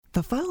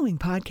The following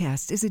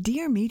podcast is a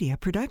Dear Media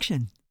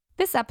production.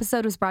 This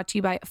episode was brought to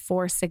you by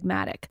Four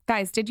Sigmatic.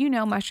 Guys, did you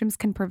know mushrooms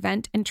can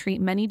prevent and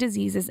treat many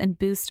diseases and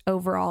boost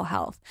overall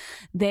health?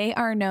 They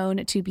are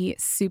known to be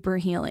super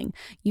healing.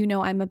 You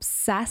know, I'm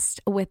obsessed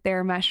with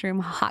their mushroom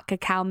hot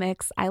cacao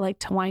mix. I like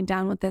to wind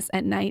down with this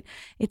at night.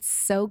 It's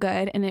so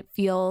good and it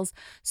feels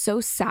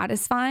so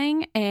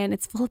satisfying and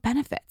it's full of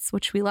benefits,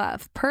 which we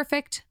love.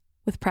 Perfect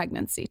with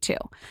pregnancy too.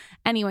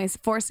 Anyways,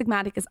 Four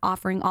Sigmatic is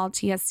offering all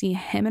TSC,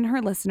 him and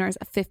her listeners,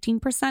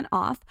 15%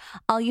 off.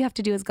 All you have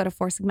to do is go to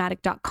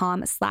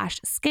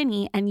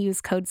foursigmatic.com/skinny and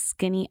use code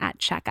skinny at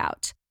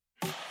checkout.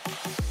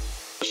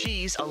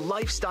 She's a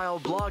lifestyle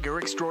blogger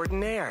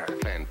extraordinaire.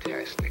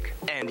 Fantastic.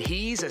 And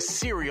he's a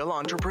serial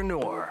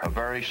entrepreneur. A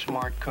very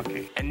smart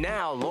cookie. And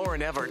now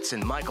Lauren Everts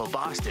and Michael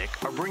Bosstick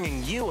are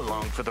bringing you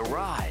along for the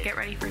ride. Get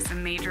ready for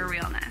some major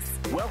realness.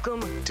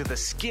 Welcome to the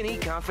Skinny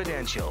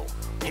Confidential.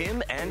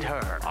 Him and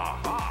her.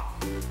 Aha!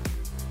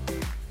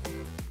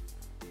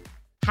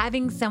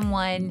 Having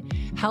someone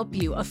help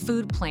you, a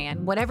food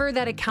plan, whatever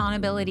that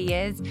accountability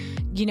is,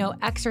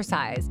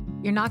 exercise.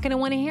 You're not going to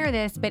want to hear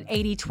this, but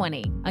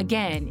 80-20.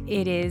 Again,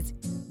 it is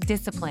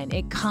discipline.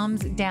 It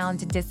comes down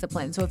to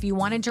discipline. So if you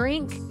want to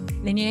drink,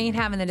 then you ain't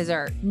having the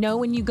dessert. Know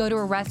when you go to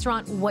a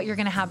restaurant what you're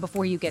going to have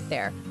before you get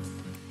there.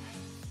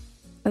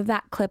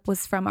 That clip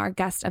was from our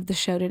guest of the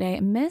show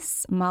today,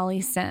 Miss Molly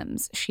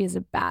Sims. She is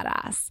a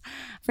badass.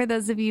 For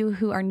those of you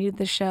who are new to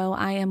the show,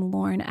 I am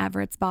Lauren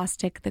Everts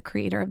Bosstick, the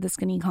creator of The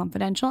Skinny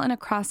Confidential, and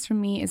across from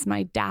me is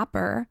my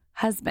dapper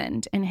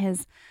husband in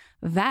his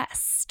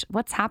vest.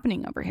 What's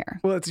happening over here?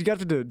 Well, you got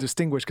to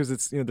distinguish because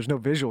it's there's no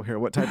visual here.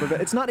 What type of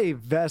it's not a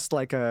vest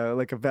like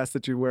a vest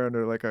that you wear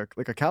under like a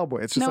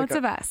cowboy. It's just it's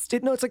a vest.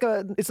 It's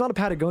not a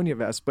Patagonia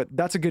vest, but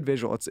that's a good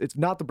visual. It's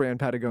not the brand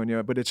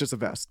Patagonia, but it's just a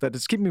vest that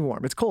is keeping me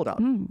warm. It's cold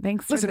out.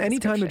 Thanks. Listen,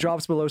 anytime it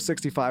drops below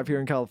 65 here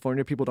in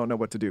California, people don't know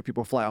what to do.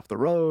 People fly off the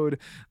road.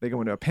 They go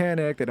into a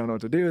panic. They don't know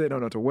what to do. They don't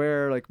know what to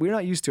wear. Like, we're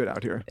not used to it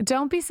out here.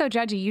 Don't be so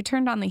judgy. You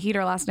turned on the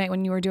heater last night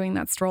when you were doing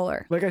that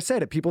stroller. Like I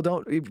said, people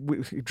don't.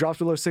 It drops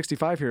below 65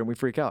 here and we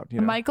freak out.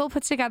 Michael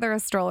put together a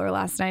stroller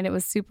last night. It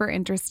was super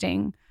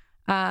interesting.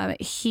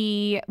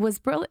 He was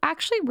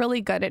actually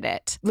really good at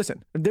it.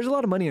 Listen, there's a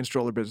lot of money in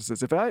stroller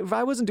businesses. If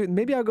I wasn't doing,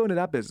 maybe I'll go into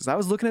that business. I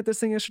was looking at this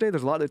thing yesterday.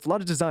 It's a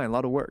lot of design, a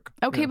lot of work.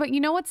 Okay, but you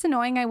know what's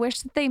annoying? I wish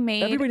that they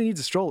made. Everybody needs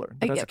a stroller.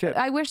 That's a kid.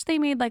 I wish they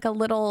made like a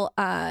little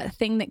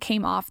thing that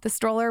came off the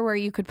stroller where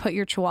you could put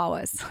your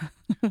chihuahuas.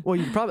 Well,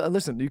 you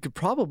could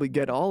probably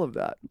get all of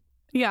that.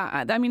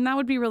 Yeah, I mean, that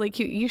would be really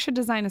cute. You should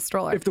design a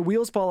stroller. If the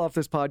wheels fall off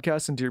this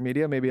podcast into your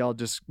media, maybe I'll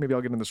get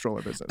in the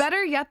stroller business.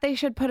 Better yet, they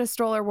should put a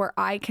stroller where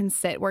I can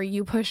sit, where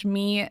you push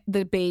me,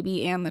 the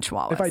baby, and the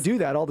chihuahua. If I do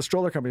that, all the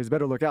stroller companies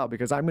better look out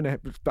because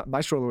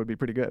my stroller would be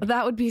pretty good.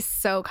 That would be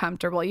so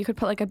comfortable. You could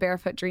put like a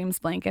Barefoot Dreams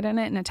blanket in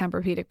it and a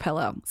Tempur-Pedic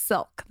pillow.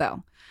 Silk,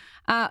 though.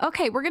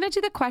 Okay, we're going to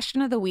do the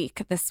question of the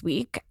week this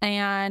week,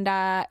 and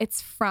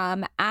it's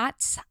from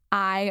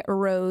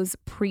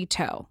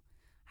 @IRosePrito.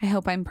 I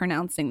hope I'm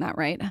pronouncing that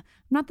right. I'm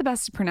not the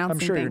best at pronouncing I'm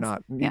sure things. You're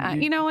not. Yeah,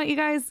 you know what, you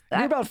guys?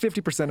 You're about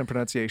 50% in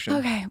pronunciation.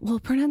 Okay, well,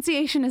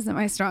 pronunciation isn't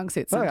my strong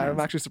suit sometimes. I'm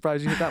actually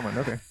surprised you hit that one.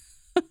 Okay.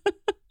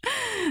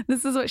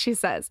 This is what she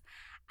says.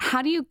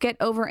 How do you get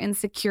over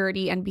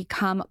insecurity and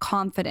become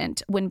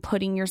confident when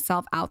putting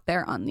yourself out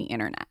there on the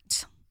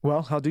internet?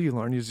 Well, how do you,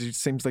 Lauren? It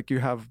seems like you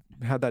have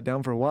had that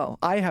down for a while.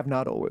 I have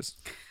not always.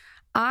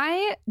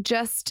 I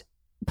just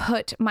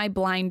put my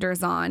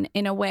blinders on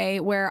in a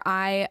way where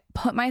I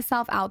put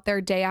myself out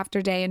there day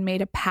after day and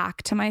made a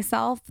pact to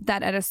myself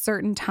that at a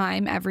certain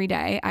time every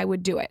day I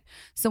would do it.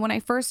 So when I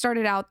first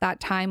started out, that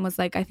time was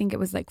I think it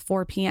was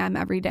 4 p.m.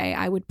 every day.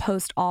 I would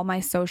post all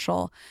my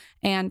social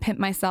and pimp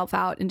myself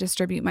out and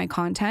distribute my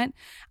content.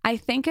 I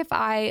think if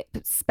I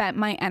spent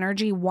my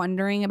energy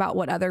wondering about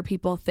what other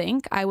people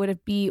think, I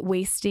would be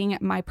wasting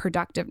my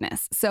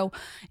productiveness. So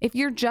if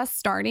you're just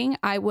starting,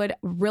 I would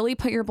really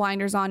put your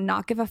blinders on,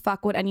 not give a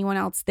fuck what anyone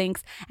else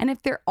thinks. And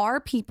if there are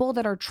people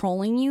that are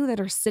trolling you,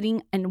 that are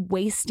sitting and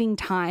wasting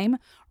time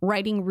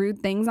writing rude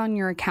things on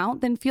your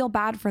account, then feel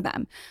bad for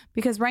them.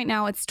 Because right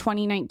now it's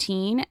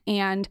 2019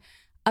 and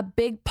a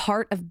big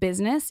part of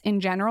business in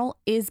general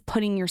is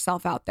putting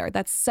yourself out there.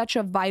 That's such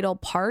a vital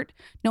part,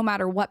 no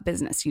matter what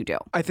business you do.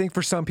 I think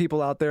for some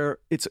people out there,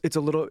 it's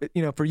a little,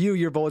 for you,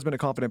 you've always been a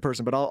confident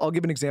person, but I'll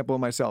give an example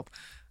of myself.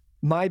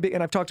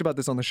 And I've talked about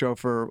this on the show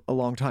for a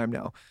long time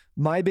now.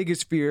 My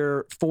biggest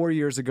fear 3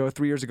 years ago,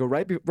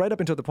 right up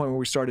until the point where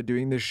we started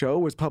doing this show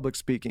was public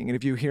speaking. And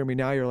if you hear me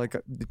now, you're like,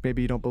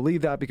 maybe you don't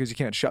believe that because you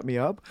can't shut me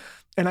up.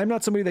 And I'm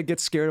not somebody that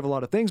gets scared of a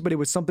lot of things, but it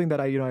was something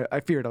that I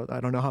feared. I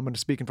don't know how I'm going to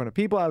speak in front of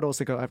people. I would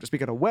also think I have to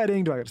speak at a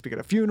wedding. Do I have to speak at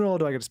a funeral?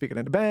 Do I get to speak at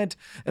an event?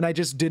 And I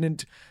just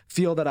didn't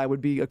feel that I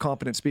would be a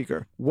competent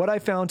speaker. What I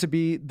found to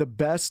be the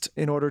best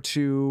in order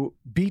to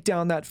beat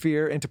down that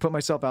fear and to put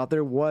myself out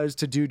there was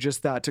to do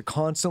just that, to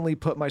constantly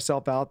put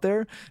myself out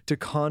there, to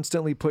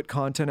constantly put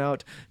content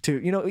out to,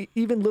 you know,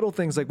 even little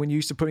things like when you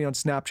used to put me on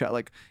Snapchat,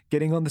 like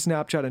getting on the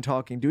Snapchat and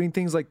talking, doing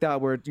things like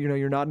that where, you know,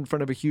 you're not in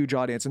front of a huge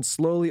audience. And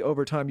slowly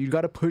over time, you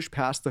got to push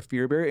past the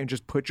fear barrier and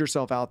just put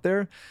yourself out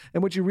there.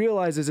 And what you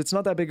realize is it's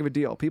not that big of a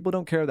deal. People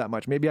don't care that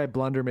much. Maybe I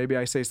blunder, maybe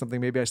I say something,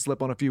 maybe I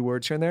slip on a few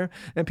words here and there,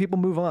 and people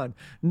move on.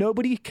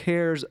 Nobody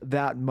cares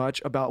that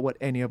much about what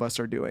any of us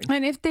are doing.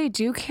 And if they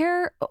do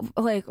care,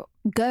 like,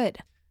 good.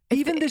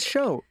 Even this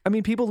show. I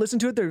mean, people listen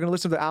to it. They're going to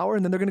listen to the hour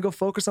and then they're going to go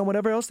focus on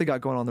whatever else they got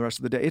going on the rest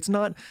of the day. It's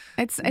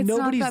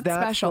nobody's not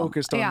that special.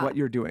 Focused on what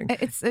you're doing.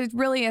 It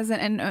really isn't.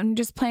 And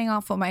just playing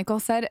off what Michael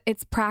said,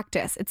 it's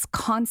practice. It's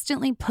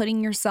constantly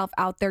putting yourself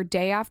out there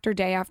day after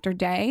day after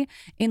day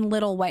in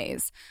little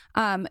ways.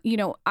 You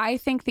know, I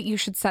think that you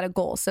should set a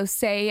goal. So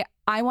say,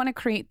 I want to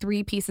create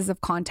 3 pieces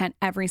of content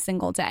every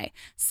single day.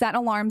 Set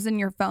alarms in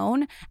your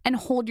phone and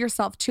hold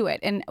yourself to it.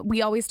 And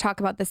we always talk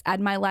about this.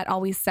 Ed Milet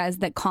always says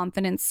that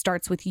confidence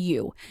starts with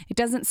you. It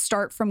doesn't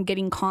start from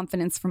getting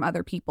confidence from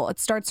other people. It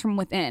starts from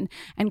within.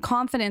 And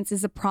confidence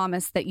is a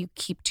promise that you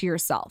keep to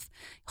yourself.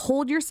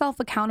 Hold yourself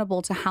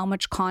accountable to how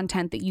much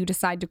content that you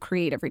decide to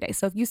create every day.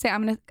 So if you say,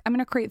 I'm going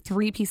to create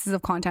 3 pieces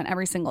of content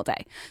every single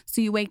day. So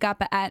you wake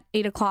up at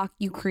 8 o'clock,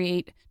 you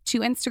create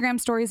 2 Instagram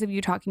stories of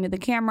you talking to the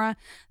camera.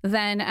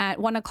 Then at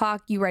 1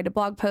 o'clock, you write a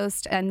blog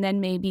post. And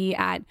then maybe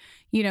at,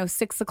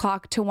 6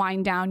 o'clock to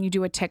wind down, you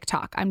do a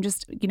TikTok. I'm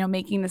just,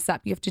 making this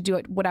up. You have to do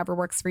it, whatever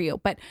works for you.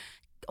 But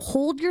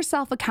hold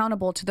yourself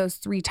accountable to those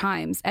 3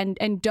 times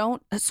and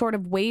don't sort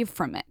of wave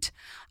from it.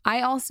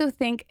 I also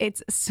think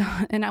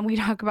and we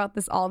talk about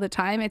this all the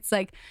time. It's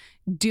like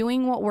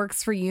doing what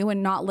works for you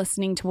and not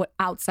listening to what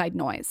outside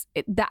noise.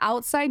 The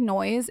outside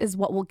noise is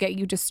what will get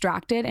you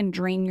distracted and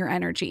drain your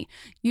energy.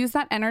 Use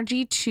that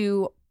energy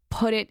to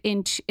put it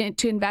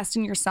to invest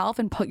in yourself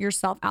and put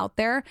yourself out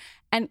there,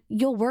 and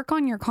you'll work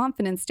on your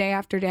confidence day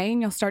after day,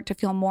 and you'll start to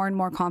feel more and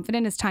more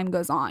confident as time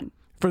goes on.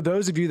 For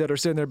those of you that are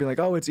sitting there being like,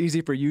 oh, it's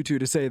easy for you two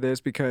to say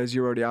this because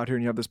you're already out here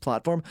and you have this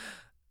platform.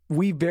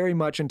 We very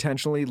much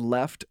intentionally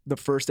left the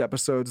first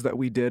episodes that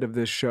we did of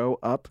this show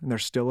up, and they're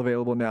still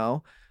available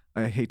now.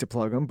 I hate to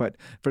plug them, but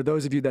for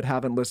those of you that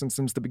haven't listened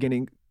since the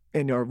beginning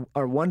and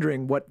are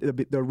wondering what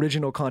the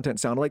original content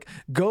sounded like,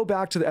 go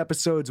back to the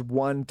episodes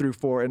 1 through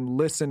 4 and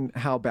listen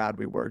how bad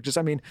we were.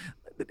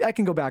 I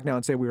can go back now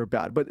and say we were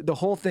bad, but the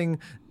whole thing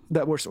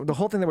that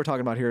we're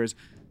talking about here is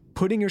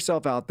putting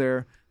yourself out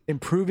there,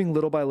 improving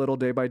little by little,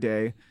 day by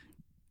day,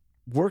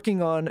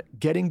 working on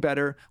getting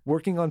better,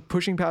 working on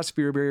pushing past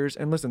fear barriers.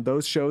 And listen,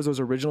 those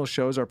original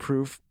shows are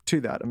proof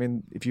to that. I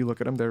mean, if you look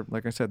at them, they're,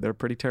 like I said, they're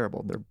pretty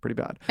terrible. They're pretty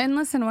bad. And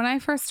listen, when I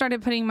first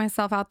started putting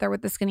myself out there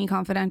with the Skinny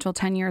Confidential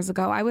 10 years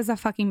ago, I was a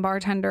fucking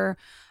bartender,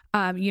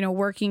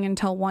 working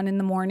until 1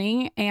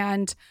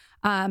 a.m.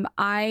 And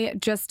I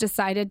just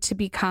decided to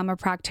become a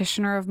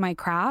practitioner of my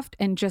craft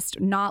and just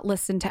not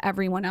listen to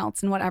everyone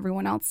else and what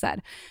everyone else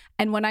said.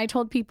 And when I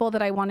told people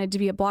that I wanted to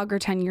be a blogger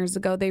 10 years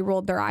ago, they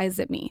rolled their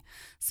eyes at me.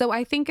 So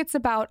I think it's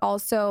about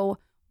also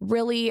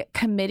really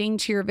committing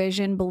to your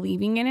vision,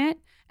 believing in it,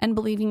 and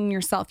believing in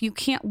yourself. You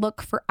can't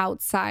look for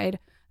outside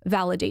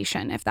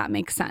validation, if that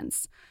makes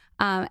sense.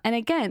 And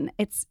again,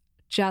 it's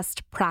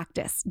just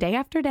practice day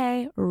after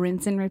day,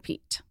 rinse and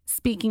repeat.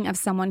 Speaking of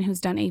someone who's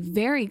done a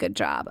very good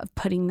job of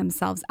putting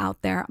themselves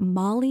out there,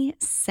 Molly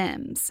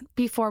Sims.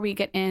 Before we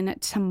get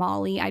into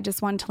Molly, I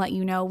just wanted to let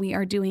you know we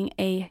are doing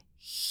a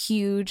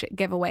huge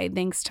giveaway.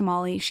 Thanks to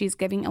Molly. She's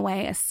giving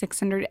away a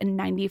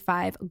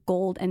 $695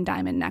 gold and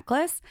diamond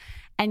necklace.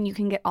 And you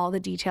can get all the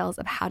details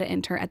of how to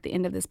enter at the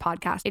end of this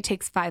podcast. It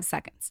takes 5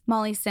 seconds.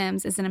 Molly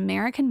Sims is an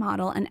American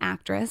model and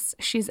actress.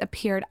 She's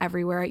appeared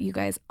everywhere. You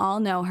guys all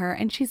know her.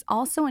 And she's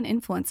also an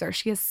influencer.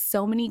 She has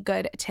so many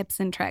good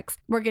tips and tricks.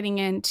 We're getting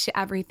into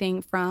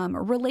everything from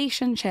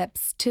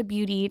relationships to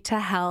beauty to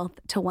health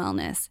to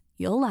wellness.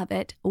 You'll love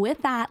it.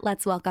 With that,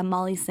 let's welcome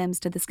Molly Sims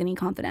to the Skinny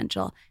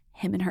Confidential,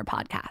 Him and Her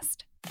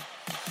podcast.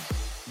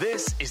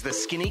 This is the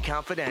Skinny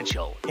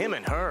Confidential, Him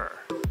and Her.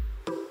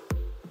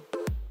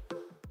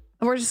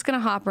 We're just going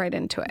to hop right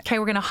into it. Okay,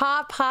 we're going to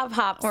hop.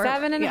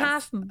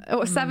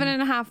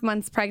 7.5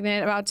 months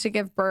pregnant, about to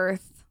give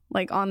birth,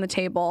 like on the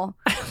table.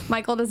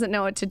 Michael doesn't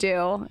know what to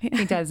do.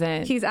 He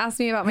doesn't. He's asked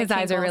me about my His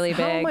eyes are really big.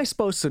 How am I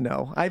supposed to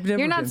know? I've never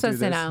You're not been supposed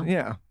through to this. know.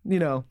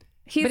 Yeah,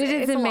 But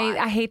it is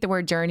amazing. I hate the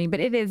word journey,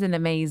 but it is an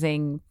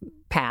amazing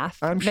path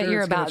I'm sure that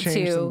you're it's about gonna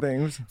change to. Some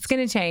things. It's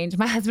going to change.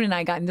 My husband and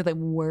I got into the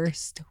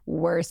worst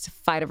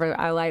fight over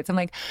our lights. I'm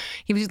like,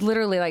 he was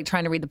literally like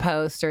trying to read the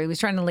Post, or he was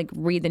trying to like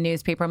read the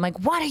newspaper. I'm like,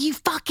 what are you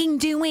fucking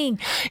doing?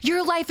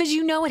 Your life as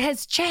you know it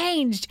has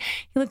changed.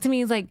 He looked at me.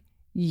 He's like,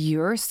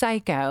 you're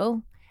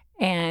psycho.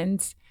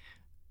 And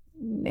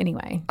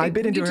anyway, I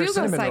bit into her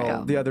cinnamon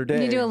roll the other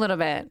day. You do a little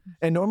bit.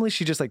 And normally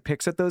she just like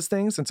picks at those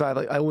things. And so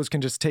I always can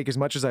just take as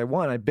much as I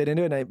want. I bit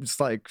into it and I was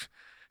like,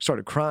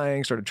 started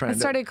crying, started trying I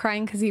started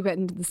crying because he bit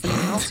into the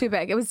cinnamon roll too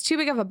big. It was too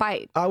big of a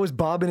bite. I was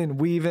bobbing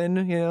and weaving,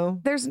 you know.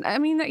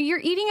 You're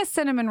eating a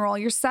cinnamon roll.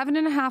 You're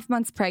 7.5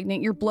 months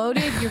pregnant. You're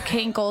bloated. Your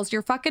cankles.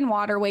 Your fucking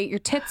water weight. Your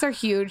tits are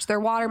huge. They're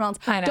watermelons.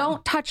 I know.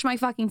 Don't touch my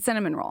fucking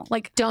cinnamon roll.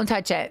 Like, Don't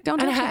touch it. Don't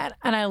touch it.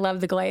 And I love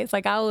the glaze.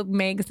 Like I'll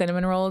make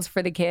cinnamon rolls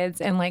for the kids,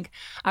 and like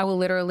I will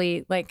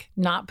literally like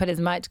not put as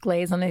much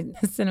glaze on the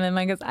cinnamon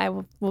because I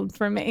will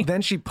for me.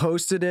 Then she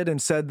posted it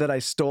and said that I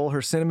stole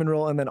her cinnamon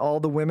roll, and then all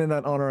the women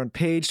that on her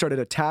page started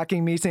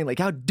attacking me, saying like,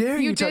 "How dare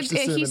you touch the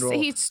cinnamon roll?"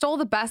 He stole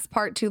the best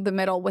part to the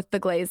middle with the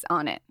glaze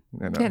on it.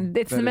 I know. And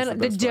it's That the is middle, the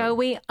best part.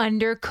 doughy,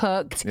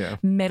 undercooked Yeah.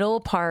 middle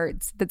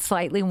parts that's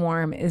slightly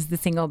warm is the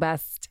single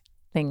best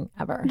thing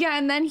ever. Yeah,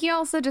 and then he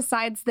also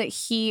decides that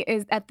he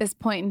is at this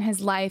point in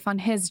his life on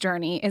his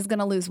journey is going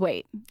to lose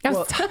weight.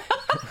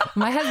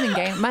 My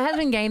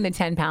husband gained the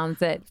 10 pounds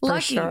that for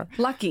Lucky, sure.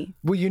 lucky.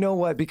 Well, you know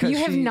what? Because You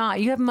have she,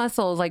 not. You have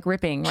muscles like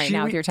ripping right she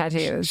now with re- your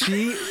tattoos.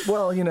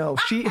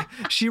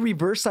 She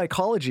reverse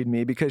psychologied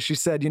me because she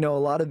said, a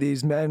lot of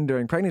these men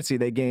during pregnancy,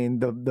 they gain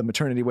the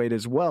maternity weight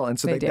as well. And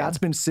so They like, do. that's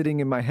been sitting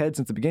in my head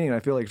since the beginning. I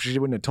feel like if she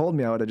wouldn't have told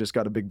me, I would have just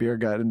got a big beer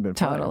gut and been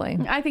fine. Totally.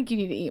 I think you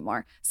need to eat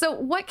more. So,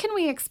 what can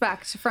we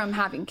expect from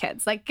having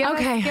kids? Like, give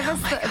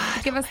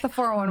us the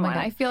 411.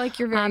 I feel like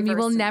you're very. You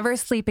will versed in never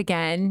this. sleep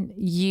again.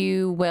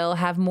 You will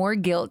have more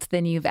guilt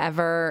than you've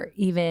ever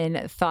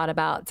even thought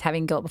about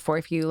having guilt before.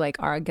 If you like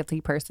are a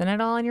guilty person at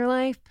all in your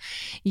life,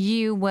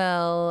 you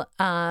will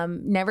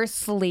never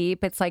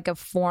sleep. It's like a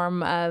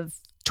form of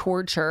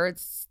torture.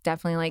 It's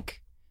definitely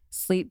like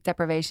sleep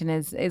deprivation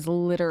is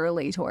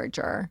literally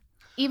torture.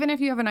 Even if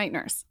you have a night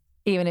nurse.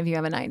 Even if you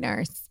have a night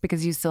nurse,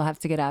 because you still have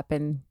to get up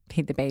and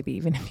feed the baby.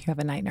 Even if you have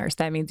a night nurse,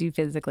 that means you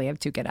physically have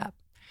to get up,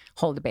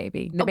 hold the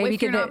baby. The baby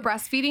if you're not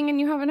breastfeeding and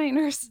you have a night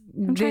nurse,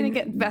 I'm trying to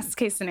get best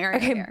case scenario.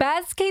 Okay, here.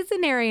 best case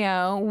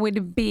scenario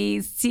would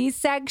be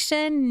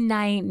C-section,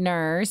 night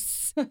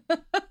nurse.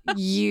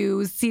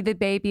 You see the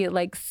baby at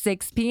like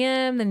 6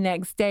 p.m. the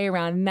next day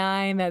around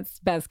 9. That's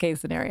best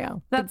case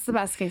scenario. That's the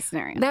best case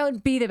scenario. That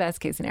would be the best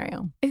case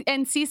scenario.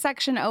 And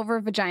C-section over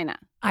vagina.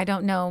 I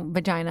don't know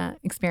vagina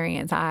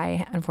experience.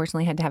 I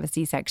unfortunately had to have a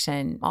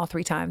C-section all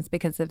 3 times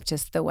because of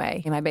just the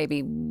way my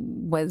baby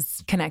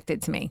was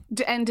connected to me.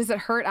 And does it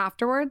hurt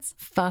afterwards?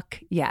 Fuck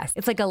yes.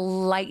 It's like a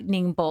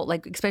lightning bolt,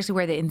 like especially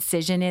where the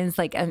incision is,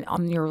 like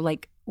on your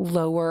like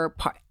lower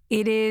part.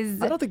 It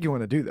is. I don't think you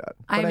want to do that.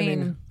 But I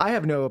mean, I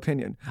have no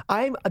opinion.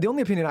 The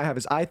only opinion I have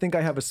is I think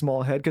I have a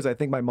small head because I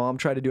think my mom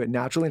tried to do it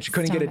naturally and she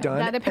couldn't get it done.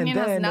 That opinion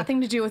and then, has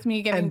nothing to do with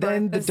me giving and birth.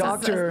 then the This is-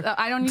 doctor-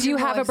 I don't need do you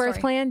to have know a birth story.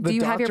 plan? The Do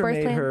you have your doctor birth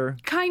made plan? her.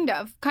 Kind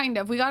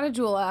of. We got a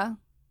doula.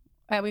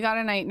 We got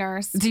a night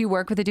nurse. Do you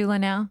work with a doula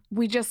now?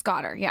 We just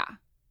got her. Yeah.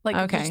 Like,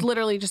 Okay.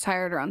 literally just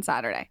hired her on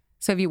Saturday.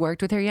 So have you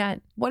worked with her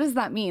yet? What does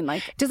that mean?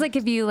 Like, Just like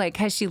if you like,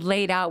 has she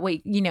laid out what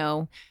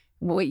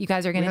what you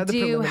guys are going to had the do,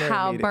 preliminary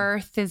how meeting.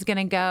 birth is going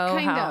to go?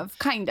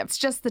 kind of. It's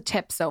just the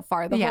tip so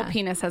far. The Yeah. whole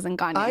penis hasn't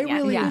gone in I yet.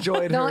 really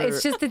enjoyed No, her.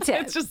 it's just the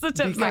tip. It's just the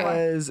tip.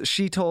 because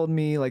she told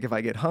me like if I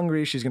get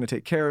hungry, she's gonna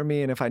take care of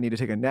me, and if I need to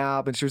take a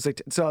nap, and she was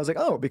like, so I was like,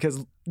 oh,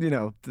 because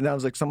that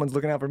was like someone's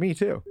looking out for me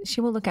too. She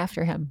will look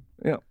after him.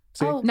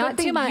 See? Oh, Not good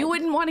too thing much. You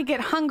wouldn't want to get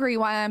hungry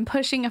while I'm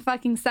pushing a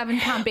fucking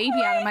 7-pound baby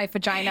out of my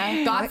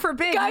vagina. God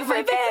forbid. God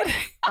forbid.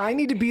 I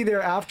need to be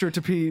there after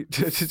to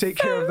take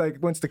care of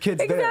like once the kid's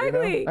there.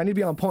 Exactly. I need to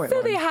be on point. So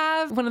Lauren. they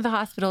have one of the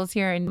hospitals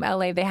here in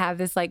LA. They have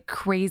this like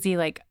crazy,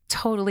 like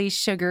totally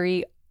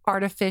sugary,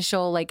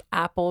 artificial, like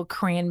apple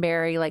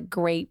cranberry, like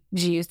grape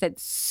juice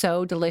that's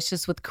so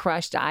delicious with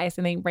crushed ice,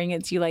 and they bring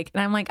it to you like.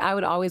 And I'm like, I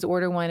would always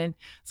order one, and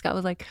Scott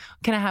was like,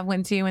 "Can I have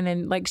one too?" And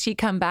then like she'd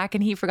come back,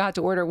 and he forgot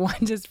to order one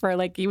just for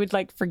like he would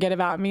like forget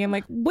about me. I'm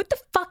like, what the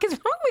fuck is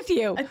wrong with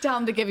you? I tell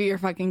him to give you your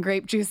fucking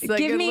grape juice. Like,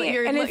 Give me,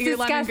 and it's your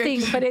lemon grape disgusting,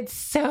 juice. but it's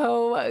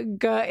so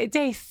good. It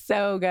tastes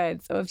so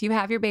good. So if you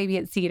have your baby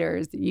at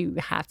Cedars, you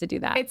have to do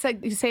that.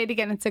 You say it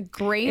again. It's a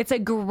grape. It's a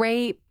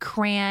grape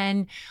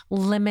cran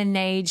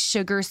lemonade,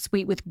 sugar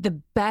sweet with the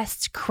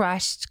best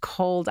crushed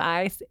cold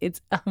ice. It's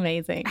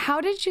amazing.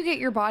 How did you get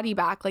your body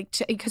back? Like,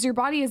 because your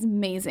body is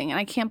amazing, and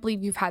I can't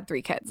believe you've had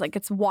 3 kids. Like,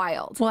 it's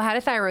wild. Well, I had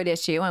a thyroid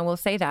issue. I will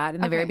say that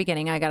in the very Okay.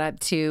 beginning. I got up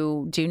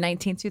to June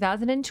 19th,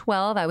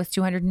 2012. I was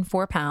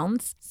 204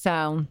 pounds.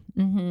 So,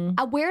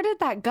 Where did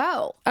that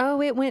go?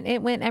 oh, it went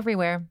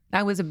everywhere.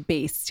 I was a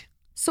beast.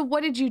 So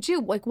what did you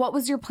do? Like, what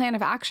was your plan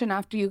of action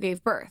after you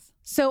gave birth?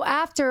 So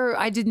after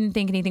I didn't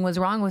think anything was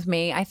wrong with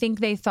me, I think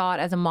they thought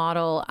as a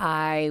model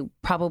I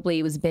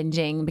probably was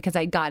binging because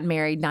I'd gotten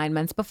married 9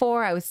 months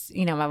before. I was,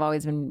 I've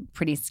always been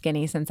pretty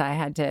skinny since I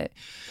had to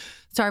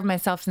starve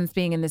myself since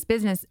being in this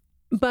business.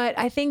 But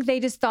I think they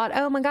just thought,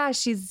 oh my gosh,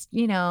 she's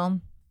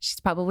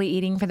probably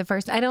eating for the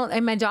first.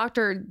 And my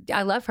doctor,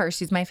 I love her.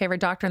 She's my favorite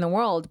doctor in the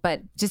world.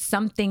 But just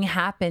something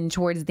happened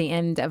towards the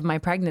end of my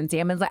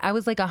pregnancy. I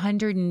was like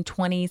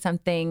 120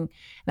 something,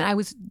 and I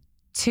was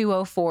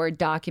 204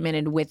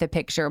 documented with a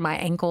picture. My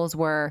ankles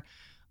were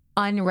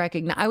I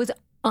was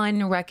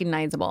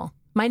unrecognizable.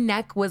 My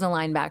neck was a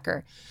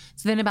linebacker.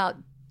 So then about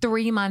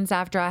 3 months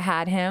after I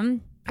had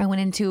him, I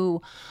went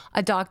into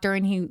a doctor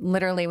and he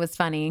literally was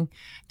funny.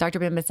 Dr.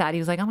 Ben Basad, he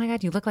was like, oh my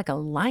God, you look like a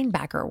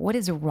linebacker. What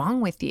is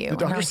wrong with you? The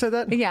doctor said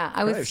that? Yeah,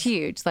 I was Christ.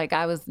 huge. Like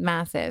I was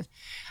massive.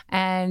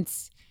 And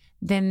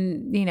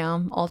then,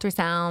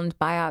 ultrasound,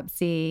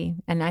 biopsy,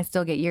 and I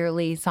still get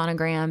yearly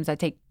sonograms. I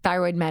take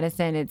thyroid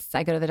medicine.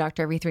 I go to the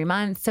doctor every 3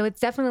 months. So it's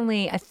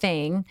definitely a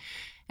thing.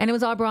 And it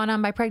was all brought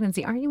on by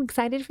pregnancy. Aren't you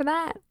excited for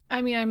that?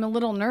 I mean, I'm a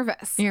little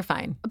nervous. You're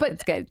fine. But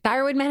it's good.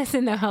 Thyroid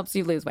medicine, though, helps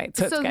you lose weight.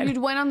 So it's good.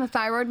 You went on the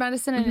thyroid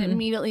medicine and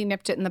immediately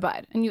nipped it in the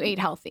bud and you ate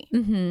healthy.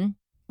 Mm-hmm.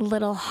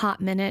 Little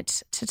hot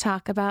minute to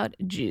talk about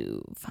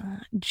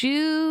Joovv.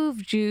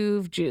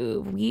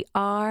 Joovv. We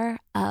are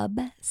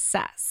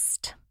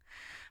obsessed.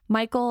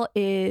 Michael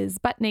is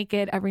butt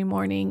naked every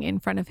morning in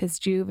front of his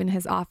Joovv in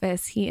his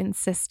office. He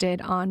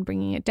insisted on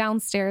bringing it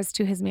downstairs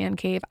to his man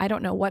cave. I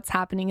don't know what's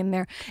happening in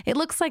there. It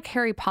looks like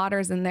Harry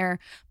Potter's in there,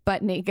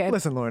 butt naked.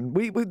 Listen, Lauren,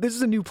 we this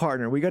is a new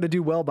partner. We got to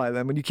do well by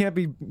them, and you can't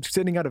be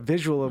sending out a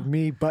visual of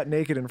me butt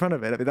naked in front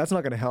of it. I mean, that's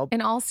not going to help. In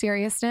all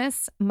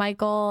seriousness,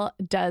 Michael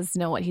does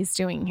know what he's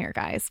doing here,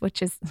 guys,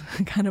 which is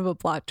kind of a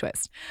plot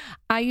twist.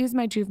 I use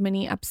my Joovv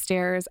Mini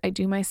upstairs. I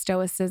do my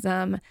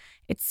stoicism.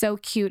 It's so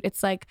cute.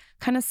 It's like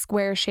kind of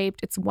square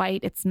shaped. It's white.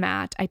 It's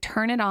matte. I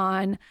turn it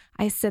on.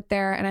 I sit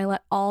there and I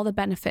let all the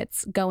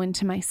benefits go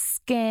into my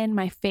skin,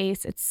 my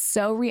face. It's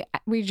so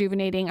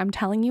rejuvenating. I'm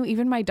telling you,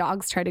 even my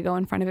dogs try to go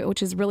in front of it,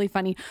 which is really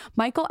funny.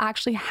 Michael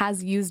actually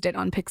has used it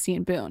on Pixie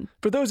and Boone.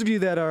 For those of you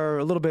that are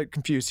a little bit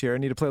confused here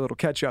and need to play a little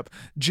catch up,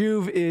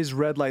 Joovv is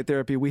red light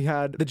therapy. We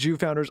had the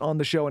Joovv founders on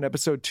the show in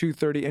episode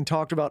 230 and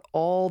talked about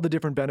all the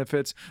different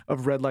benefits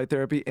of red light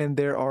therapy, and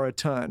there are a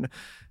ton.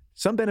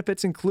 Some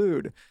benefits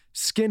include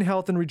skin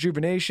health and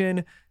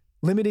rejuvenation,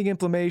 limiting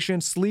inflammation,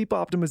 sleep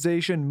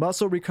optimization,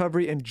 muscle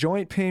recovery and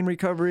joint pain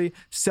recovery,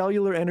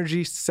 cellular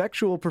energy,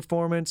 sexual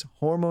performance,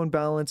 hormone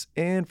balance,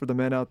 and for the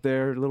men out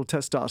there, a little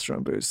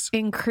testosterone boost.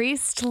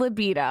 Increased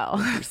libido.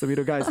 Increased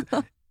libido, guys.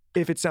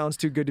 If it sounds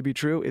too good to be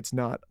true, it's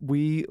not.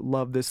 We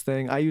love this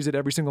thing. I use it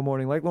every single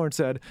morning. Like Lauren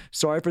said,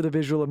 sorry for the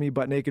visual of me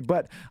butt naked,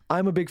 but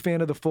I'm a big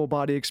fan of the full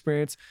body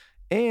experience.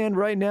 And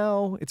right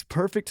now, it's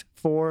perfect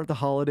for the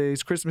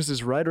holidays. Christmas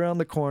is right around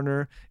the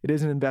corner. It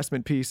is an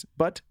investment piece,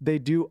 but they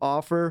do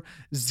offer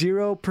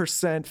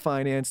 0%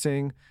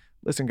 financing.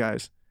 Listen,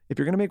 guys, if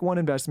you're going to make one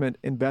investment,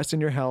 invest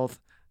in your health.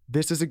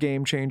 This is a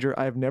game changer.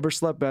 I have never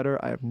slept better.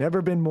 I have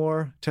never been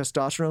more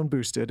testosterone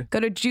boosted. Go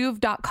to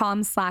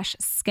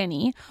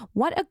joovv.com/skinny.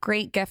 What a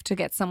great gift to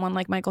get someone,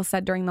 like Michael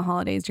said, during the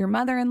holidays. Your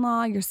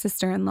mother-in-law, your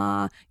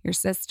sister-in-law, your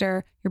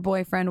sister, your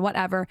boyfriend,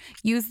 whatever.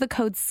 Use the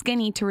code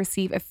SKINNY to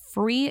receive a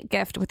free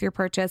gift with your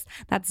purchase.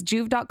 That's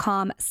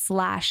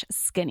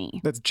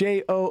joovv.com/skinny. That's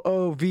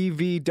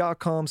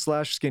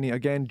JOOVV.com/skinny.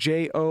 Again,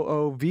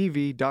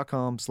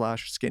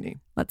 JOOVV.com/skinny.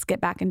 Let's get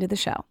back into the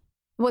show.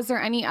 Was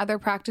there any other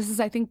practices?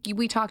 I think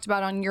we talked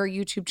about on your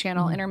YouTube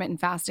channel, intermittent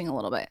fasting a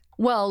little bit.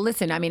 Well,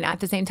 listen, I mean, at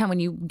the same time,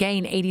 when you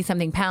gain 80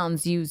 something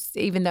pounds,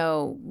 even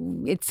though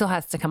it still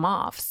has to come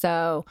off.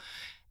 So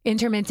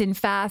intermittent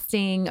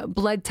fasting,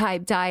 blood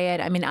type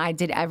diet. I mean, I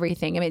did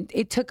everything. I mean,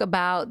 it took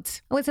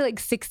about, I would say like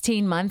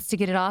 16 months to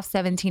get it off,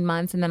 17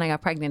 months. And then I got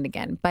pregnant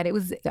again, but it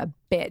was a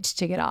bitch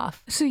to get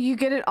off. So you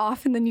get it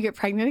off and then you get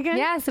pregnant again?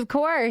 Yes, of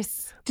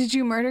course. Did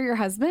you murder your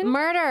husband?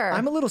 Murder.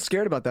 I'm a little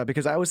scared about that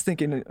because I was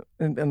thinking,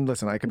 and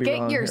listen, I could be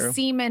wrong Get your here.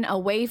 semen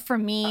away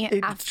from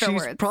me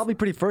afterwards. She's probably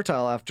pretty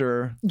fertile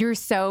after. You're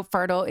so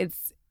fertile.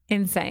 It's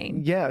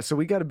insane. Yeah, so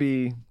we got to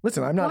be.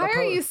 Listen, I'm not. Why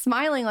are you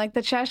smiling like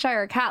the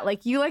Cheshire Cat?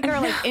 Like you are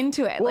like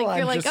into it. Well, like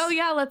you're I'm like, just- oh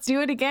yeah, let's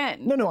do it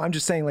again. No, I'm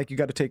just saying, like, you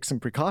got to take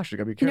some precautions. You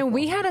got to be careful. No,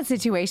 we had a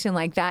situation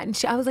like that. And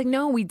I was like,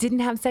 no, we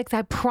didn't have sex.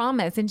 I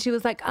promise. And she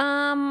was like,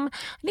 I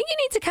think you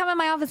need to come in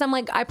my office. I'm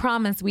like, I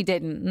promise we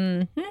didn't.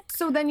 Mm-hmm.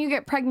 So then you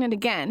get pregnant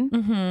again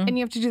and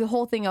you have to do the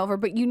whole thing over,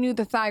 but you knew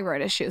the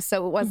thyroid issue,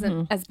 so it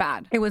wasn't as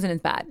bad. It wasn't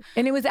as bad.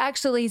 And it was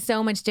actually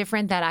so much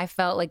different that I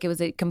felt like it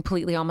was a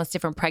completely almost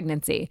different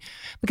pregnancy.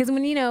 Because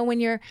when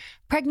you're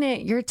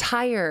pregnant, you're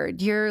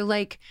tired, you're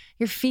like,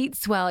 your feet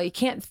swell, you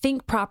can't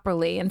think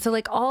properly. And so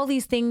like all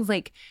these things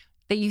like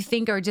that you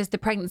think are just the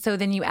pregnant. So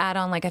then you add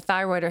on like a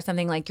thyroid or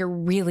something, like you're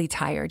really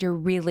tired.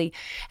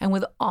 And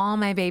with all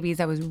my babies,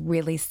 I was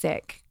really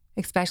sick,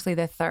 especially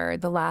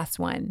the last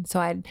one. So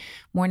I had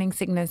morning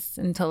sickness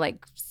until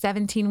like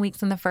 17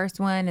 weeks on the first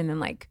one. And then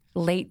like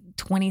late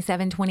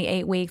 27,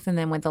 28 weeks. And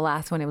then with the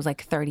last one, it was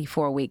like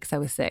 34 weeks I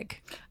was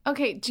sick.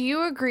 Okay, do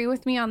you agree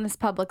with me on this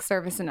public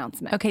service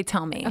announcement? Okay,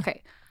 tell me.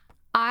 Okay.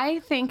 I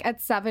think at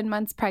 7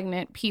 months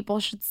pregnant, people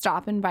should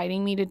stop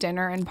inviting me to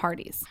dinner and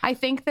parties. I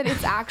think that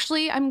it's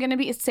actually, I'm going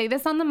to say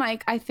this on the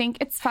mic, I think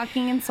it's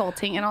fucking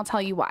insulting, and I'll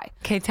tell you why.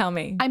 Okay, tell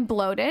me. I'm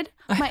bloated.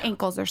 My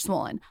ankles are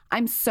swollen.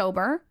 I'm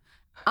sober.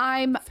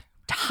 I'm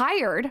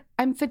tired.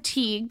 I'm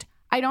fatigued.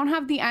 I don't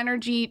have the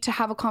energy to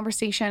have a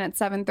conversation at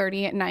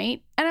 7:30 at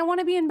night, and I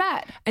want to be in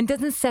bed. And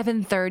doesn't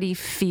 7:30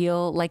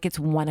 feel like it's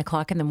 1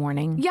 o'clock in the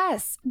morning?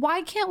 Yes.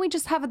 Why can't we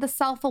just have the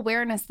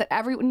self-awareness that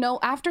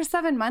after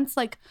 7 months,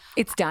 like,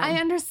 It's done. I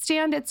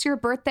understand it's your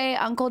birthday,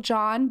 Uncle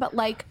John, but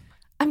like,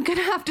 I'm going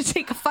to have to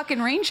take a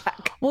fucking rain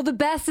check. Well, the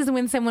best is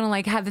when someone will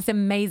like have this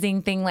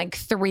amazing thing like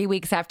 3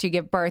 weeks after you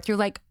give birth. You're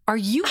like, are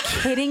you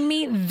kidding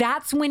me?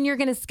 That's when you're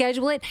going to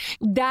schedule it?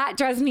 That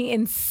drives me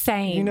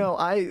insane. You know,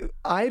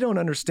 I don't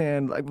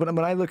understand. Like when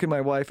I look at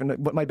my wife, and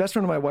my best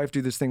friend and my wife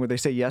do this thing where they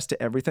say yes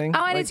to everything. Oh,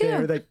 I do like too.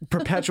 They're like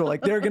perpetual.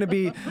 Like they're going to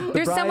be.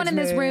 There's someone in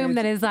this room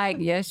that is like,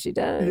 yes, she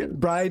does.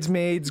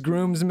 Bridesmaids,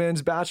 groomsmen,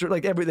 bachelor,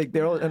 like everything.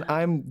 They're all, and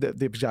I'm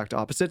the exact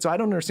opposite. So I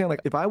don't understand.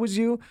 Like if I was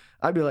you,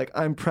 I'd be like,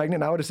 I'm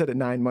pregnant. I would have said it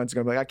 9 months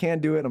ago. I'm like, I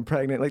can't do it. I'm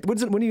pregnant. Like,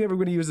 when are you ever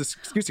going to use this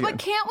excuse again? But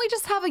can't we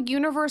just have a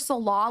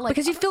universal law? Like,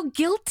 Because you feel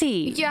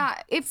guilty.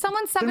 yeah, if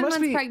someone's 7 months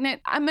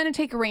pregnant, I'm going to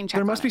take a rain check.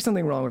 There must be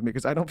something wrong with me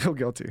because I don't feel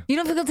guilty. You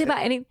don't feel guilty about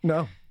any.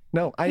 No.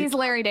 He's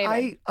Larry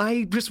David.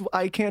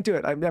 I can't do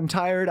it. I'm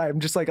tired. I'm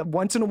just like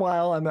once in a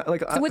while. I'm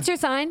like. So what's your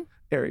sign?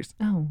 Aries.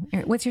 Oh,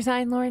 what's your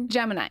sign, Lauren?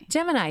 Gemini.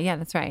 Gemini. Yeah,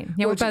 that's right.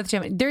 Yeah, we're both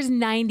Gemini. There's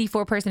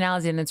 94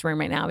 personalities in this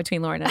room right now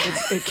between Lauren and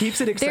us. It keeps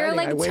it exciting. There are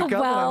like I wake 12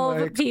 up and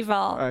I'm like, people.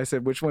 I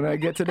said, which one did I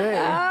get today?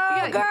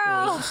 Oh,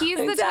 girl. He's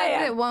the type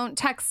that won't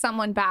text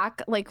someone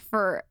back like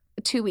for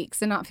 2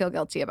 weeks and not feel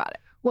guilty about it.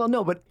 Well,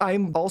 no, but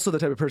I'm also the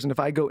type of person, if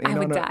I go in I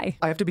would die.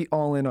 I have to be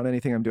all in on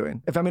anything I'm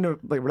doing. If I'm in a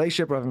like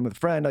relationship or if I'm with a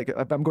friend, like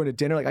if I'm going to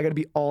dinner, like I got to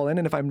be all in.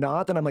 And if I'm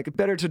not, then I'm like,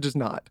 better to just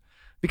not.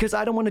 Because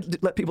I don't want to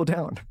let people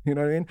down. You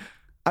know what I mean?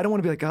 I don't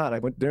want to be like, God, I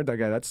went there with that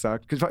guy. That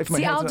sucked.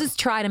 See, I'll just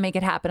try to make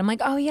it happen. I'm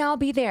like, oh yeah, I'll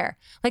be there.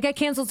 Like I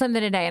canceled something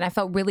today and I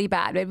felt really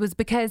bad. It was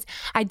because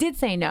I did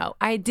say no.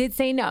 I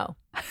said no.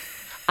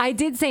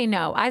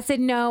 I said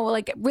no.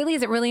 Like, really,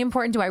 is it really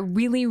important? Do I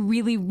really,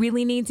 really,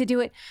 really need to do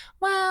it?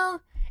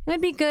 Well, it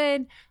would be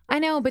good. I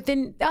know, but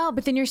then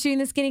you're shooting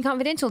the Skinny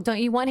Confidential. Don't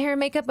you want hair and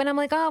makeup? And I'm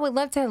like, oh, I would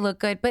love to look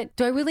good, but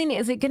do I really need,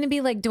 is it going to be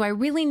like, do I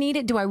really need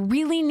it? Do I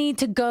really need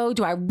to go?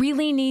 Do I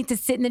really need to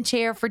sit in the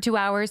chair for 2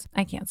 hours?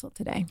 I canceled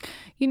today.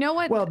 You know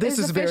what? Well, this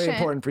is very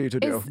important for you to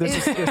do.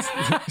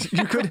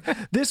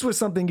 This was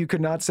something you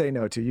could not say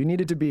no to. You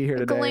needed to be here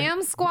today.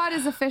 Glam Squad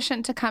is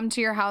efficient to come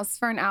to your house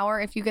for an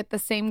hour if you get the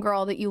same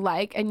girl that you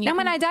like. And I'm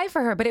gonna die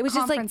for her, but it was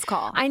just like,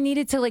 call. I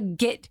needed to like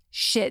get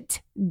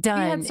shit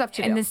done. You had stuff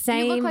to do. And the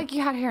same. You look like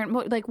you had hair.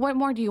 Like, what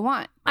more do you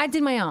want? I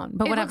did my own,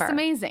 but whatever. It looks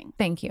amazing.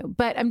 Thank you.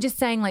 But I'm just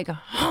saying, like,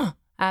 I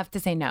have to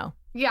say no.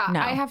 Yeah, no.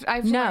 I have to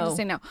learn to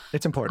say no.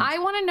 It's important. I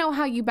want to know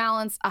how you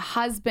balance a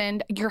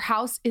husband. Your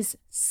house is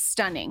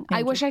stunning.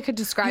 I wish I could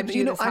describe to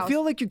you this house. I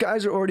feel like you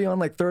guys are already on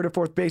like third or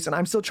fourth base, and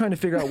I'm still trying to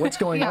figure out what's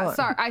going on.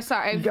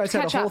 Sorry. You guys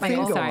had a whole thing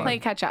going on. Play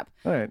catch up.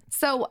 All right.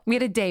 So we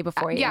had a day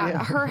before you.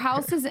 Yeah, her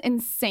house is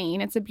insane.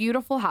 It's a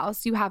beautiful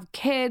house. You have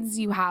kids,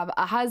 you have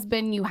a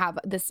husband, you have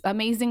this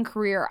amazing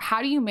career.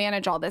 How do you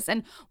manage all this?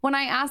 And when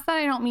I ask that,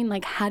 I don't mean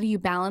like, how do you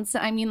balance it?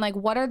 I mean, like,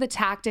 what are the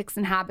tactics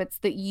and habits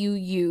that you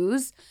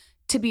use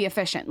to be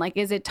efficient? Like,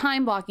 is it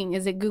time blocking?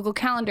 Is it Google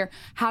Calendar?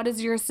 How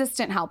does your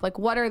assistant help? Like,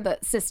 what are the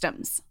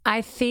systems?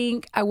 I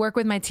think I work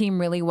with my team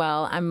really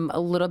well. I'm a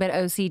little bit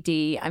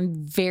OCD. I'm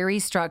very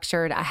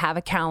structured. I have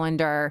a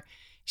calendar.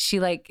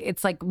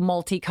 It's like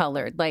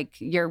multicolored. Like,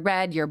 you're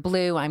red, you're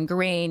blue, I'm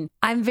green.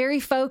 I'm very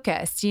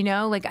focused, you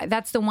know? Like,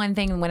 that's the one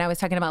thing when I was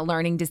talking about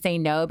learning to say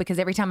no, because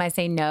every time I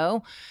say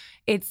no,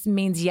 it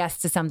means yes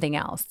to something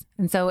else.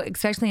 And so,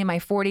 especially in my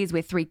 40s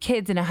with 3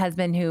 kids and a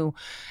husband who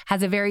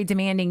has a very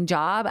demanding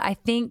job, I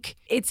think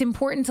it's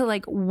important to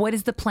like, what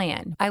is the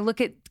plan? I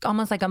look at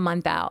almost like a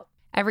month out,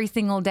 every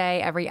single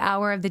day, every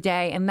hour of the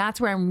day. And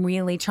that's where I'm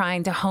really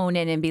trying to hone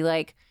in and be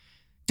like,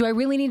 do I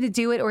really need to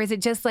do it? Or is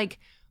it just like,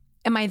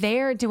 am I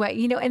there? Do I,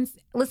 and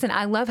listen,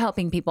 I love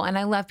helping people and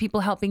I love people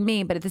helping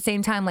me. But at the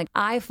same time, like,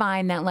 I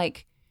find that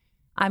like,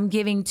 I'm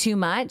giving too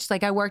much.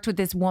 Like, I worked with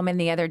this woman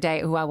the other day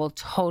who I will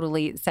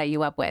totally set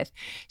you up with.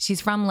 She's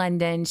from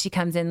London. She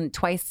comes in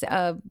twice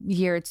a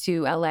year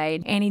to LA.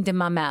 Annie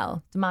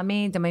Demamel.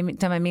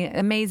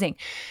 Amazing.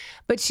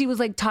 But she was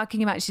like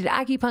talking about, she did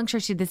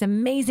acupuncture. She did this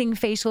amazing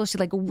facial. She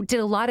like did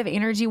a lot of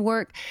energy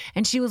work.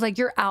 And she was like,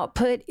 your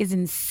output is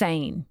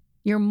insane.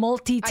 You're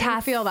multitasking.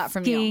 I feel that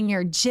from you.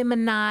 You're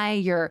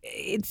Gemini.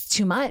 It's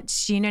too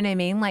much. You know what I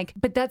mean? Like,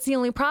 but that's the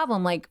only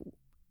problem. Like,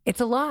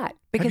 it's a lot.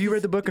 Have you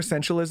read the book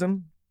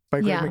Essentialism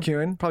by Greg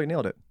McKeown? Probably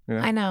nailed it. You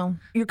know? I know.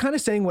 You're kind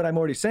of saying what I'm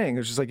already saying.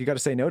 It's just like, you got to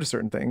say no to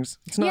certain things.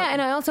 It's not. Yeah, and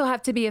I also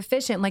have to be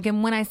efficient. Like,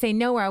 and when I say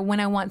no, or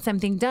when I want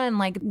something done,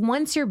 like,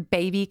 once your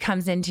baby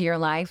comes into your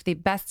life, the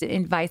best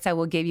advice I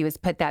will give you is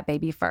put that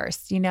baby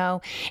first.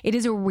 It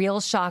is a real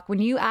shock. When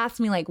you ask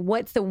me, like,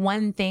 what's the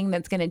one thing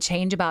that's going to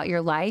change about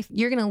your life?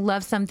 You're going to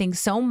love something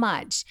so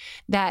much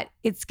that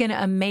it's going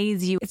to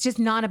amaze you. It's just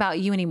not about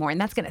you anymore.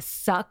 And that's going to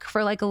suck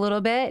for like a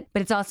little bit,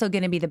 but it's also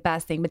going to be the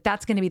best thing. But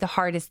that's going to be the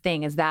hardest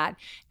thing, is that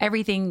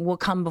everything will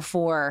come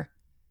before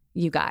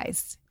you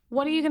guys.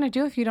 What are you going to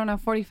do if you don't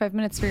have 45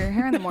 minutes for your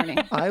hair in the morning?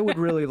 I would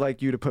really like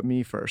you to put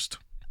me first.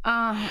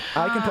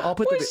 I'll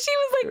put Well, the. she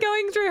was like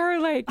going through her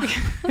like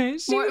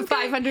she was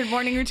 500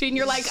 morning routine.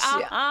 You're like,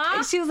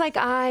 She was like,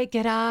 I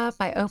get up,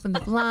 I open the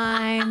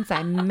blinds,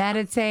 I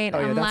meditate. Oh,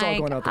 yeah, I'm that's all like,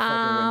 going out the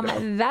fucking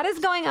window. that is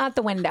going out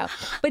the window.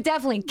 But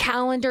definitely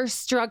calendar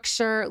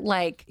structure,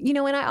 like, you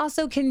know, and I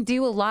also can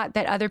do a lot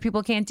that other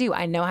people can't do.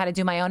 I know how to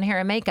do my own hair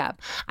and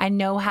makeup. I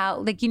know how,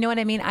 like, you know what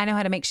I mean? I know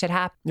how to make shit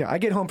happen. Yeah, I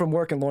get home from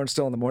work and Lauren's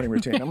still in the morning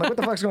routine. I'm like, what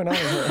the fuck's going on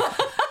in here?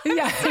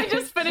 Yeah, I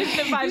just finished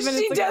it 5 minutes ago.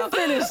 she just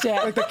finished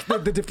it.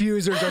 Like the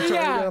diffusers are charging.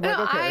 Yeah. I'm like,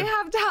 No, okay. I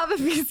have to have a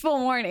peaceful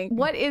morning.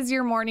 What is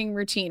your morning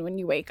routine when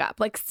you wake up?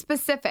 Like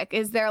specific.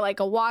 Is there like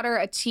a water,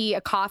 a tea,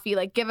 a coffee?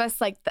 Like give us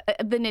like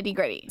the nitty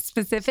gritty.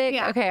 Specific.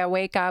 Yeah. Okay, I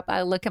wake up,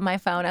 I look at my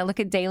phone, I look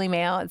at Daily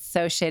Mail. It's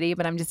so shitty,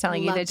 but I'm just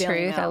telling you Love the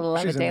Daily truth. I Mail.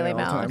 love She's it, in there Daily all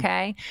the Mail. time.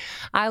 Okay,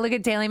 I look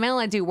at Daily Mail.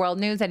 I do world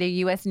news. I do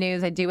U.S.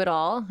 news. I do it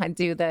all. I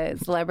do the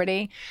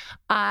celebrity.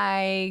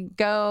 I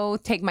go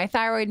take my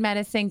thyroid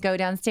medicine, go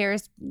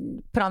downstairs,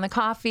 put on the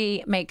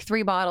coffee, make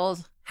 3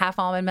 bottles. Half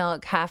almond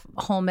milk, half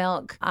whole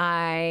milk.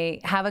 I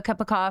have a cup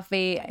of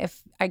coffee. If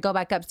I go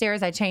back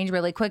upstairs, I change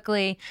really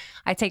quickly.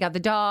 I take out the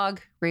dog,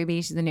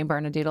 Ruby. She's a new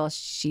Bernedoodle.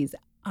 She's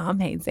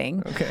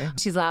amazing. Okay.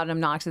 She's loud and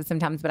obnoxious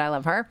sometimes, but I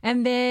love her.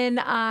 And then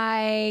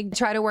I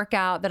try to work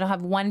out. Then I'll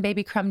have one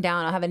baby come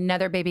down. I'll have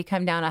another baby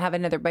come down. I'll have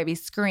another baby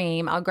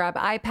scream. I'll grab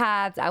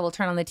iPads. I will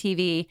turn on the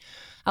TV.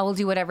 I will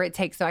do whatever it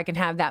takes so I can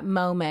have that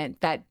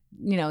moment, that,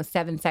 you know,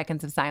 7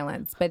 seconds of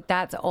silence. But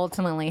that's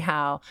ultimately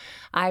how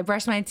I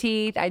brush my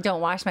teeth. I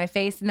don't wash my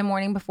face in the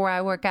morning before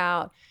I work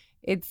out.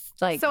 It's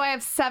like, So I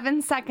have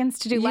 7 seconds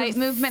to do you light have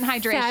movement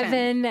hydration.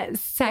 7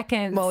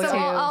 seconds. Molly, So to-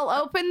 I'll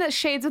open the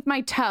shades with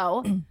my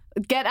toe,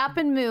 get up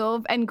and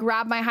move, and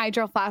grab my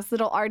Hydro Flask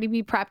that'll already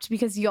be prepped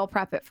because you'll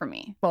prep it for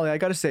me. Molly, I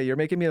got to say, you're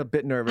making me a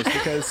bit nervous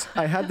because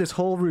I had this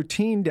whole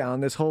routine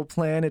down, this whole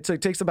plan. It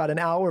takes about an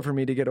hour for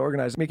me to get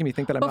organized, making me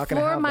think that I'm not going to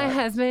Before have my that.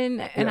 husband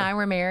and Yeah. I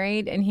were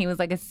married and he was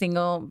like a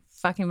single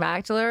fucking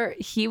bachelor,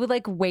 he would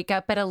like wake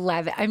up at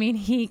 11. I mean,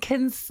 he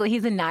can sleep.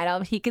 He's a night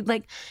owl. He could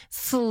like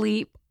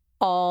sleep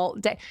all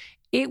day.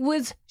 It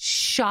was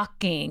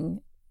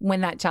shocking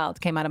when that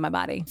child came out of my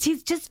body.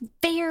 He's just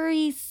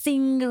very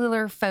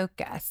singular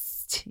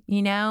focused,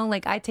 you know,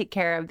 like I take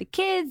care of the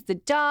kids, the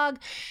dog,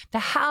 the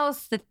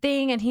house, the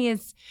thing. And he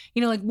is,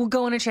 you know, like we'll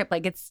go on a trip.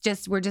 Like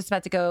we're just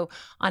about to go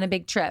on a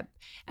big trip.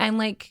 And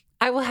like,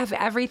 I will have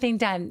everything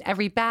done,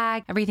 every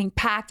bag, everything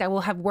packed. I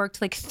will have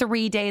worked like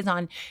 3 days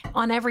on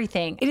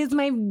everything. It is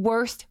my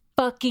worst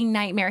fucking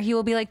nightmare. He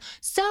will be like,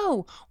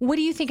 so what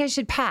do you think I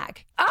should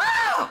pack?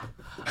 Oh!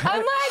 I'm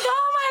like,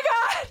 oh my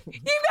God,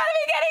 you've got to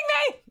be kidding me.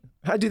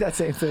 I do that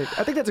same thing.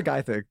 I think that's a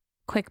guy thing.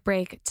 Quick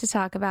break to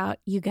talk about,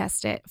 you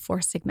guessed it, Four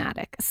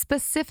Sigmatic,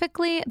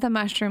 specifically the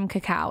mushroom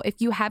cacao.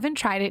 If you haven't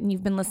tried it and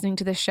you've been listening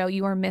to the show,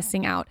 you are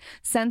missing out.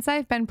 Since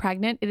I've been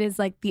pregnant, it is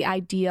like the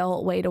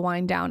ideal way to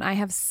wind down. I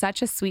have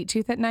such a sweet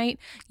tooth at night.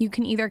 You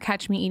can either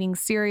catch me eating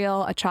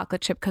cereal, a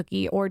chocolate chip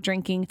cookie, or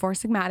drinking Four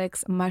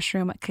Sigmatic's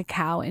mushroom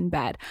cacao in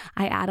bed.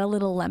 I add a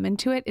little lemon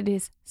to it. It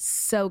is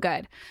so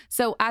good.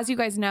 So as you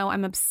guys know,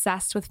 I'm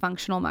obsessed with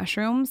functional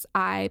mushrooms.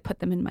 I put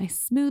them in my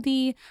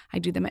smoothie. I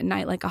do them at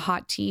night like a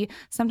hot tea.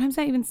 Sometimes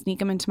I even sneak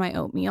them into my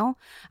oatmeal.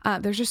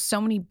 There's just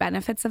so many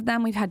benefits of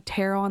them. We've had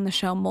Taro on the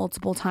show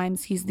multiple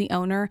times. He's the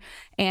owner,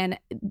 and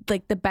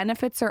like the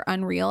benefits are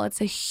unreal.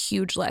 It's a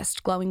huge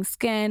list: glowing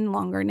skin,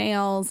 longer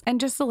nails, and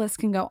just the list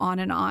can go on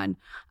and on.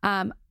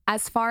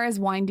 As far as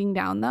winding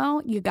down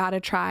though, you got to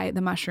try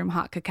the mushroom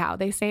hot cacao.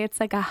 They say it's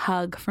like a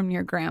hug from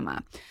your grandma.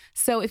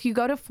 So if you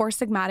go to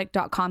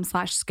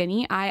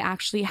foursigmatic.com/skinny, I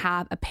actually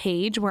have a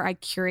page where I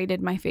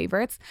curated my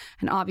favorites.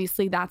 And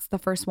obviously that's the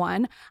first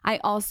one. I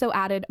also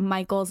added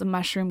Michael's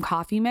mushroom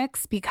coffee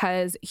mix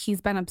because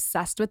he's been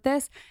obsessed with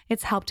this.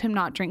 It's helped him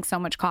not drink so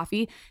much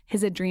coffee.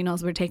 His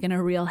adrenals were taking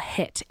a real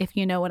hit, if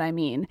you know what I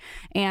mean.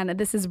 And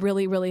this has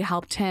really, really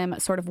helped him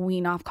sort of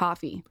wean off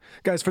coffee.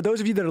 Guys, for those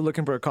of you that are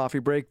looking for a coffee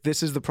break,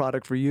 this is the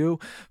product for you.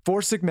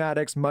 Four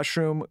Sigmatic's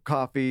mushroom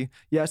coffee.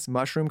 Yes,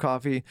 mushroom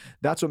coffee.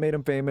 That's what made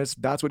him famous.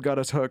 That's what got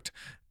us hooked.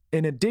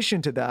 In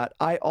addition to that,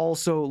 I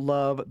also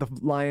love the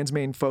Lion's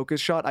Mane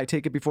Focus Shot. I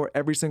take it before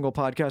every single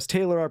podcast.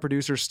 Taylor, our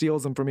producer,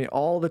 steals them from me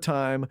all the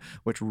time,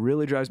 which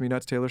really drives me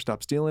nuts. Taylor,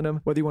 stop stealing them.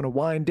 Whether you want to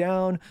wind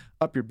down,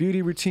 up your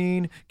beauty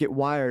routine, get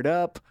wired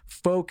up,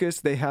 focus,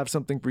 they have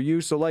something for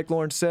you. So like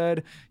Lauren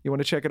said, you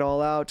want to check it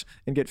all out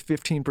and get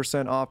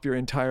 15% off your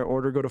entire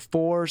order. Go to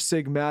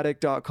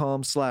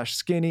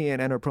foursigmatic.com/skinny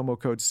and enter promo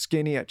code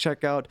skinny at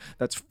checkout.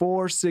 That's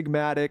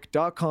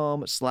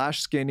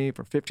foursigmatic.com/skinny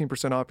for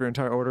 15% off your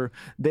entire order.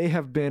 They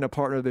have been a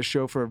partner of this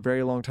show for a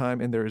very long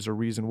time, and there is a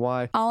reason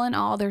why. All in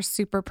all, they're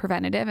super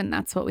preventative, and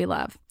that's what we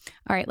love.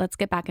 All right, let's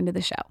get back into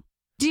the show.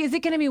 Is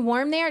it going to be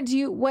warm there?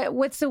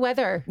 What's the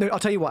weather? No, I'll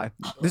tell you why.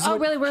 This is Oh,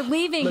 what- really? We're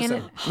leaving.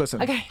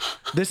 Listen. Okay.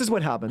 This is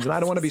what happens, and I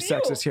don't want to be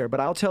sexist here, but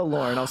I'll tell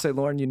Lauren. I'll say,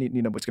 Lauren, you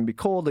know it's going to be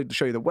cold. They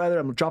show you the weather.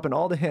 I'm dropping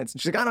all the hints,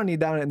 and she's like, I don't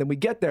need that. And then we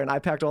get there, and I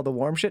packed all the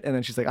warm shit, and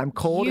then she's like, I'm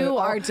cold. You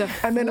are and then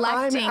I'm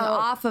deflecting out.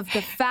 off of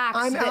the fact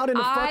I'm that out in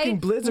a fucking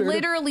blizzard. I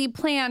literally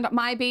planned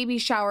my baby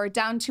shower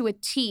down to a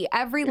T.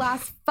 Every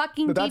last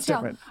fucking But that's detail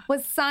different.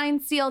 was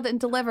signed, sealed, and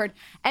delivered.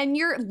 And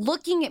you're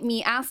looking at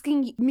me,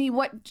 asking me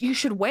what you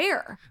should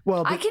wear.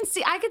 Well, I but-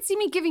 could see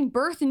me giving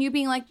birth and you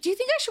being like, do you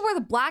think I should wear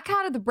the black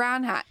hat or the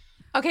brown hat?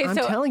 Okay, I'm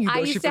so telling you, I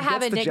though, she used to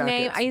have a forgets the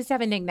nickname. jackets. I used to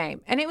have a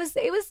nickname, and it was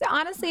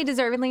honestly a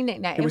deservingly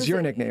nickname. It was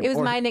your nickname, It was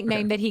or- my nickname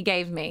okay. that he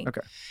gave me.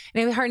 Okay.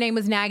 And her name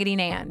was Naggity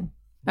Nan.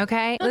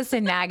 Okay,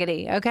 listen,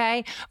 Naggity.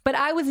 Okay, but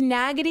I was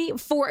Naggity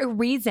for a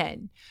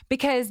reason,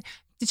 because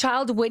the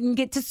child wouldn't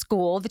get to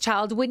school, the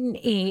child wouldn't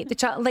eat, the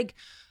child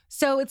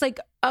so it's like,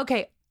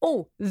 okay.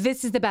 Oh,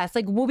 this is the best.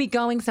 Like, we'll be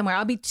going somewhere.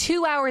 I'll be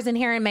 2 hours in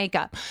hair and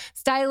makeup,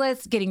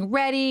 stylist, getting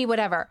ready,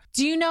 whatever.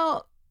 Do you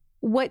know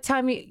what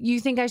time you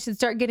think I should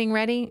start getting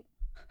ready?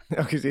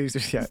 Okay,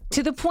 yeah.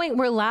 To the point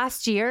where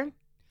last year,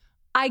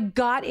 I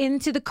got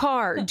into the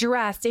car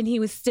dressed and he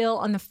was still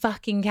on the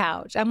fucking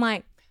couch. I'm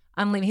like,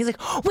 I'm leaving. He's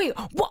like, wait,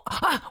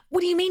 what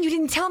do you mean you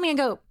didn't tell me? I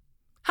go,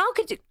 how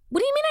could you?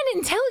 What do you mean I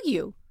didn't tell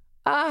you?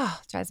 It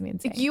drives me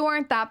insane. You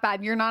aren't that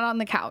bad. You're not on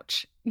the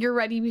couch. You're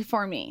ready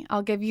before me.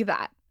 I'll give you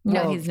that. No,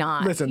 Well, he's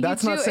not. Listen,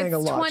 that's You not do. saying a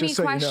It's lot. 20 Just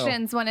so you know.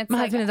 questions when it's My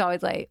like, husband is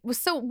always late.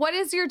 so what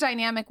is your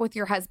dynamic with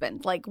your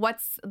husband? Like,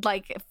 what's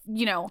like,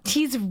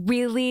 He's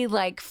really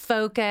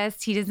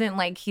focused. He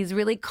doesn't he's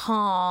really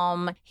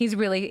calm. He's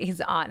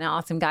an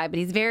awesome guy, but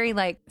he's very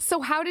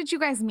so how did you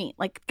guys meet?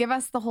 Like, give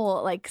us the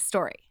whole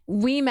story.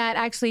 we met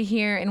actually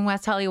here in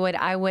West Hollywood.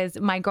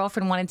 My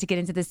girlfriend wanted to get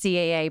into the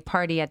CAA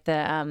party at the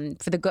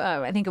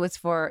I think it was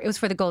for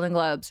the Golden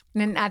Globes.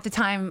 And at the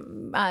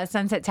time,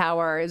 Sunset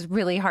Tower is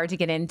really hard to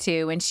get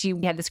into, and she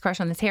had this crush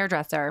on this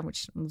hairdresser,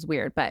 which was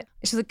weird, but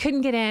she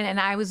couldn't get in, and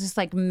I was just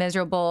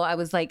miserable. I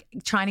was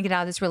trying to get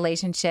out of this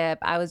relationship.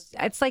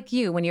 It's like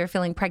you when you're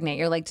feeling pregnant,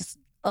 you're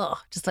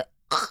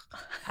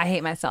I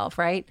hate myself,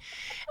 right?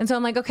 And so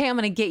I'm like, okay, I'm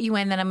going to get you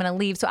in, then I'm going to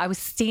leave. So I was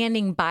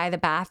standing by the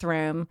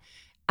bathroom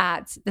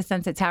at the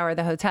Sunset Tower,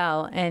 the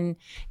hotel. And,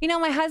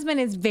 my husband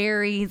is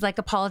he's like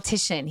a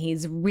politician.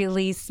 He's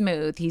really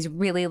smooth. He's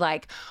really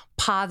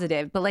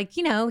positive, but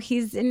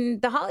he's in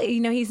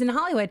he's in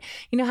Hollywood.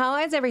 How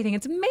is everything?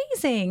 It's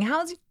amazing.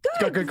 How's it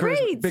good? Got good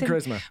Great. charisma. Big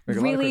charisma. Like, a lot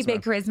of Really charisma.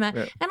 big charisma.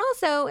 Yeah. And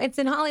also it's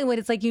in Hollywood.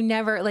 It's you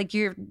never,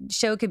 your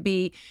show could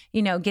be,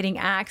 getting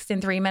axed in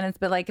 3 minutes.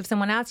 But if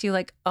someone asks you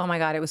oh my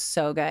God, it was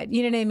so good.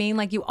 You know what I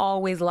mean? You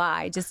always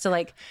lie just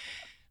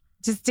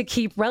to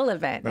keep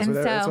relevant.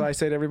 That's what I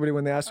say to everybody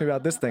when they ask me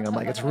about this thing. I'm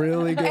like, it's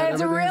really good.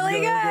 It's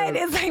really good. good.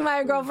 It's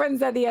my girlfriend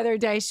said the other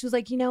day. She was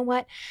like, you know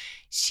what?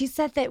 She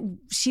said that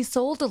she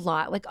sold a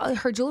lot.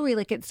 Her jewelry,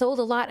 it sold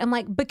a lot. I'm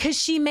like, because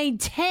she made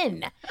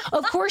 10.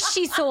 Of course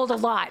she sold a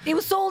lot. It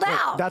was sold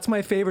out. That's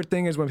my favorite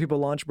thing is when people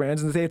launch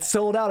brands and they say it's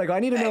sold out. I go, I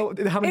need to know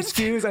how many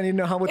SKUs. I need to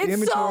know what the It's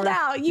inventory. sold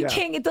out. You Yeah.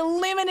 can't get the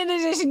limited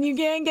edition. You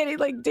can't get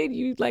it. Dude,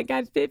 you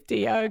got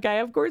 50. Okay,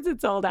 of course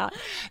it's sold out.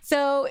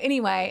 So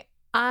anyway,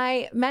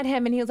 I met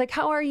him and he was like,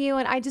 how are you?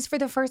 And I just, for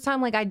the first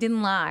time, I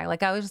didn't lie.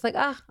 I was just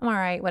I'm all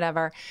right,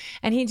 whatever.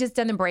 And he just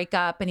done the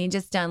breakup and he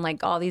just done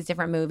all these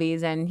different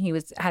movies, and he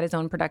had his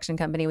own production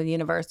company with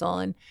Universal.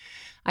 And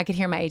I could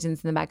hear my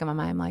agents in the back of my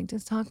mind, I'm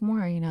just talk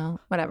more,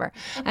 whatever.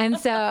 And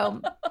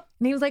so,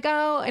 and he was like,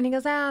 oh, and he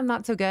goes, I'm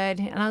not so good.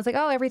 And I was like,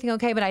 oh, everything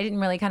okay? But I didn't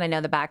really kind of know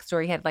the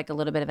backstory. He had a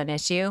little bit of an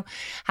issue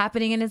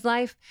happening in his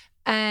life.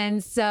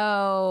 And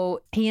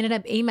so he ended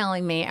up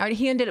emailing me, or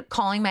he ended up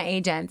calling my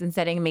agents and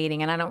setting a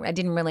meeting. And I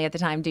didn't really at the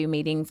time do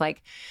meetings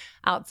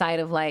outside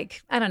of I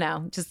don't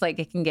know, just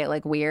it can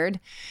get weird.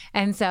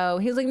 And so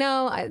he was like,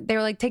 no, they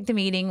were take the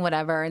meeting,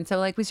 whatever. And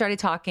so we started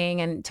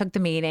talking and took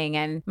the meeting,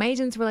 and my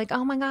agents were like,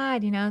 oh my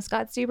God,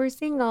 Scott's super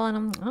single. And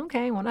I'm like,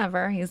 okay,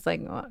 whatever. He's like,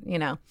 well,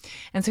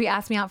 and so he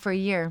asked me out for a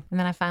year, and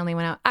then I finally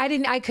went out.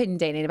 I couldn't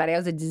date anybody. I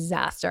was a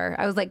disaster.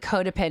 I was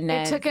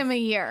codependent. It took him a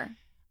year.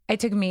 It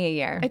took me a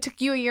year. It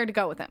took you a year to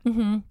go with him.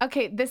 Mm-hmm.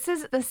 Okay, this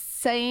is the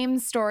same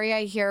story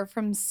I hear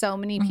from so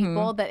many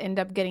people that end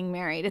up getting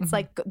married. It's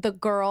the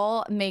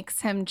girl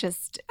makes him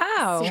just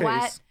sweat.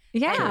 Chase.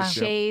 Yeah. and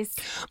chase.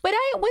 But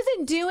I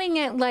wasn't doing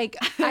it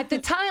at the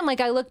time.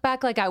 I look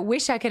back, I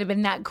wish I could have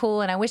been that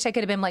cool, and I wish I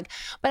could have been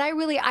but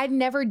I'd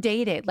never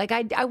dated.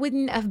 I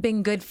wouldn't have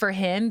been good for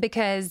him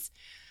because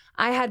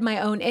I had my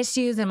own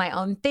issues and my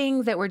own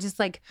things that were just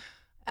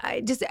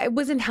I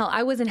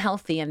wasn't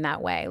healthy in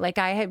that way.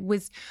 I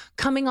was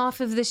coming off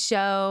of the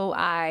show.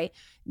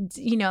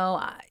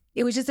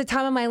 It was just a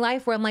time in my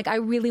life where I'm I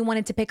really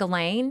wanted to pick a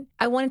lane.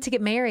 I wanted to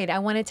get married. I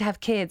wanted to have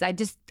kids.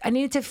 I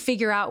needed to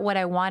figure out what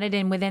I wanted.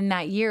 And within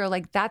that year,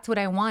 that's what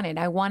I wanted.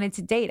 I wanted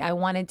to date. I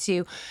wanted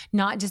to,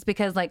 not just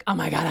because oh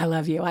my God, I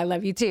love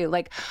you too.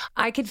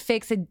 I could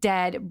fix a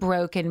dead,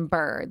 broken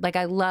bird.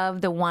 I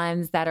love the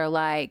ones that are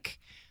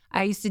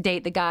I used to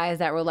date the guys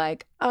that were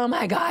oh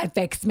my God,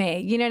 fix me.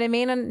 You know what I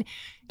mean? And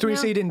So when you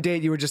say you didn't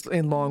date, you were just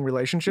in long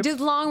relationships? just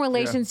long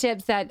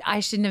relationships that I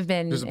shouldn't have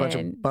been Just a bunch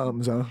in. of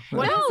bums, huh?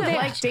 What No, is it they-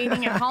 like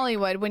dating in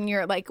Hollywood when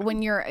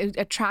you're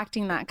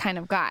attracting that kind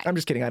of guy? I'm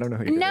just kidding. I don't know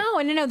who you're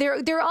dating.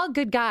 No. They're all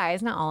good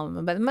guys. Not all of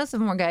them, but most of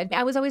them were good.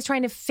 I was always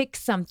trying to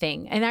fix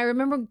something. And I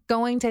remember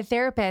going to a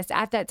therapist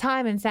at that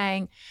time and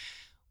saying,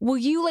 will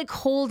you like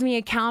hold me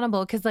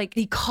accountable? Cause like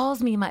he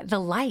calls me the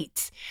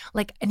light,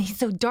 like, and he's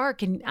so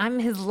dark and I'm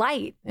his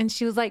light. And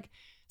she was like,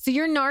 so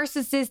you're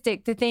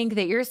narcissistic to think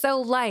that you're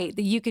so light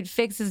that you could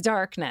fix his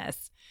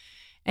darkness.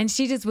 And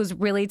she just was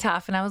really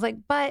tough. And I was like,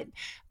 but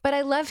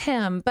I love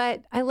him,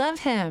 but I love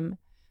him,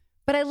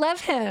 but I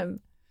love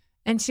him.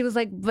 And she was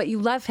like, but you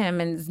love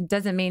him, and it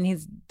doesn't mean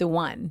he's the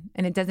one.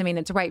 And it doesn't mean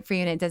it's right for you.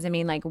 And it doesn't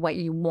mean like what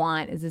you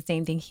want is the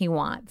same thing he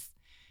wants.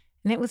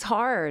 And it was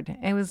hard.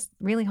 It was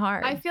really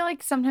hard. I feel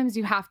like sometimes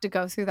you have to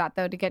go through that,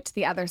 though, to get to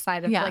the other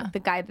side of like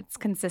the guy that's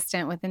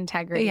consistent with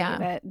integrity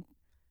that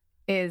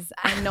is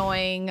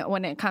annoying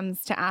when it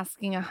comes to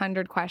asking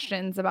 100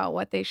 questions about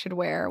what they should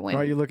wear. When,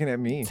 why are you looking at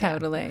me?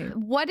 Totally.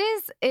 What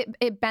is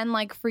it been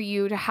like for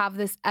you to have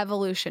this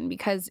evolution?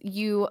 Because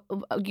you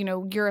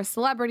know, you're a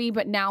celebrity,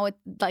 but now it's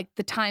like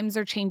the times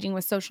are changing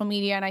with social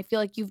media. And I feel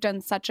like you've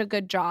done such a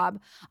good job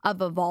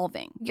of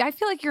evolving. I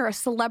feel like you're a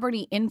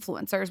celebrity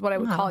influencer is what I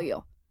would call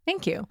you.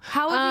 Thank you.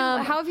 How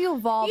have you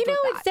evolved? You know,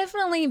 with it's that?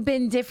 definitely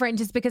been different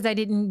just because I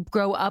didn't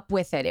grow up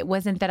with it. It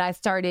wasn't that I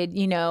started,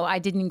 you know, I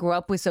didn't grow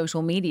up with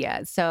social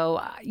media.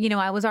 So, you know,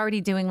 I was already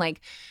doing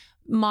like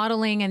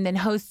modeling and then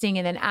hosting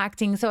and then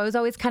acting. So I was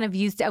always kind of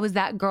used to, I was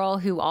that girl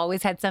who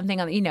always had something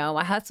on, you know,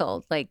 I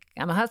hustled, like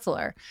I'm a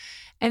hustler.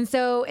 And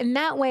so in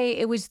that way,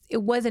 it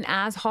wasn't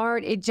as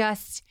hard. It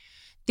just,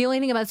 the only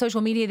thing about social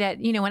media that,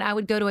 you know, when I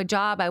would go to a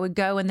job, I would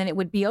go and then it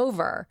would be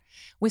over.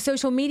 With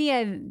social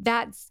media,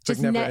 that's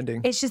just never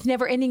ending. It's just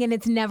never ending and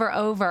it's never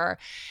over.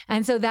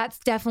 And so that's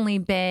definitely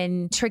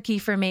been tricky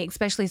for me,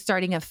 especially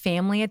starting a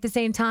family at the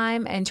same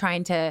time and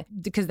trying to,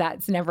 because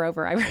that's never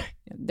over.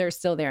 They're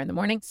still there in the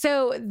morning.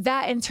 So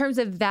that in terms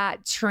of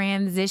that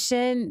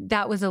transition,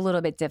 that was a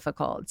little bit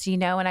difficult, you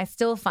know, and I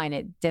still find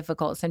it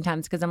difficult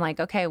sometimes because I'm like,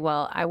 okay,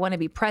 well, I want to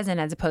be present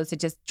as opposed to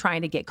just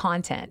trying to get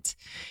content,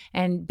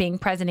 and being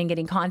present and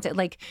getting content.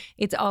 Like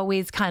it's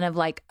always kind of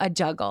like a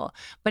juggle.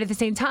 But at the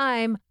same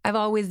time, I've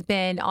always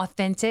been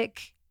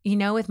authentic, you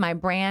know, with my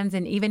brands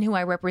and even who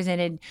I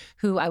represented,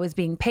 who I was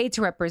being paid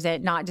to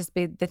represent, not just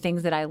be the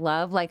things that I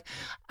love. Like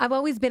I've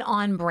always been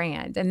on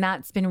brand, and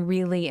that's been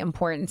really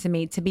important to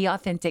me, to be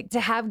authentic,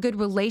 to have good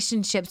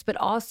relationships, but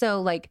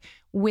also like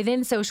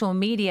within social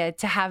media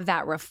to have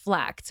that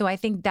reflect. So I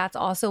think that's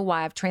also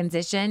why I've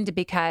transitioned,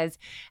 because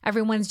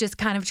everyone's just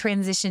kind of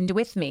transitioned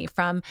with me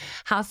from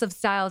House of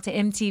Style to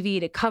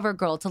MTV to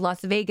CoverGirl to Las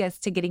Vegas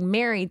to getting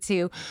married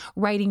to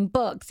writing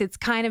books. It's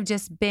kind of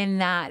just been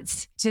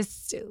that,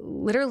 just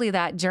literally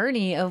that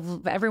journey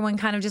of everyone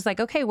kind of just like,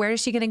 okay, where is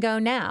she going to go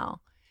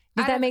now?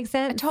 Does that make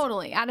sense?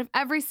 Totally. Out of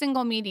every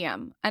single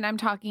medium, and I'm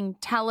talking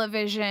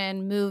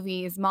television,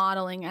 movies,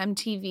 modeling,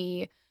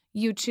 MTV,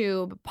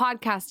 YouTube,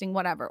 podcasting,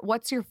 whatever.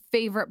 What's your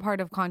favorite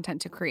part of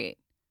content to create?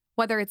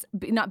 Whether it's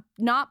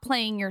not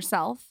playing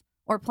yourself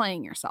or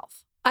playing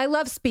yourself. I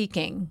love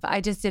speaking.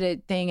 I just did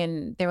a thing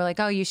and they were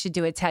like, oh, you should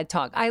do a TED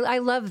Talk. I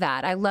love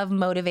that. I love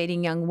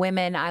motivating young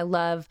women. I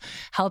love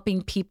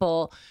helping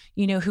people,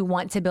 you know, who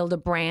want to build a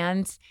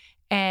brand,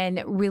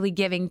 and really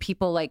giving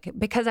people, like,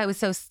 because I was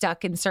so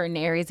stuck in certain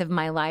areas of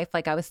my life,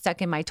 like I was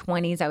stuck in my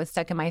 20s, I was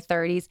stuck in my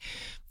 30s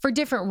for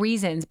different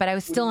reasons, but I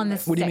was still on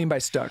this. What do you mean by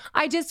stuck?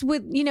 I just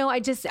would, you know, I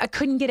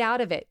couldn't get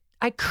out of it.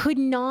 I could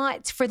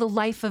not for the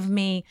life of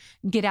me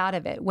get out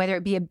of it, whether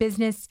it be a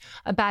business,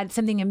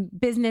 something in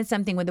business,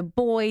 something with a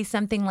boy,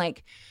 something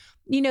like,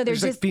 you know, there's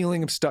just just like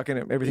feeling of stuck in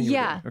it, everything you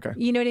yeah, were doing.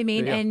 Okay. You know what I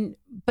mean? Yeah.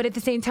 But at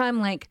the same time,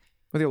 like,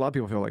 I think a lot of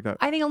people feel like that.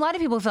 I think a lot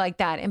of people feel like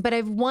that.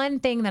 But one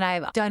thing that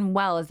I've done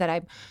well is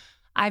that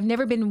I've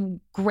never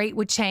been great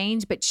with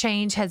change, but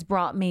change has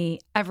brought me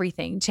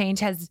everything.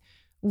 Change has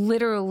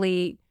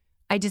literally,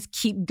 I just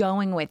keep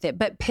going with it.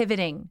 But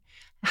pivoting,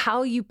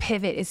 how you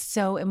pivot is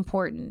so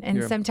important.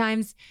 And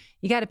sometimes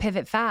you got to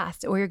pivot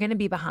fast, or you're going to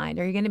be behind,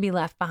 or you're going to be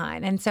left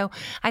behind. And so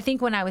I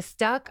think when I was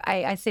stuck,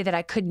 I say that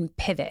I couldn't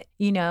pivot,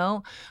 you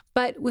know,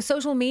 but with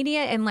social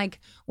media and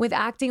like with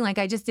acting, like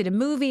I just did a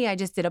movie, I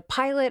just did a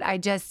pilot.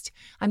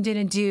 I'm going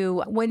to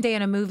do one day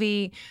in a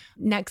movie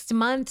next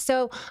month.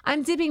 So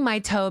I'm dipping my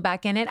toe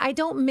back in it. I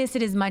don't miss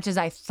it as much as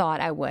I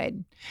thought I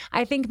would.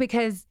 I think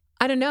because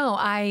I don't know.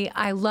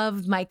 I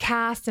love my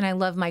cast and I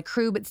love my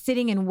crew, but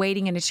sitting and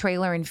waiting in a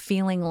trailer and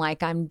feeling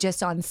like I'm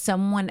just on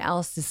someone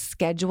else's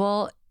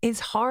schedule is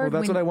hard.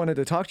 Well, that's what I wanted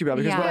to talk to you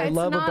about, because what I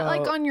love about, it's not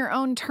about, like on your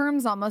own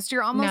terms almost.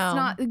 You're almost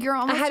not, you're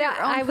almost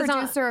your own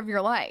producer of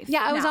your life.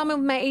 Yeah, I was on with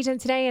my agent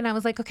today and I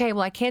was like, okay,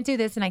 well, I can't do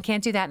this and I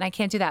can't do that and I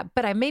can't do that.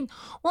 But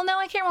well, no,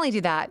 I can't really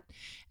do that.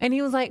 And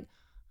he was like,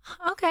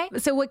 okay,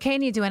 so what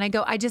can you do? And I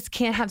go, I just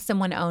can't have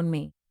someone own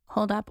me.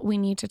 Hold up. We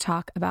need to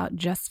talk about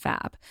Just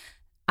Fab.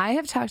 I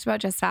have talked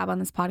about Just Fab on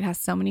this podcast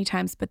so many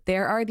times, but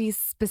there are these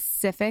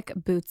specific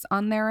boots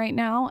on there right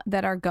now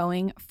that are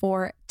going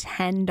for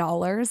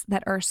 $10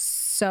 that are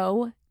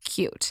so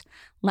cute.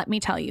 Let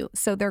me tell you.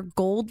 So they're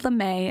gold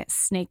lame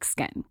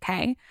snakeskin,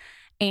 okay?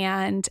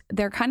 And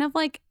they're kind of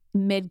like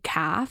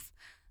mid-calf.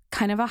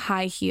 kind of a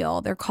high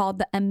heel. They're called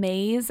the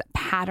Amaze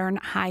Pattern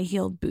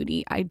High-Heeled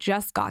Booty. I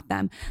just got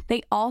them.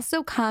 They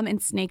also come in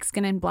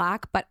snakeskin and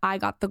black, but I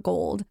got the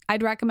gold.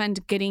 I'd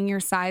recommend getting your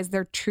size.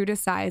 They're true to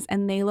size,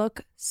 and they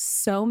look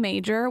so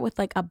major with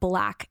like a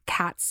black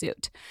cat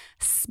suit,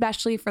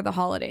 especially for the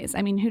holidays.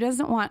 I mean, who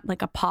doesn't want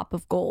like a pop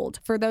of gold?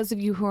 For those of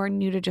you who are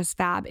new to Just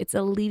Fab, it's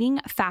a leading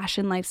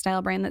fashion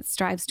lifestyle brand that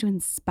strives to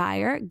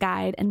inspire,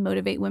 guide, and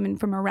motivate women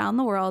from around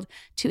the world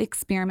to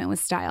experiment with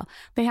style.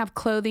 They have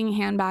clothing,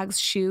 handbags,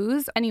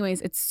 shoes.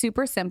 Anyways, it's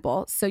super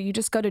simple. So you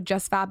just go to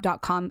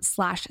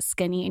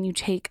justfab.com/skinny and you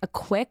take a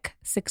quick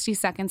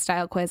 60-second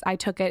style quiz. I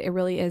took it. It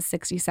really is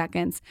 60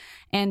 seconds.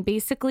 And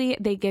basically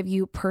they give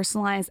you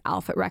personalized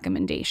outfit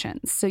recommendations.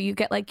 So you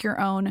get like your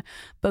own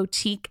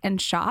boutique and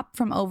shop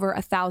from over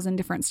 1,000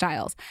 different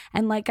styles.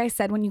 And like I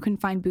said, when you can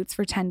find boots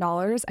for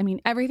 $10, I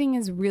mean, everything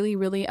is really,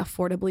 really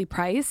affordably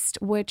priced,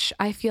 which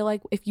I feel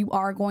like if you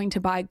are going to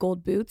buy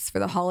gold boots for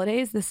the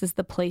holidays, this is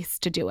the place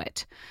to do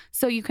it.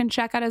 So you can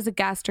check out as a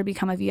guest or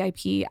become a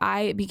VIP.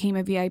 I became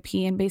a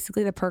VIP, and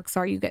basically the perks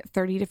are you get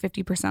 30 to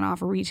 50%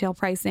 off retail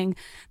pricing.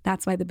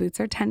 That's why the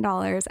boots are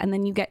 $10. And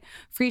then you get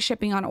free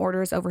shipping on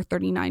orders over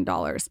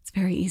 $39. It's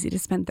very easy to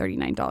spend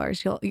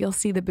 $39.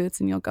 You'll see the boots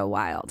and you'll go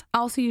wild.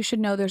 Also, you should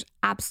know there's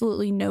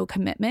absolutely no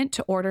commitment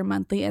to order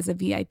monthly as a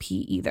VIP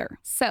either.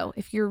 So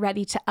if you're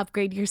ready to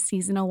upgrade your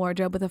seasonal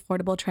wardrobe with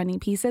affordable trending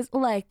pieces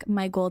like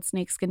my gold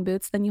snakeskin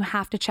boots, then you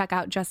have to check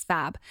out Just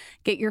Fab.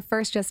 Get your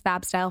first Just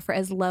Fab style for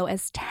as low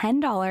as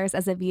 $10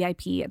 as a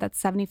VIP.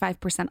 That's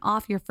 75%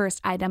 off your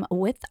first item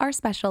with our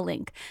special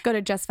link. Go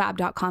to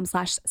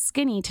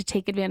justfab.com/skinny to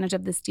take advantage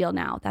of this deal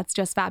now. That's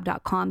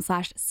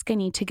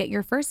justfab.com/skinny to get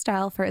your first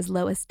style for as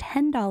low as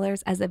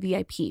 $10 as a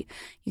VIP.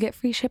 You get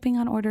free shipping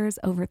on orders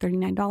over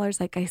 $39.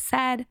 Like I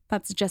said,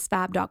 that's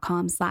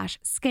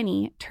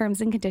justfab.com/skinny.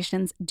 Terms and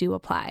conditions do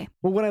apply.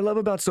 Well, what I love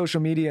about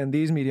social media and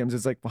these mediums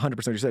is like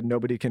 100% you said,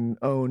 nobody can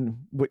own,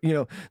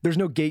 there's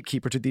no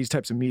gatekeeper to these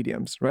types of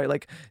mediums, right?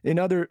 Like in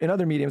other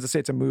mediums, let's say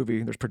it's a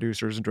movie, there's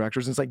producers and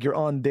directors, and it's like you're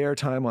on their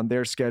time, on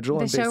their schedule.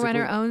 The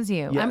showrunner owns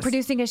you. Yes. I'm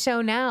producing a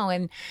show now.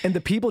 And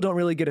the people don't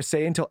really get a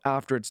say until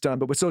after it's done.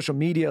 But with social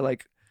media,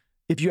 like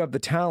if you have the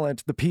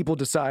talent, the people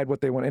decide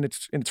what they want, and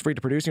it's free to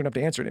produce. You don't have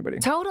to answer anybody.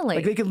 Totally.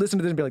 Like they could listen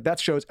to this and be like, that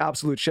show's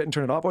absolute shit and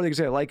turn it off, or they could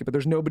say I like it, but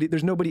there's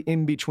nobody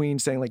in between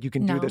saying like you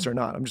can do this or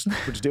not. We'll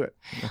just do it.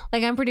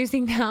 Like I'm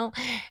producing now,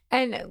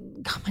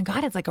 and oh my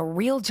God, it's like a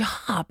real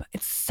job.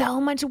 It's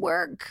so much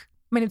work.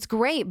 I mean, it's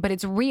great, but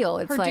it's real.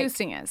 It's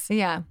Producing like, is.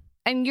 Yeah.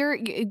 And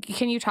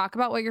can you talk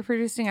about what you're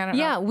producing? I don't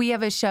know. Yeah, we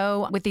have a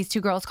show with these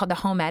two girls called The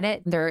Home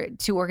Edit. They're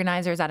two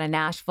organizers out of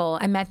Nashville.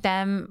 I met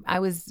them. I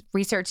was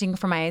researching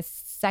for my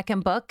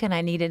second book and I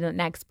needed an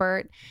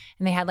expert,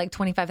 and they had like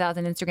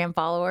 25,000 Instagram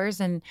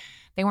followers, and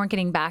they weren't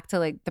getting back to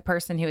like the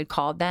person who had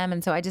called them.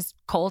 And so I just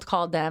cold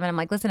called them and I'm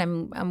like,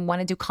 listen, I want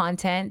to do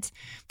content,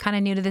 kind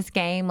of new to this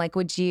game. Like,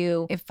 would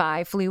you, if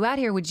I flew out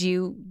here, would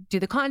you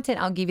do the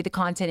content? I'll give you the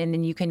content and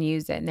then you can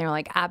use it. And they're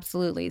like,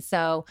 absolutely.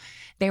 So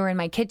they were in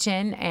my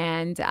kitchen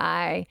and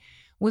I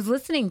was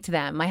listening to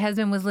them. My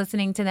husband was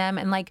listening to them,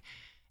 and like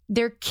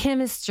their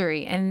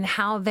chemistry and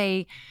how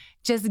they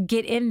just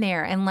get in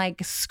there and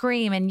like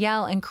scream and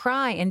yell and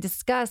cry and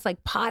discuss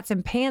like pots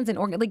and pans and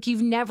like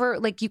you've never,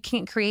 like you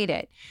can't create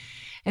it.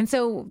 And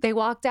so they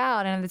walked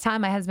out, and at the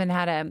time my husband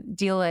had a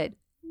deal at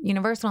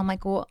Universal. I'm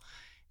like, well,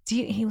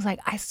 he was like,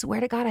 I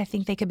swear to God, I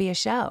think they could be a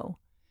show.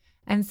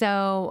 And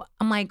so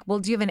I'm like, well,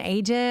 do you have an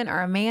agent or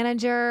a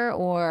manager?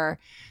 Or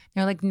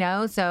they're like,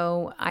 no.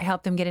 So I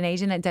helped them get an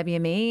agent at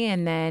WME,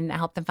 and then I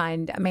helped them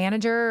find a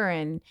manager.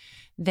 And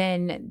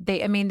then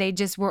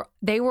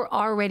they were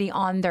already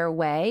on their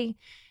way.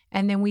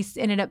 And then we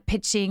ended up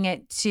pitching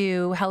it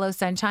to Hello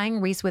Sunshine,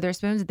 Reese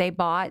Witherspoon's. They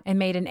bought and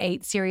made an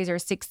 8-series or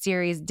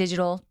 6-series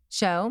digital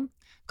show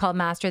called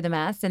Master the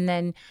Mess. And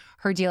then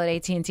her deal at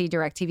AT&T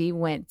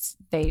DirecTV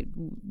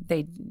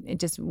it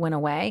just went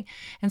away.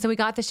 And so we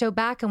got the show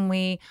back, and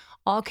we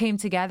all came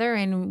together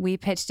and we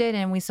pitched it,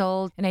 and we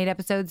sold 8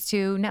 episodes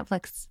to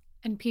Netflix.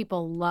 And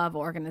people love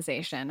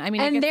organization. I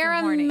mean, and they're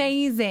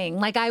amazing.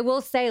 Like, I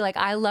will say, like,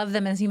 I love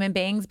them as human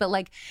beings, but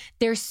like,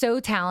 they're so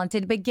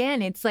talented. But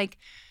again, it's like,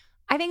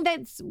 I think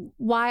that's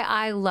why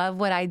I love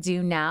what I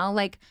do now.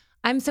 Like,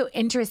 I'm so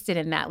interested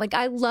in that. Like,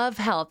 I love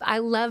health. I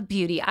love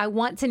beauty. I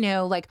want to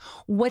know, like,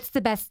 what's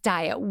the best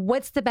diet?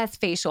 What's the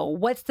best facial?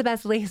 What's the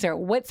best laser?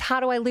 How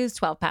do I lose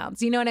 12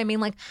 pounds? You know what I mean?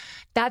 Like,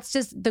 that's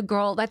just the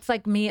girl. That's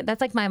like me.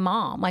 That's like my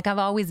mom. Like, I've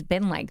always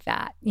been like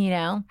that, you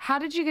know? How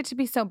did you get to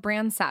be so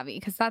brand savvy?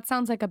 Because that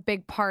sounds like a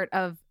big part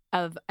of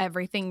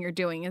everything you're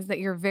doing, is that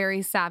you're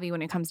very savvy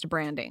when it comes to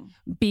branding.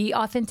 Be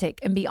authentic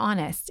and be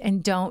honest,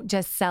 and don't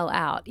just sell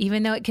out.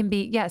 Even though it can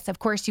be, yes, of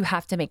course you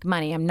have to make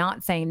money. I'm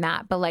not saying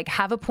that, but like,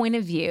 have a point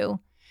of view.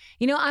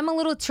 You know, I'm a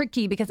little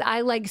tricky because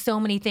I like so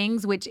many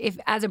things, which if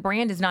as a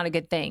brand is not a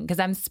good thing because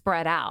I'm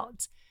spread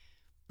out,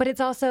 but it's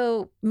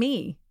also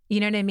me. You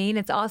know what I mean?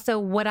 It's also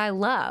what I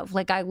love.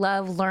 Like, I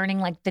love learning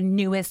like the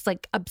newest,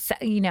 like,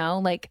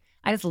 like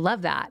I just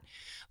love that.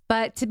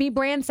 But to be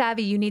brand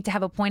savvy, you need to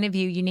have a point of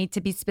view. You need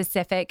to be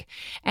specific,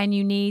 and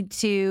you need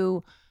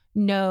to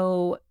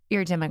know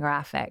your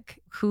demographic.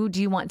 Who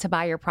do you want to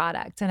buy your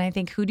product? And I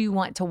think, who do you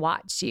want to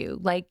watch you?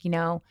 Like,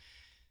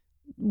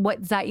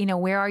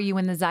 where are you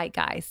in the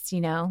zeitgeist,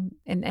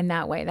 and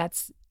that way,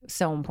 that's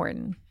so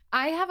important.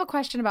 I have a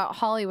question about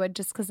Hollywood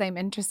just because I'm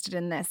interested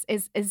in this.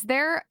 Is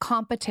there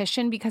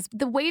competition? Because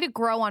the way to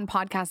grow on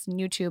podcasts and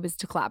YouTube is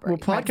to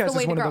collaborate. Well, podcast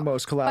is one of the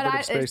most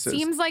collaborative spaces. It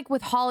seems like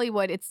with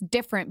Hollywood, it's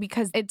different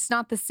because it's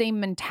not the same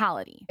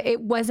mentality.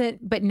 It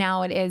wasn't, but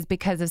now it is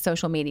because of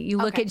social media. You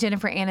look at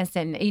Jennifer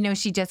Aniston,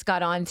 she just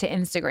got on to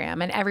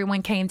Instagram and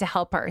everyone came to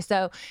help her.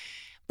 So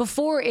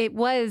before it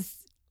was,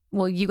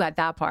 well, you got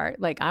that part.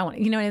 Like, I want,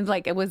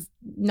 it was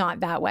not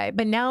that way.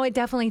 But now I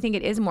definitely think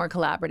it is more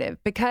collaborative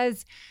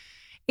because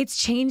it's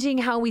changing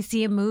how we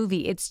see a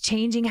movie. It's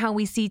changing how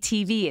we see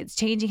TV. It's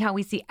changing how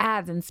we see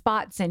ads and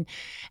spots and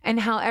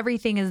how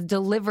everything is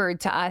delivered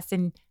to us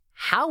and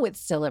how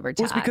it's delivered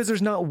to us. It's because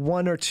there's not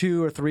 1 or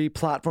 2 or 3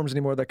 platforms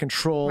anymore that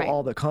control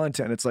all the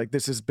content. It's like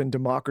this has been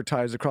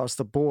democratized across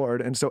the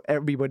board, and so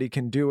everybody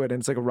can do it, and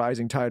it's like a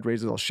rising tide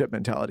raises all ship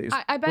mentalities.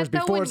 I bet Whereas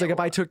before, it's like if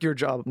I took your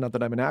job, not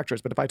that I'm an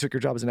actress, but if I took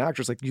your job as an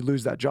actress, like you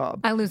lose that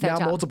job. I lose that job.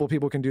 Now multiple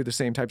people can do the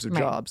same types of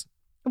jobs.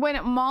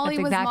 When Molly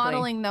was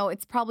modeling, though,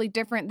 it's probably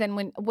different than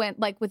when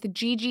like with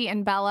Gigi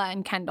and Bella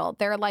and Kendall,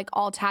 they're like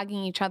all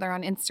tagging each other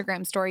on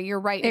Instagram story. You're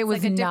right. It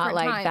was like a not different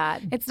like time.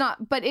 that. It's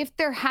not. But if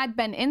there had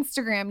been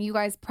Instagram, you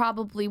guys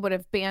probably would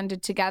have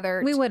banded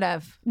together. We would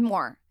have.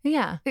 More.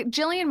 Yeah.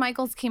 Jillian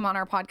Michaels came on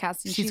our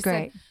podcast and she's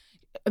great. Said,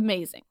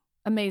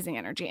 amazing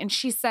energy. And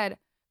she said,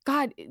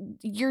 God,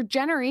 your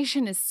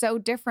generation is so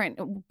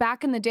different.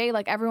 Back in the day,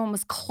 like everyone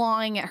was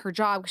clawing at her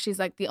job because she's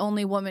like the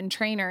only woman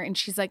trainer. And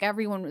she's like,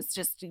 everyone was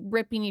just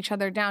ripping each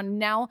other down.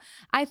 Now,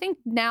 I think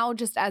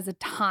just as a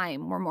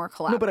time, we're more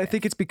collaborative. No, but I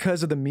think it's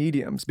because of the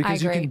mediums,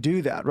 because you can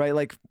do that, right?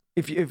 Like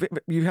if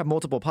you have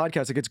multiple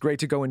podcasts, like it's great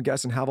to go and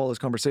guest and have all those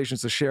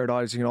conversations, the shared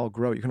audience, you can all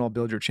grow, you can all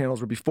build your channels.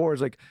 Where before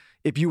it's like,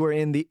 if you were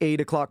in the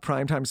 8 o'clock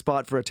primetime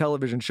spot for a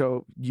television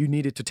show, you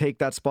needed to take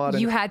that spot.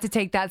 You had to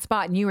take that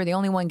spot and you were the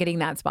only one getting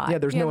that spot. Yeah,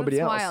 there's nobody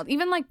else. Wild.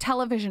 Even like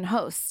television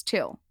hosts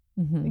too.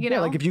 Mm-hmm.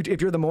 Yeah, like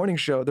if you're the morning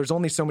show, there's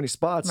only so many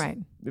spots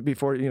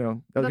before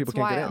other people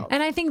can't get in.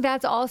 And I think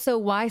that's also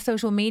why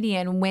social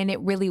media, and when it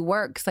really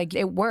works, like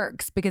it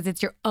works because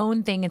it's your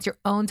own thing, it's your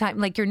own time.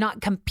 Like you're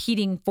not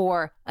competing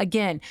for,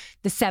 again,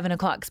 the 7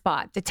 o'clock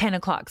spot, the 10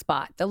 o'clock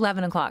spot, the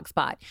 11 o'clock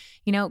spot,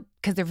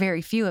 because there are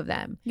very few of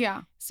them.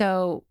 Yeah.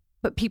 So,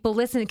 but people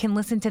can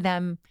listen to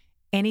them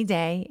any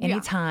day,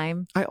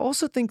 anytime. I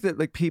also think that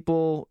like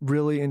people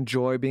really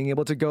enjoy being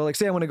able to go, like,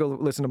 say I want to go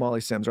listen to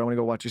Molly Sims or I want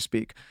to go watch you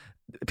speak.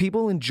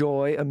 People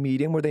enjoy a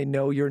medium where they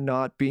know you're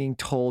not being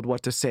told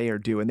what to say or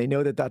do, and they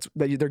know that that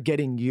they're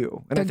getting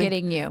you. And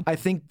getting you. I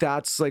think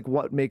that's like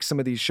what makes some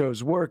of these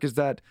shows work, is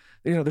that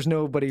there's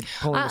nobody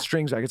pulling the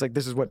strings back. It's like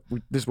this is what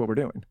we're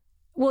doing.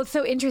 Well, it's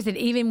so interesting.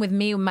 Even with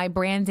me, my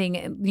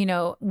branding,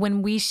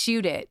 when we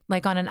shoot it,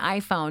 like on an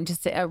iPhone,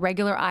 just a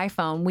regular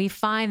iPhone, we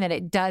find that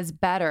it does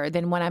better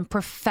than when I'm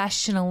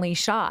professionally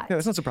shot. Yeah,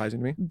 that's not surprising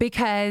to me.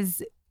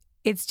 Because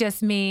it's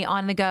just me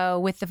on the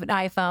go with an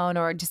iPhone,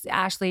 or just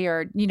Ashley,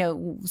 or,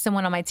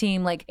 someone on my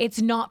team. Like,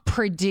 it's not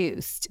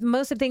produced.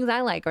 Most of the things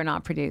I like are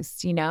not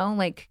produced,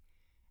 like.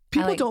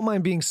 People don't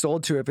mind being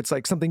sold to if it's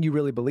like something you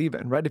really believe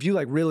in, right? If you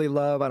like really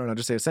love, I don't know,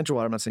 just say Essential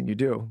Water, I'm not saying you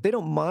do. They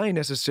don't mind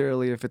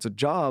necessarily if it's a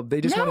job.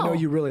 They just want to know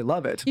you really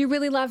love it. You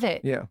really love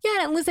it. Yeah.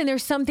 Yeah, and listen,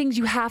 there's some things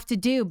you have to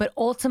do, but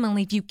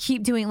ultimately if you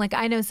keep doing, like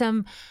I know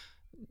some,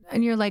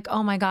 and you're like,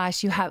 oh my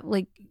gosh, you have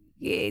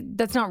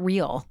that's not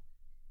real.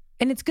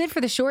 And it's good for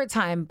the short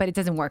time, but it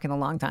doesn't work in the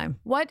long time.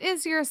 What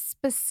is your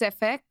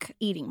specific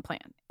eating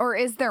plan? Or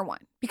is there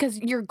one? Because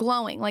you're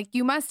glowing. Like,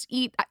 you must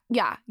eat.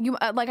 I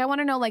want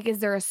to know, like, is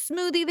there a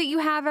smoothie that you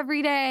have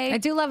every day? I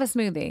do love a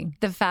smoothie.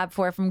 The Fab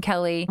 4 from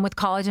Kelly with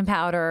collagen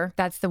powder.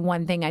 That's the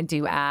one thing I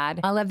do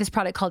add. I love this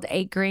product called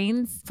 8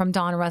 Greens from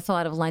Dawn Russell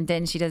out of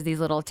London. She does these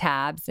little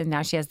tabs, and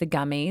now she has the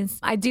gummies.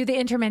 I do the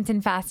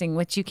intermittent fasting,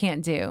 which you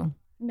can't do.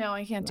 No,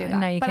 I can't do that.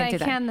 No, you can't do that.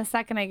 But I can the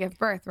second I give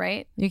birth,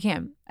 right? You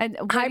can.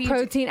 High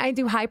protein. I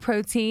do high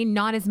protein,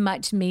 not as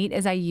much meat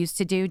as I used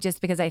to do,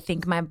 just because I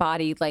think my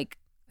body,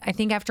 I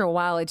think after a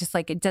while, it just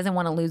it doesn't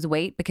want to lose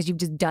weight because you've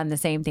just done the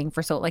same thing for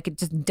it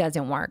just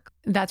doesn't work.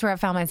 That's where I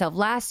found myself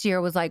last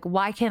year, was like,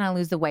 why can't I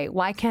lose the weight?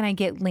 Why can't I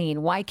get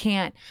lean? Why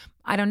can't,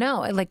 I don't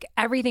know, like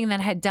everything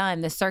that I had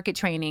done, the circuit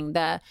training,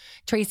 the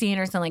Tracy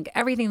Anderson, like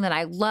everything that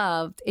I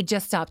loved, it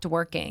just stopped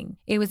working.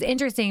 It was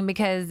interesting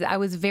because I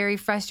was very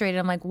frustrated.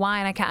 I'm like, why?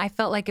 And I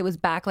felt like it was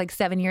back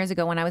 7 years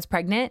ago when I was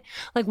pregnant.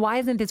 Like, why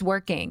isn't this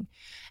working?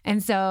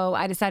 And so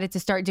I decided to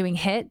start doing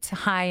HIIT,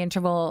 high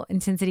interval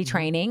intensity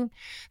training.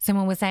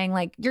 Someone was saying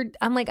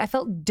I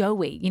felt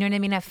doughy. You know what I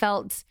mean? I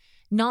felt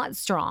not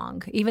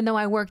strong, even though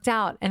I worked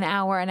out an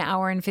hour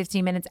and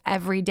 15 minutes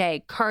every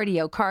day,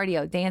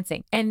 cardio,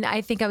 dancing. And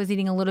I think I was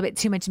eating a little bit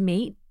too much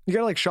meat. You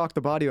gotta shock the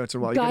body once in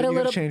a while. You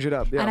gotta change it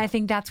up. Yeah. And I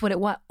think that's what it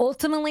was.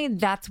 Ultimately,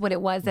 that's what it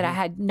was, that I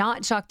had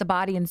not shocked the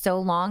body in so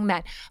long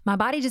that my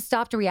body just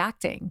stopped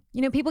reacting.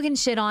 People can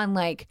shit on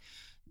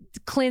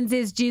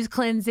cleanses, juice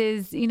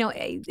cleanses, you know,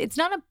 it's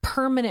not a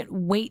permanent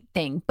weight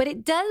thing, but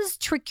it does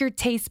trick your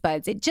taste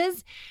buds.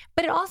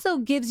 But it also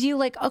gives you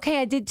like, okay,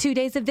 I did 2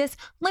 days of this.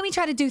 Let me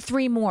try to do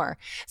 3 more.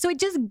 So it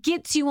just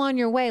gets you on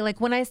your way.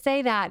 Like when I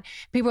say that,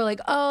 people are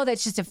like, oh,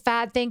 that's just a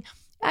fad thing.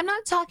 I'm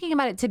not talking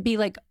about it to be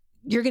like,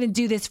 you're going to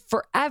do this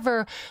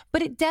forever,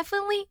 but it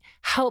definitely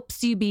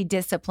helps you be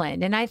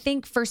disciplined. And I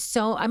think for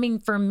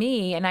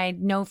me, and I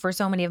know for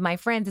so many of my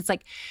friends, it's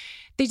like,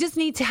 they just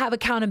need to have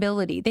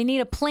accountability. They need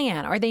a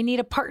plan, or they need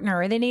a partner,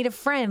 or they need a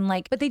friend.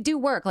 But they do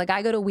work. Like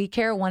I go to We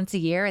Care once a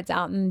year. It's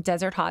out in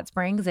Desert Hot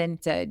Springs, and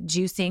it's a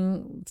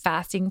juicing,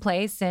 fasting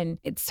place. And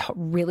it's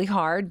really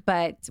hard.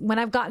 But when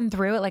I've gotten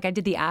through it, like I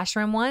did the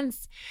ashram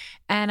once,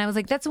 and I was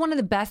like, that's one of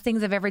the best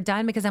things I've ever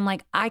done, because I'm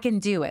like, I can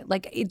do it.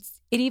 Like it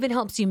even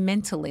helps you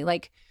mentally.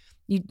 Like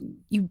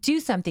you do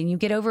something, you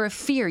get over a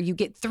fear, you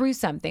get through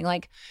something.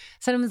 Like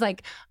sometimes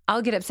like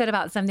I'll get upset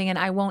about something and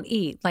I won't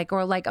eat.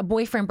 Or like a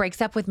boyfriend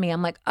breaks up with me.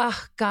 I'm like,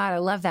 oh God, I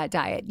love that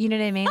diet. You know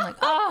what I mean? Like,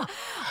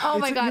 oh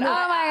my God.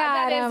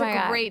 That is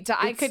a great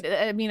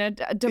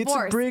a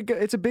divorce.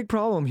 It's a big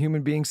problem.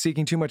 Human beings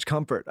seeking too much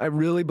comfort. I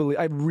really believe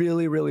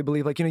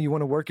like, you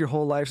want to work your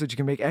whole life so that you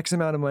can make X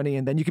amount of money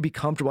and then you can be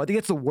comfortable. I think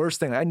it's the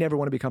worst thing. I never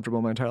want to be comfortable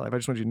in my entire life. I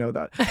just want you to know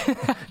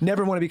that.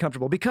 Never want to be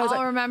comfortable, because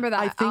I'll remember that.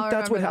 I think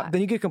that's what happens.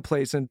 Then you get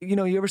complacent.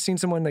 You ever seen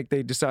someone like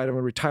they decide I'm going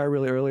to retire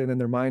really early and then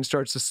their mind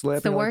starts to slip?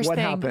 It's the worst what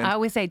thing. Happened? I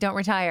always say, don't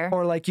retire.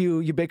 Or like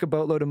you make a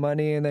boatload of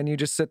money and then you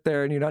just sit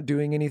there and you're not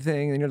doing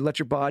anything, and you let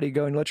your body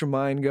go and you let your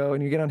mind go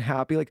and you get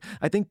unhappy. Like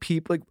I think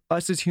people, like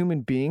us as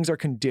human beings, are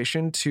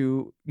conditioned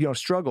to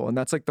struggle, and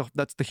that's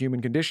the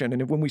human condition.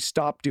 And when we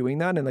stop doing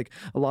that, and like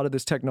a lot of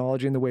this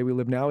technology and the way we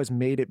live now has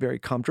made it very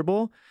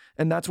comfortable,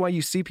 and that's why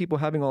you see people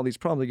having all these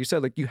problems. Like you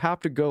said, like you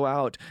have to go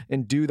out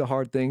and do the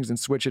hard things and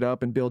switch it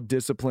up and build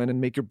discipline and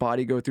make your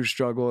body go through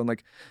struggle, and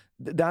like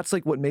that's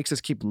like what makes us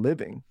keep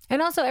living.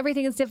 And also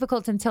everything is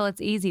difficult until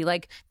it's easy.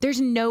 Like there's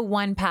no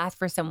one path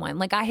for someone.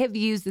 Like I have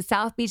used the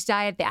South Beach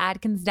diet, the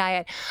Atkins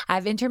diet.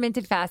 I've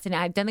intermittent fasted.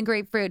 I've done the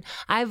grapefruit.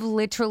 I've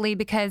literally,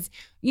 because,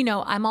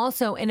 I'm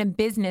also in a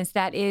business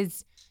that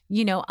is,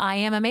 I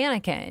am a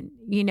mannequin,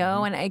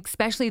 and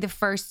especially the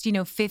first,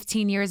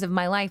 15 years of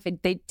my life,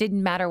 it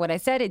didn't matter what I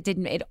said.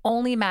 It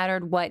only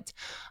mattered what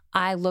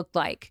I looked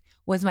like.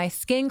 Was my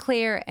skin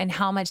clear, and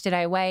how much did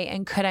I weigh,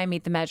 and could I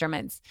meet the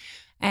measurements?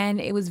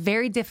 And it was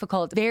very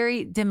difficult,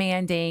 very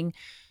demanding.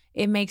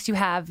 It makes you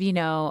have,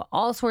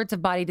 all sorts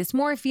of body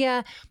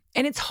dysmorphia,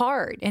 and it's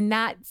hard. And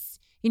that's,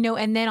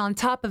 and then on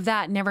top of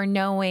that, never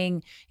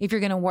knowing if you're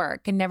going to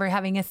work, and never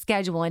having a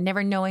schedule, and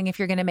never knowing if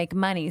you're going to make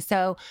money.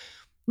 So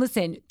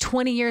listen,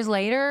 20 years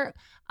later,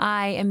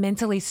 I am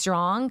mentally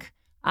strong.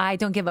 I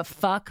don't give a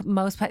fuck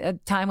most of the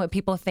time what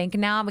people think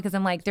now, because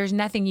I'm like, there's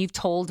nothing you've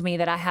told me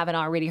that I haven't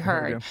already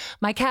heard. Yeah.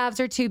 My calves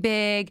are too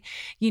big.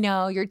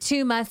 You're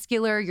too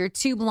muscular. You're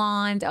too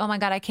blonde. Oh my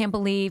God, I can't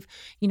believe,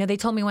 they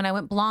told me when I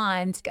went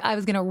blonde, I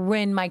was going to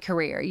ruin my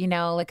career,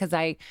 because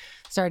I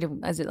started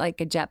as like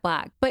a jet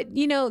black. But,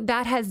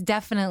 that has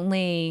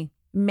definitely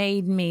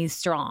made me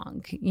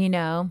strong,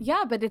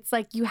 Yeah, but it's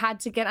like you had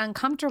to get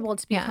uncomfortable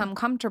to become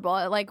comfortable.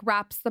 It like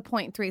wraps the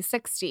point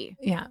 360.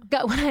 Yeah.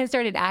 When I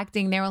started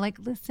acting, they were like,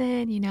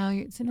 listen,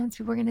 sometimes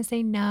people are going to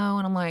say no.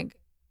 And I'm like,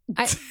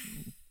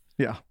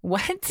 yeah.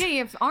 What? Yeah, you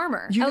have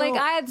armor.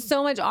 I had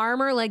so much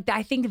armor. Like,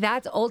 I think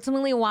that's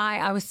ultimately why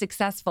I was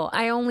successful.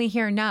 I only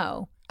hear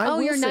no.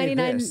 You're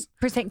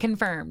 99%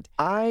 confirmed.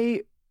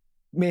 I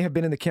may have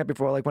been in the camp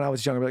before, like when I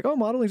was younger, like, oh,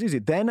 modeling's easy.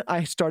 Then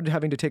I started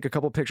having to take a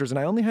couple pictures, and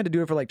I only had to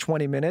do it for like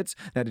 20 minutes.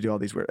 I had to do all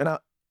these weird. And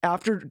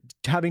after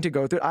having to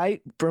go through it, I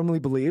firmly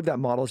believe that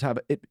models have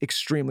it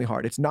extremely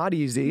hard. It's not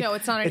easy. No,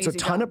 it's not an easy job.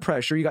 It's a ton of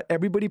pressure. You got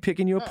everybody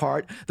picking you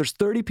apart. There's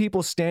 30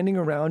 people standing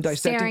around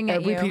dissecting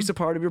every piece of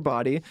part of your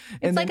body.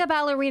 It's like a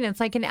ballerina.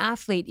 It's like an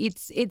athlete.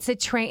 It's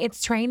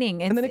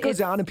training. And then it goes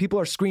down and people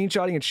are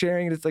screenshotting and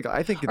sharing. And it's like,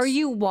 I think it's... Or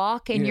you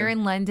walk and you're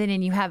in London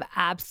and you have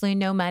absolutely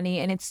no money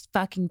and it's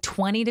fucking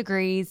 20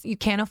 degrees. You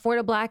can't afford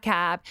a black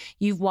cap.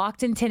 You've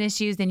walked in tennis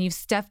shoes and you've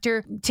stuffed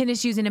your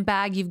tennis shoes in a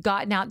bag. You've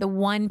gotten out the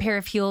one pair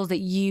of heels that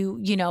you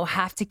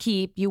have to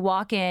keep. You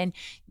walk in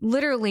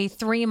literally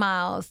 3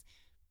 miles,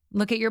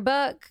 look at your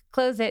book,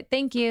 close it.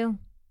 Thank you.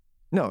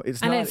 No,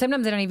 it's not. And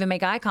sometimes I don't even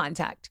make eye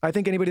contact. I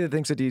think anybody that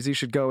thinks it's easy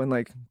should go and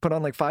like put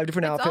on like 5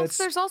 different outfits.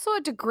 There's also a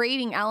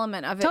degrading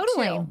element of it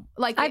totally. Too.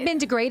 Like I've been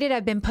degraded.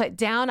 I've been put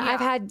down.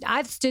 Yeah.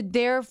 I've stood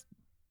there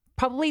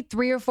probably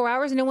 3 or 4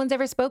 hours and no one's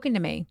ever spoken to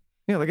me.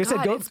 Yeah, like I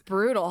said, it's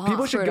brutal. Huh?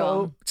 People should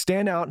go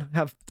stand out,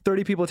 have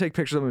 30 people take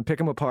pictures of them and pick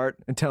them apart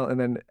and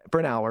then for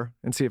an hour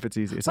and see if it's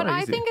easy. But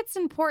I think it's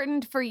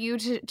important for you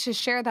to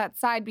share that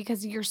side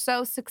because you're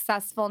so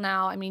successful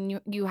now. I mean,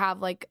 you have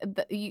like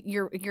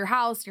your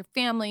house, your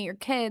family, your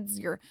kids,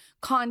 your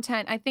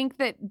content. I think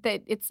that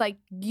it's like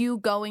you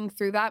going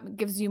through that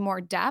gives you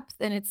more depth,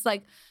 and it's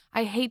like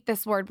I hate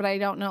this word, but I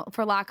don't know,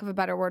 for lack of a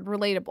better word,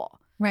 relatable.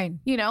 Right.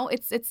 You know,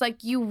 it's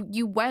like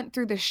you went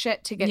through the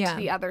shit to get to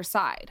the other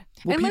side.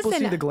 Well, And people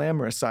listen, see the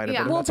glamorous side of it.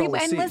 And Well, that's all people,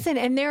 they and see. listen,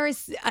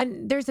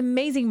 and there's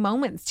amazing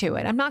moments to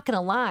it. I'm not going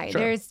to lie.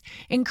 Sure. There's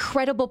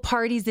incredible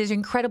parties. There's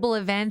incredible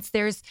events.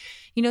 There's,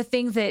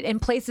 things that in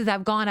places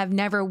I've gone, I've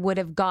never would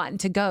have gotten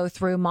to go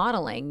through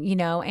modeling,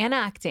 and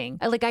acting.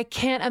 Like, I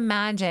can't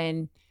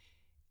imagine,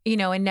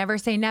 and never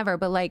say never,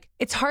 but like,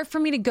 it's hard for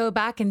me to go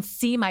back and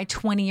see my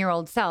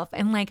 20-year-old self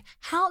and like,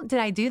 how did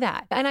I do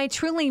that? And I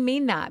truly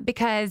mean that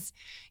because,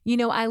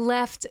 I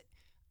left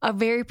a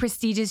very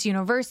prestigious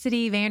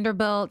university,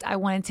 Vanderbilt. I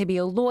wanted to be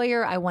a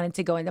lawyer. I wanted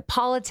to go into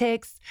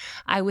politics.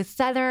 I was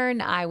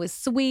Southern. I was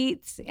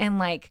sweet. And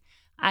like,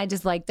 I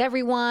just liked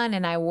everyone.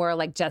 And I wore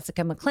like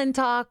Jessica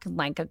McClintock,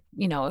 like a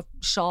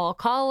shawl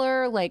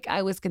collar. Like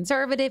I was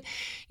conservative,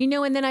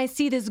 and then I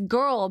see this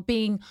girl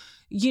being,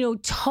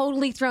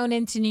 totally thrown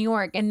into New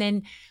York. And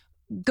then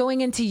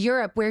going into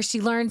Europe where she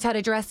learns how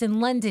to dress in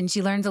London,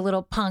 she learns a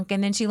little punk.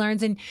 And then she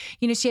learns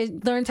she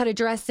learns how to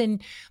dress in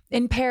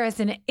Paris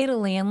and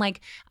Italy. And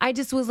like, I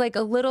just was like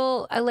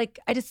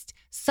I just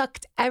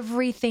sucked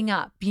everything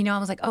up. I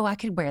was like, oh, I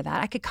could wear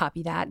that. I could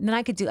copy that. And then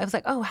I was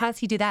like, oh, how does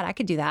he do that? I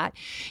could do that.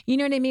 You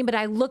know what I mean? But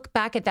I look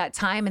back at that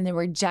time and the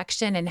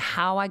rejection and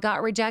how I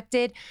got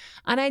rejected.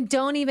 And I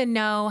don't even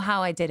know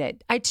how I did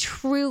it. I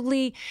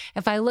truly,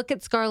 if I look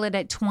at Scarlett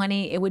at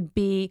 20, it would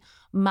be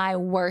my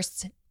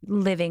worst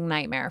living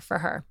nightmare for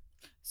her.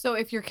 So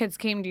if your kids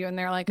came to you and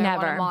they're like, I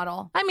want to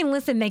model. I mean,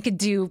 listen, they could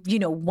do,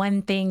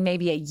 one thing,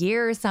 maybe a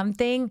year or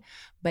something,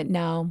 but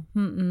no.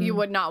 You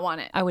would not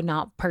want it. I would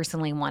not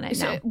personally want it,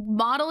 no.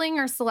 Modeling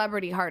or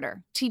celebrity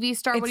harder? TV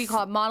star, what do you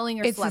call it? Modeling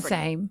or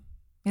celebrity?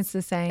 It's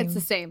the same. It's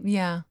the same.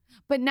 Yeah.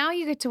 But now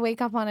you get to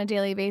wake up on a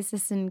daily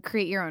basis and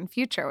create your own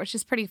future, which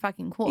is pretty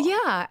fucking cool.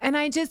 Yeah.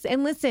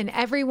 And listen,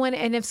 everyone,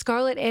 and if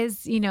Scarlett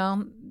is,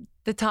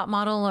 the top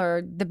model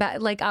or the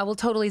best, like I will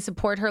totally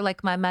support her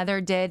like my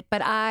mother did,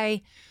 but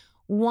I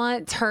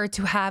want her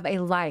to have a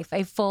life,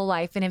 a full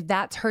life. And if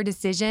that's her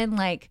decision,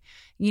 like,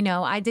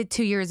 I did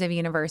 2 years of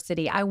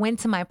university. I went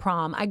to my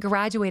prom. I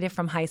graduated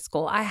from high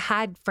school. I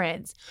had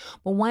friends.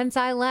 But once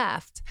I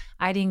left,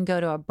 I didn't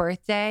go to a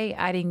birthday.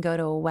 I didn't go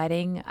to a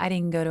wedding. I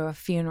didn't go to a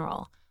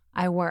funeral.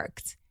 I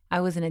worked. I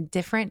was in a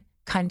different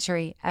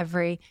country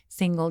every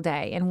single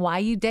day. And why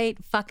you date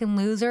fucking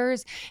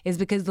losers is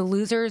because the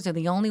losers are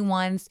the only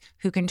ones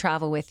who can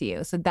travel with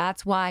you. So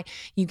that's why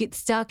you get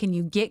stuck and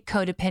you get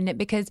codependent,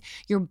 because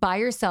you're by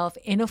yourself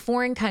in a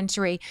foreign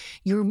country.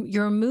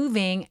 You're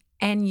moving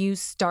and you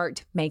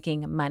start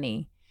making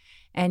money.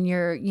 And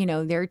they're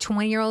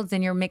 20-year-olds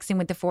and you're mixing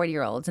with the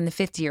 40-year-olds and the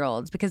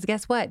 50-year-olds, because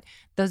guess what?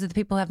 Those are the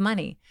people who have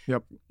money.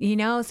 Yep.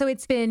 So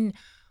it's been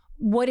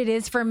what it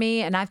is for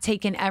me. And I've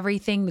taken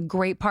everything, the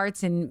great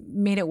parts, and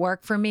made it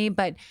work for me.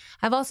 But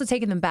I've also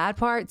taken the bad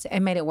parts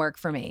and made it work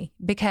for me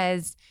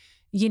because,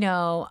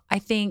 I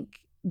think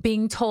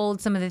being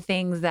told some of the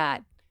things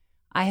that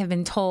I have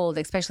been told,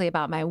 especially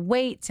about my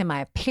weight and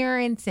my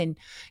appearance, and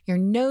your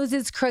nose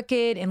is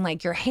crooked and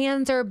like your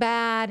hands are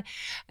bad,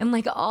 and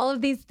like all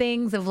of these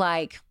things of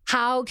like,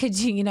 how could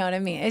you know what I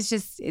mean? It's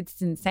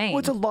insane. Well,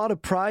 it's a lot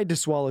of pride to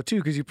swallow too,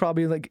 because you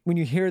probably like when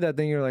you hear that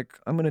thing, you're like,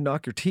 I'm going to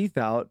knock your teeth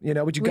out,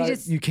 but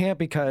you can't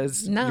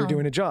because you're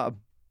doing a job.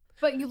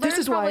 But you learn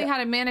probably how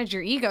to manage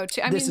your ego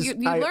too. You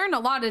learn a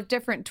lot of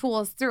different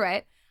tools through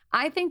it.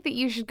 I think that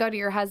you should go to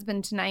your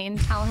husband tonight and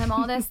tell him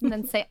all this and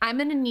then say, I'm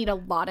going to need a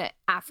lot of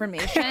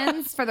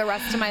affirmations for the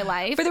rest of my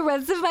life. For the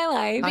rest of my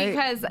life.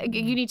 Because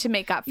you need to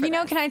make up for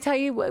this. Can I tell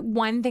you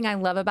one thing I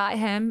love about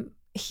him?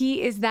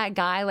 He is that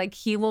guy, like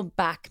he will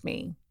back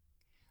me.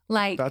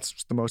 Like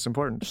that's the most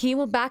important. He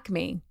will back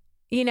me.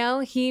 He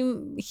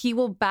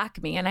will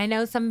back me. And I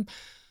know some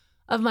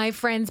of my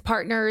friends'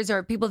 partners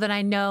or people that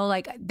I know,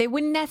 like they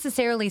wouldn't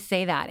necessarily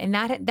say that. And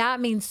that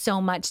means so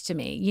much to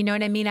me. You know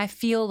what I mean? I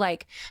feel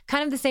like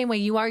kind of the same way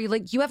you are.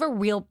 You have a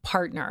real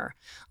partner.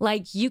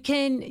 Like you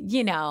can,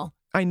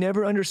 I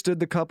never understood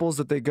the couples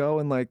that they go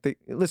and like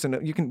listen,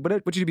 you can,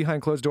 what you do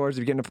behind closed doors, if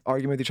you get in an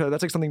argument with each other,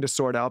 that's like something to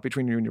sort out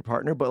between you and your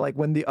partner. But like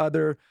when the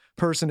other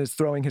person is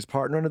throwing his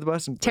partner under the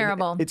bus, and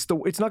terrible. It's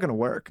not going to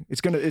work.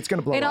 It's going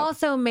to blow up. It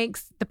also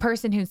makes the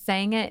person who's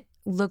saying it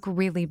look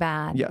really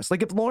bad. Yes.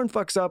 Like if Lauren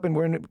fucks up and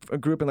we're in a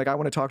group and like I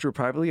want to talk to her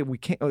privately, we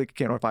can't, or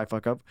if I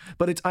fuck up,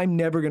 but I'm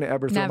never going to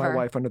ever throw my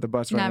wife under the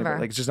bus. Never.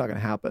 Like it's just not going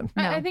to happen.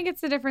 No. I think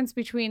it's the difference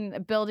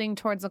between building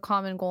towards a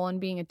common goal and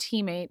being a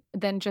teammate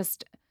than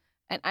just,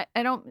 and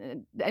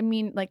I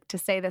mean like to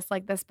say this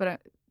like this,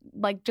 but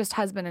like just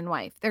husband and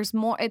wife. There's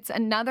more, it's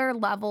another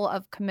level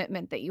of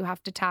commitment that you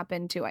have to tap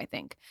into, I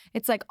think.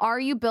 It's like, are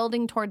you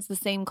building towards the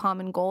same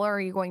common goal or are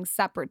you going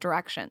separate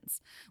directions?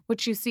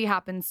 Which you see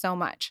happen so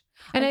much.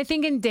 And I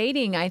think in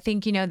dating,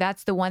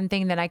 that's the one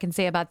thing that I can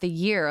say about the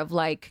year of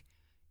like,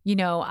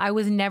 I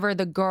was never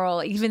the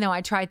girl, even though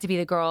I tried to be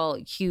the girl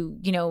who,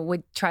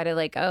 would try to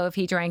like, oh, if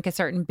he drank a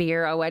certain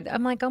beer,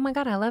 I'm like, oh my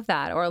God, I love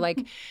that. Or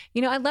like,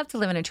 I'd love to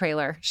live in a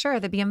trailer. Sure,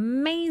 that'd be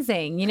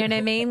amazing. You know what I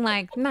mean?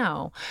 Like,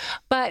 no.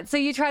 But so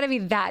you try to be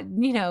that,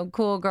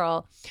 cool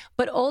girl.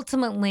 But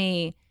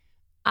ultimately,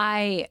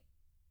 I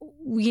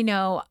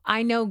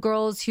know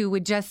girls who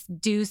would just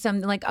do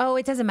something like, oh,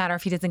 it doesn't matter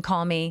if he doesn't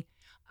call me.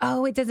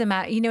 Oh, it doesn't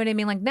matter. You know what I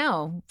mean? Like,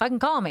 no, fucking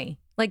call me.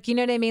 Like, you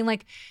know what I mean?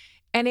 Like,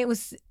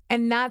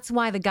 and that's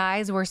why the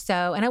guys were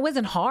so, and I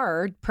wasn't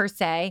hard per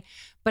se,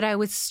 but I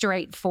was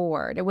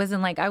straightforward. It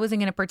wasn't like, I wasn't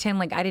going to pretend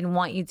like I didn't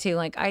want you to.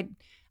 Like, I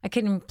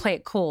couldn't play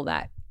it cool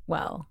that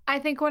well. I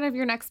think one of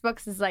your next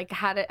books is like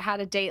how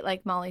to date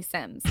like Molly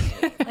Sims,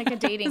 like a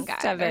dating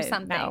guide or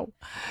something. No.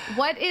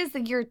 What is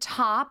your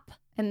top,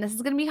 and this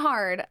is going to be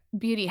hard,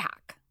 beauty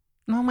hack?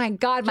 Oh my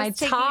God, my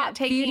top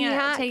beauty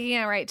hack? Taking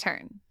a right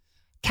turn.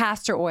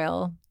 Castor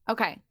oil.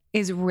 Okay.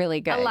 Is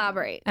really good.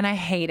 Elaborate. And I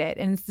hate it.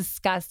 And it's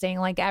disgusting.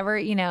 Like I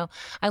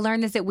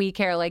learned this at We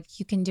Care. Like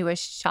you can do a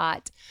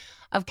shot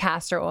of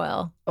castor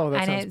oil. Oh,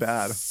 that and sounds it's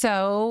bad.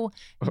 So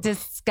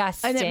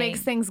disgusting. And it makes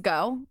things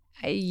go.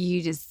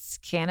 You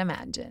just can't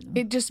imagine.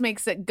 It just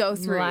makes it go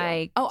through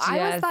you. Oh, I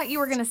always thought you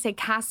were going to say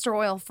castor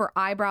oil for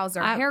eyebrows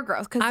or hair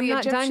growth because the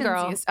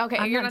Egyptians used.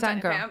 Okay, you're not done,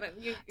 girl.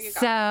 You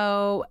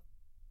so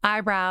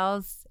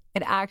eyebrows,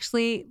 it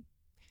actually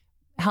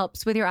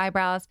helps with your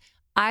eyebrows.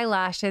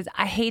 Eyelashes,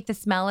 I hate the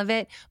smell of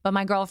it, but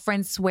my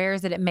girlfriend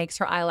swears that it makes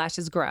her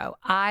eyelashes grow.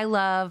 I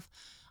love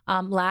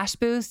Lash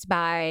Boost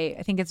by,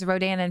 I think it's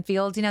Rodan and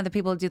Fields. You know, the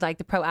people who do like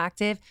the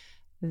Proactive.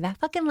 That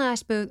fucking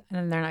Lash Boost,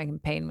 and they're not even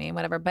paying me,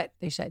 whatever, but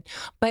they should.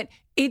 But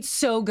it's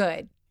so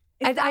good.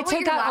 I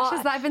took out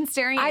lashes. I've been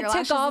staring at your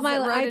lashes.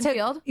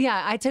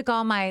 I took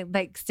all my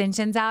like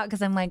extensions out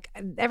because I'm like,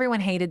 everyone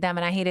hated them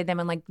and I hated them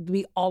and like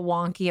be all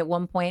wonky at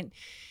one point.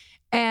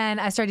 And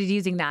I started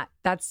using that.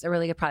 That's a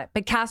really good product.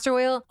 But castor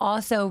oil,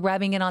 also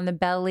rubbing it on the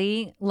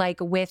belly, like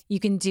you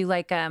can do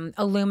like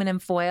aluminum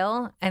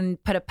foil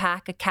and put a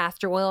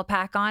castor oil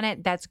pack on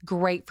it. That's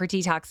great for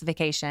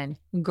detoxification.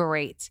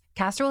 Great.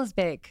 Castor oil is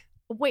big.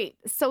 Wait,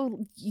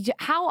 so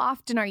how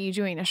often are you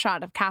doing a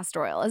shot of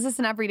castor oil? Is this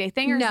an everyday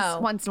thing or is this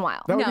once in a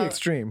while? That would be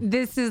extreme.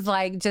 This is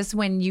like just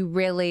when you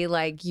really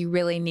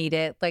need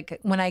it. Like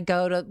when I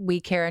go to We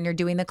Care and you're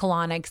doing the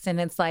colonics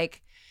and it's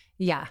like,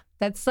 yeah,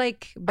 that's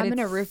like. But I'm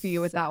going to roofie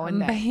you with that one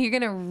day. You're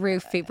going to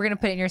roofie. We're going to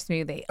put it in your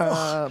smoothie.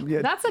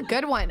 Yeah. That's a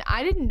good one.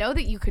 I didn't know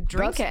that you could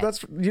drink it.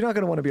 You're not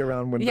going to want to be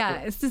around when.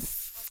 Yeah,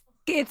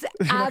 it's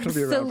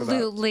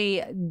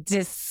absolutely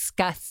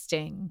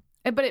disgusting.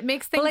 But it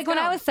makes things like when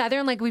I was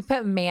Southern, like we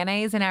put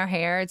mayonnaise in our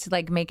hair to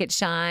like make it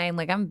shine.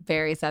 Like I'm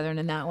very Southern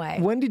in that way.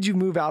 When did you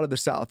move out of the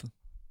South?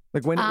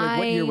 Like when?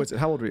 What year was it?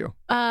 How old were you?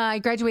 I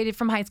graduated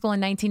from high school in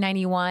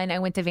 1991. I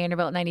went to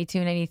Vanderbilt in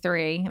 92,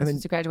 93. I was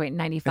supposed to graduate in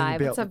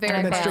 95. It's a very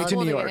and then straight to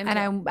New York.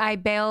 And I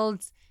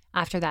bailed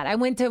after that. I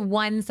went to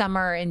one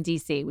summer in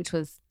DC, which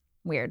was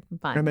weird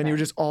and fun. And then you were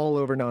just all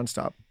over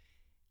nonstop.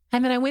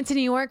 And then I went to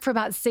New York for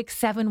about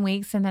 6-7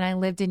 weeks. And then I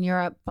lived in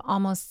Europe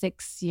almost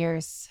 6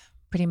 years.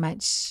 Pretty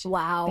much.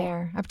 Wow.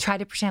 There. I've tried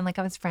to pretend like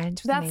I was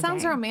French. That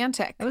sounds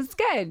romantic. It was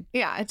good.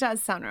 Yeah, it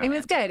does sound romantic. It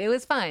was good. It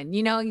was fun.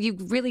 You know, you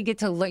really get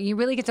to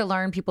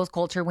learn people's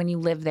culture when you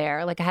live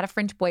there. Like I had a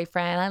French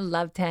boyfriend. I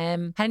loved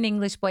him. Had an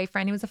English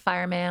boyfriend. He was a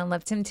fireman.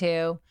 Loved him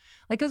too.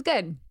 Like it was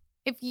good.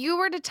 If you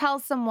were to tell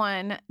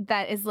someone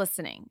that is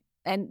listening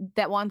and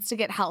that wants to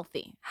get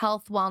healthy,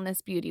 health,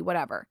 wellness, beauty,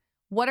 whatever,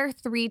 what are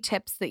 3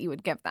 tips that you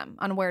would give them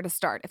on where to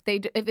start?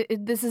 If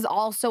this is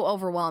all so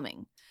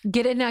overwhelming.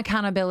 Get an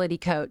accountability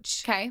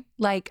coach. Okay.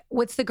 Like,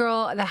 what's the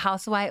girl, the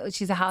housewife?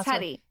 She's a housewife.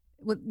 Teddy.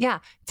 Yeah.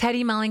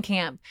 Teddy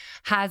Mellencamp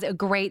has a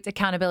great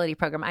accountability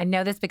program. I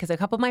know this because a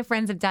couple of my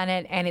friends have done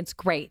it and it's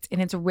great.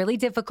 And it's really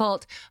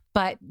difficult,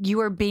 but you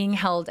are being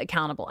held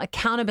accountable.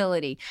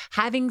 Accountability,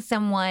 having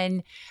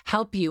someone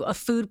help you, a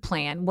food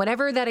plan,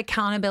 whatever that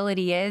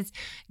accountability is,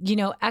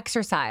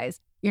 exercise.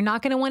 You're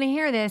not going to want to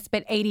hear this,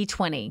 but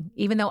 80-20,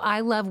 even though I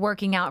love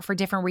working out for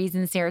different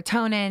reasons,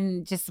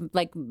 serotonin, just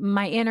like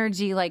my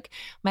energy, like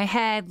my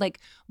head,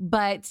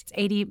 but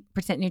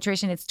 80%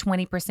 nutrition, it's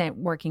 20%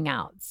 working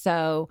out.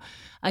 So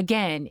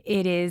again,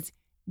 it is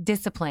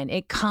discipline.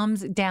 It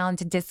comes down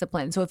to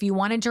discipline. So if you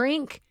want to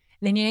drink,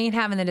 then you ain't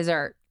having the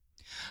dessert.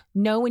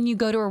 Know when you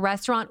go to a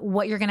restaurant,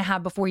 what you're going to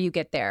have before you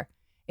get there.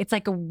 It's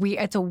like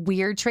it's a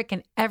weird trick,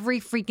 and every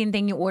freaking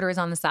thing you order is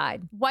on the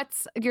side.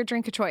 What's your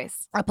drink of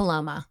choice? A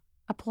Paloma.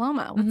 A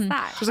Paloma. What's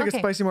that? It's like a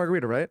spicy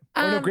margarita, right?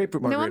 No,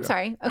 grapefruit margarita. No, I'm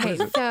sorry. Okay,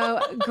 so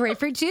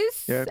grapefruit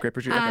juice. Yeah,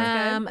 grapefruit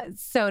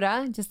juice.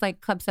 Soda, just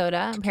like club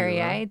soda,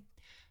 Perrier.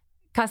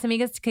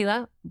 Casamigos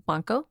tequila,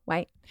 Blanco,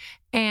 white,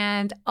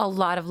 and a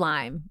lot of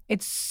lime.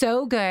 It's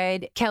so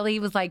good. Kelly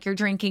was like, "You're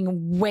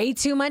drinking way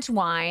too much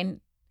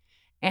wine."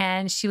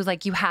 And she was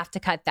like, you have to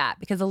cut that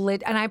because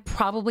and I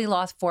probably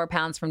lost 4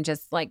 pounds from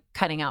just like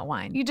cutting out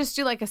wine. You just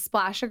do like a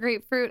splash of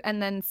grapefruit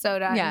and then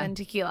soda and then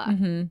tequila.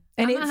 Mm-hmm. And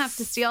I'm going to have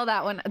to steal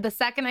that one. The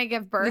second I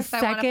give birth,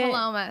 I want a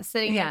Paloma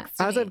sitting next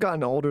to me. As I've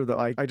gotten older, though,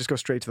 I just go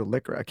straight to the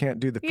liquor. I can't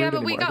do the fruit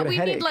anymore. Yeah, but we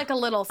need like a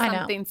little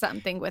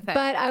something with it.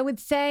 But I would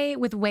say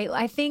with weight,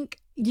 I think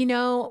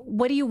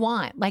what do you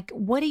want? Like,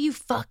 what do you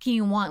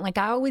fucking want? Like,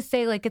 I always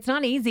say, like, it's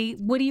not easy.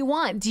 What do you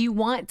want? Do you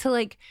want to,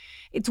 like,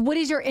 what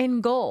is your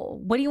end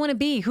goal? What do you want to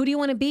be? Who do you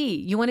want to be?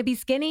 You want to be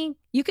skinny?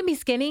 You can be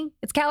skinny.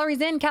 It's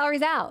calories in,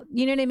 calories out.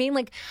 You know what I mean?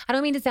 Like, I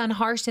don't mean to sound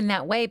harsh in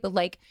that way, but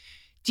like,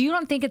 do you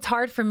don't think it's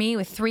hard for me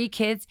with 3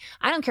 kids?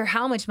 I don't care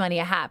how much money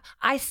I have.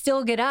 I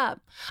still get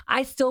up.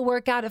 I still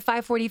work out at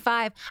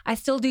 5:45. I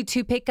still do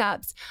 2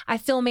 pickups. I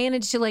still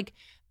manage to, like,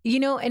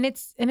 and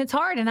it's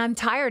hard, and I'm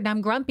tired and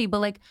I'm grumpy, but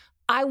like,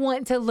 I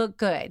want to look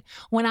good.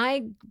 When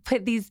I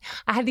had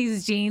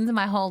these jeans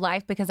my whole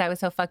life because I was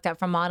so fucked up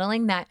from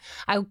modeling that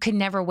I could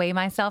never weigh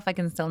myself. I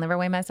can still never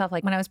weigh myself.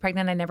 Like when I was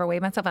pregnant, I never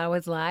weighed myself. I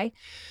always lie,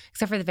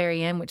 except for the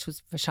very end, which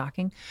was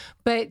shocking.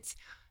 But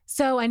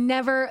so I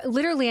never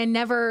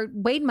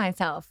weighed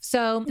myself.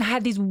 So I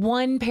had these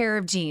 1 pair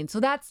of jeans. So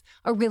that's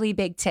a really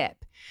big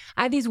tip.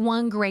 I had these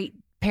 1 great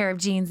pair of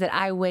jeans that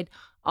I would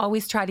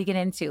always try to get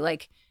into.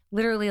 Like,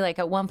 literally, like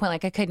at one point,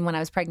 like I couldn't, when I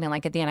was pregnant,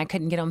 like at the end, I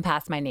couldn't get them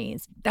past my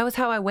knees. That was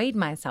how I weighed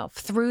myself,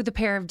 through the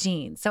pair of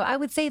jeans. So I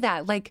would say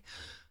that, like,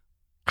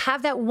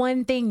 have that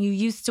one thing you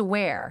used to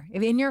wear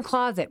in your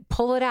closet,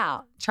 pull it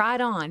out, try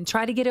it on,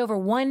 try to get over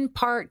one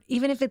part,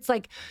 even if it's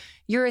like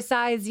you're a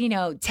size,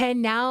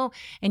 10 now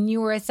and you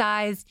were a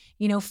size,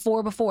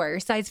 4 before, you're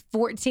size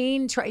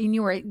 14, and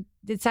you were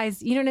the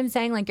size, you know what I'm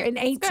saying? Like an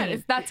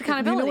 18. That's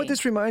accountability. You know what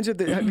this reminds you of?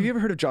 Have you ever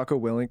heard of Jocko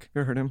Willink?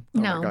 You ever heard him? Oh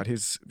No. my God.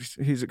 He's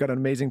got an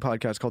amazing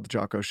podcast called The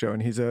Jocko Show,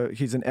 and he's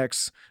an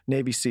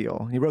ex-Navy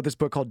SEAL. He wrote this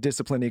book called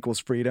Discipline Equals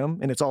Freedom,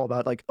 and it's all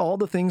about like all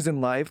the things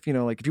in life,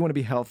 like if you want to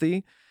be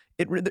healthy,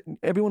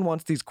 everyone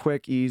wants these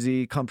quick,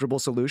 easy, comfortable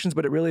solutions,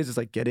 but it really is just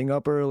like getting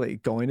up early,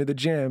 going to the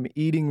gym,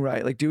 eating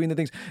right, like doing the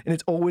things. And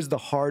it's always the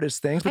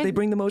hardest things, but they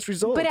bring the most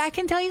results. But I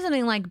can tell you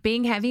something, like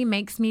being heavy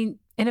makes me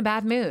in a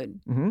bad mood.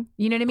 Mm-hmm.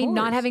 You know what I mean?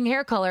 Not course. having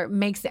hair color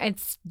makes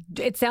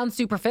it sounds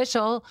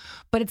superficial,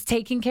 but it's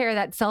taking care of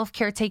that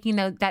self-care, taking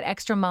that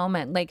extra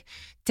moment, like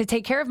to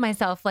take care of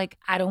myself. Like,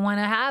 I don't want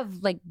to have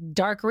like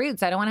dark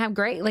roots. I don't want to have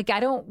gray, like I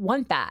don't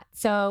want that.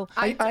 So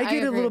I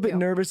get a little bit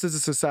nervous. nervous as a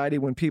society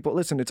when people,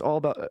 listen, it's all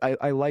about,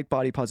 I like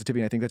body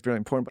positivity. And I think that's very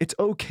important. But it's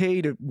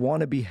okay to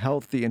want to be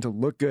healthy and to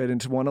look good and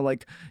to want to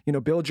like,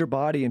 build your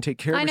body and take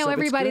care of I yourself. know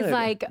everybody's It's good.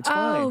 like, It's oh,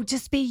 fine.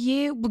 just be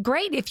you.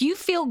 Great. If you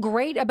feel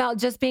great about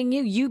just being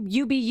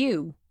you be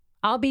you.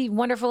 I'll be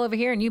wonderful over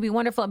here and you be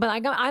wonderful. But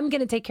I'm going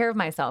to take care of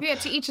myself. Yeah,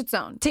 to each its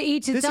own. To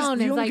each its own.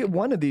 You It's only like, get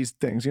one of these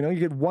things, you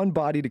get one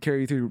body to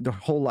carry you through the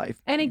whole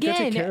life. and You gotta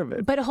again, take care of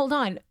it. but hold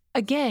on.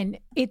 Again,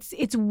 it's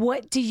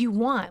what do you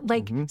want?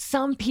 Like Mm-hmm.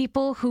 some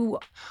people who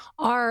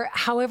are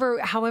however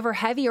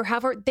heavy or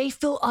however, they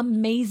feel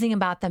amazing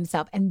about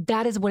themselves. And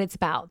that is what it's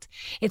about.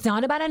 It's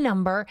not about a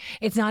number.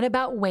 It's not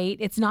about weight.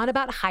 It's not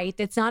about height.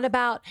 It's not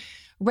about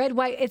red,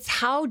 white. It's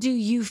how do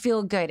you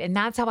feel good? And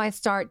that's how I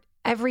start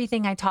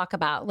everything I talk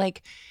about.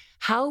 Like,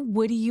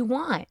 what do you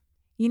want?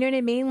 You know what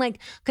I mean? Like,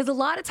 because a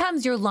lot of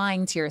times you're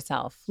lying to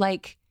yourself.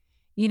 Like,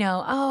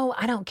 oh,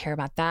 I don't care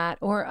about that.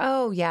 Or,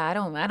 oh yeah, I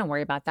don't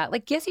worry about that.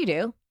 Like, yes, you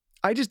do.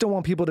 I just don't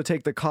want people to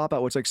take the cop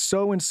out. It's like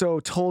so-and-so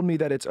told me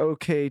that it's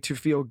okay to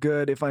feel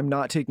good if I'm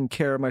not taking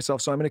care of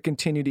myself. So I'm going to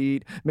continue to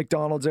eat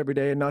McDonald's every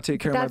day and not take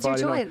care of my That's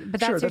your body. choice. But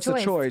that's sure, your that's choice.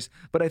 the choice.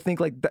 But I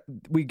think like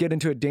we get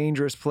into a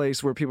dangerous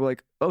place where people are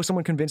like, oh,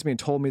 someone convinced me and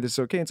told me this is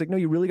okay. And it's like, no,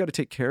 you really got to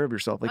take care of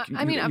yourself. Like,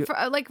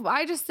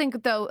 I just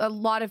think though, a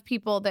lot of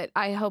people that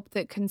I hope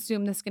that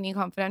consume the Skinny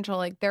Confidential,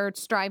 like they're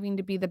striving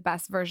to be the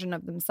best version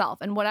of themselves.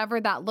 And whatever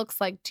that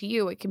looks like to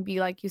you, it can be,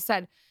 like you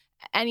said,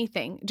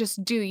 anything.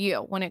 Just do you.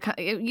 When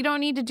you don't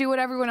need to do what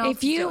everyone else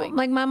is doing.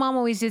 Like my mom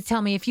always just tell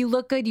me, if you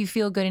look good, you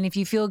feel good. And if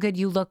you feel good,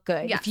 you look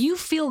good. Yes. If you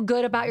feel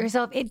good about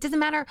yourself, it doesn't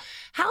matter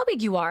how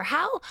big you are,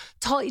 how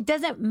tall, it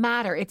doesn't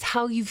matter. It's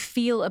how you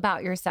feel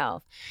about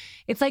yourself.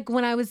 It's like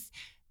when I was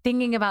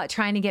thinking about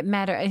trying to get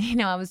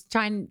married, I was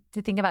trying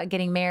to think about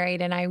getting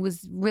married and I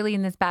was really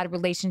in this bad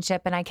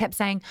relationship and I kept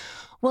saying,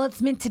 well,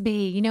 it's meant to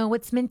be,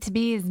 what's meant to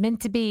be is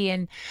meant to be.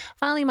 And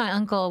finally my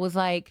uncle was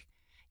like,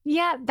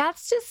 yeah,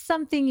 that's just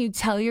something you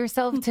tell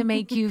yourself to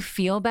make you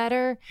feel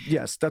better.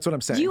 yes, that's what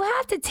I'm saying. You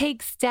have to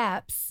take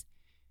steps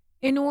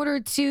in order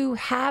to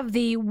have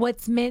the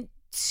what's meant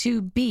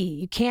to be.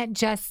 You can't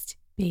just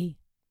be.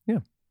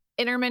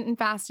 Intermittent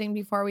fasting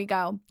before we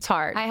go. It's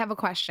hard. I have a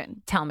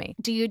question. Tell me.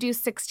 Do you do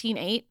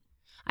 16-8?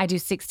 I do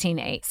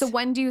 16-8. So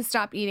when do you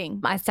stop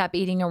eating? I stop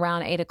eating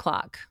around 8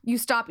 o'clock. You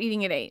stop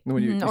eating at 8.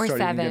 when you or start eating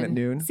again 7. at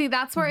noon. See,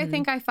 that's where I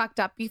think I fucked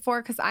up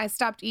before because I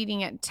stopped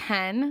eating at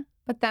 10,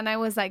 but then I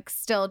was like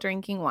still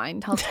drinking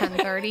wine till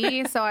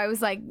 10:30. So I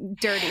was like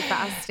dirty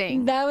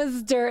fasting. That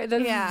was dirt.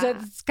 That's, Yeah.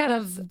 that's kind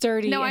of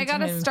dirty. No, I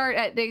gotta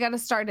intimate.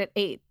 start at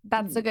 8.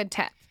 That's a good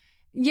tip.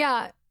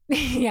 Yeah.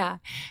 Yeah.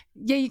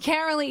 Yeah, you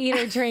can't really eat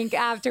or drink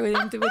after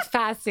with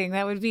fasting.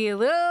 That would be a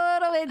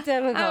little bit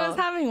difficult. I was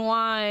having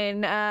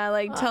wine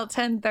till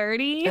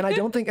 10:30. And I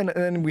don't think, and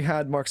then we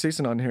had Mark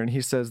Sason on here, and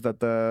he says that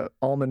the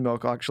almond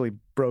milk actually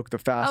broke the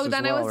fast. Oh,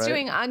 then as well, I was right?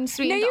 doing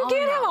unsweetened. No, you almond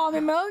can't have milk.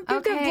 almond milk. You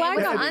Okay, have black it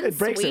was almond. It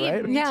breaks it, right?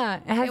 unsweetened.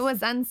 Yeah, It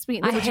was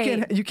unsweetened.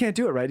 But you can't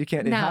do it, right? You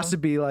can't. It No. has to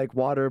be like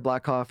water,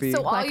 black coffee.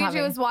 So all Black you coffee.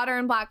 do is water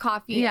and black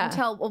coffee Yeah.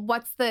 until,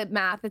 what's the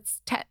math?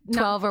 It's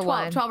 12 or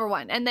 1. 12 or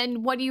 1. And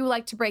then what do you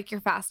like to break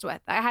your fast with?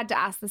 I had to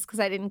ask this because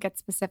I didn't get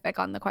specific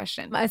on the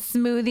question. A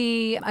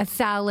smoothie, a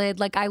salad.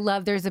 Like I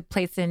love, there's a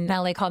place in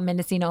LA called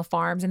Mendocino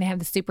Farms and they have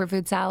the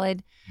superfood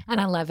salad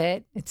and I love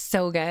it. It's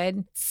so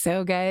good.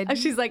 So good.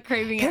 She's like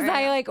craving it. Because right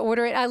I now. like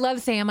order it. I love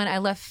salmon. I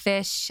love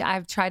fish.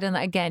 I've tried to,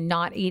 again,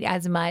 not eat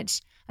as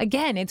much.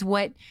 Again, it's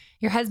what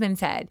your husband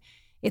said.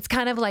 It's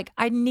kind of like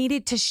I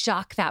needed to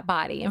shock that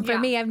body. And for Yeah.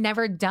 me, I've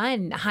never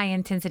done high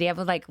intensity. I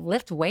would like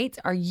lift weights.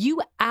 Are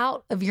you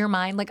out of your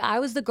mind? Like I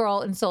was the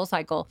girl in Soul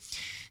Cycle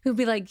who'd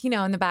be like,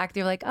 in the back,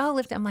 they're like, oh,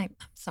 lift. I'm like,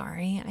 I'm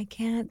sorry. I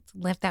can't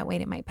lift that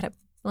weight. It might put a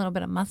little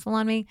bit of muscle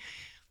on me.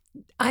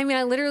 I mean,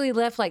 I literally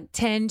lift like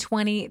 10,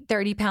 20,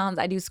 30 pounds.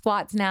 I do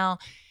squats now.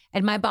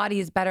 And my body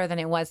is better than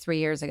it was 3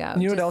 years ago.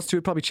 And you know what Just- else too?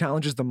 It probably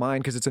challenges the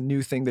mind because it's a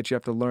new thing that you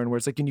have to learn. Where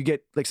it's like, and you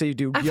get like, say you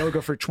do yoga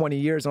for 20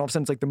 years, and all of a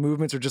sudden it's like the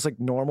movements are just like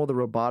normal, the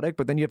robotic.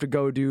 But then you have to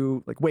go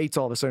do like weights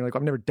all of a sudden. Like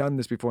I've never done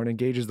this before, and it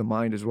engages the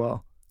mind as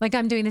well. Like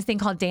I'm doing this thing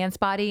called Dance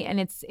Body, and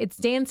it's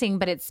dancing,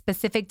 but it's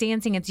specific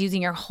dancing. It's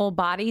using your whole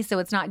body, so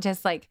it's not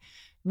just like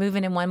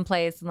moving in one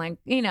place and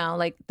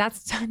like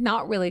that's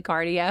not really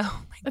cardio.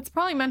 It's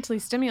probably mentally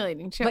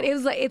stimulating too. But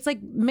it's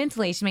like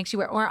mentally, she makes you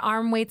wear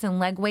arm weights and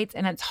leg weights,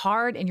 and it's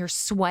hard, and you're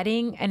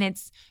sweating, and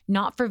it's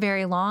not for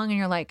very long, and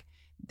you're like,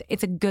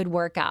 it's a good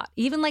workout.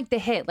 Even like the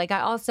HIIT. Like I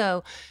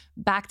also,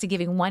 back to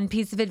giving one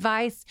piece of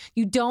advice,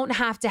 you don't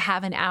have to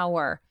have an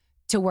hour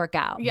to work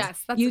out.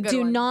 Yes, that's you a good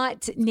do one.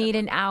 not need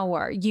an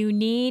hour. You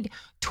need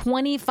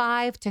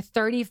 25 to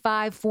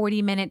 35,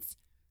 40 minutes.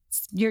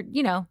 You're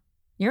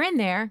in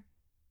there,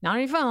 not on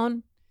your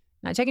phone,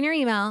 not checking your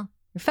email.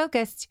 You're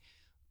focused,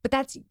 but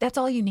that's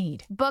all you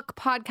need. book,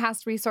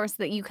 podcast resource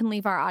that you can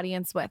leave our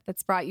audience with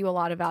that's brought you a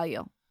lot of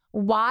value.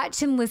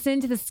 Watch and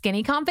listen to the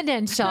Skinny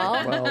Confidential.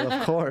 Well,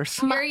 of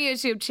course. Your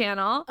YouTube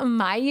channel.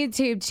 My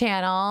YouTube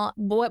channel.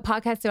 What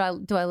podcast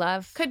do I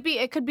love?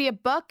 It could be a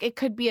book. It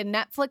could be a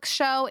Netflix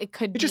show. It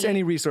could be Just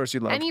any resource you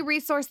love. any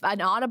resource,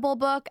 an Audible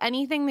book,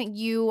 anything that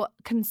you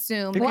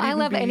consume. It Well, could I even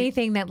love be-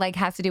 anything that like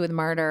has to do with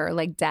murder or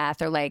like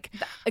death or like.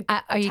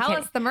 Are you Tell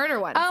kidding? us the murder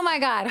one. Oh my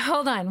God!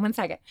 Hold on 1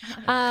 second.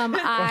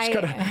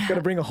 Gotta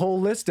bring a whole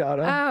list out.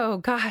 Huh? Oh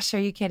gosh, are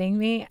you kidding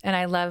me? And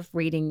I love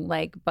reading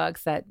like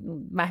books that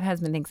my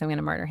husband thinks I'm going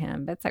to murder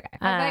him, but it's okay.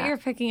 I bet you're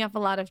picking up a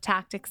lot of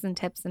tactics and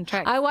tips and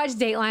tricks. I watch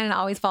Dateline and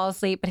always fall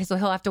asleep, but so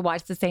he'll have to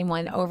watch the same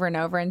one over and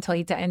over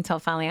until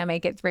finally I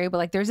make it through. But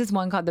like, there's this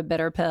one called The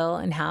Bitter Pill,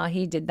 and how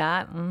he did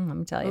that. Let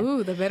me tell you.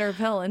 Ooh, the bitter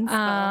pill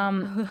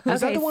inspo.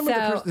 Is that the one where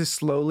the so- person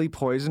slowly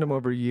poisoned him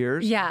over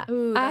years? Yeah,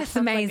 Ooh, that that's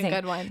sounds like a amazing.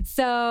 good one.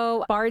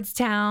 So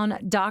Bardstown,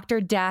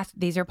 Dr. Death,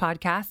 these are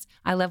podcasts.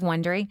 I love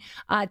Wondery.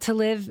 To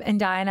Live and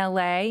Die in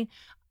LA,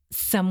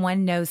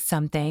 Someone Knows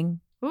Something.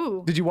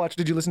 Ooh. Did you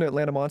listen to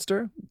Atlanta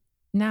Monster?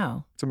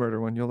 No. It's a murder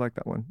one. You'll like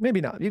that one.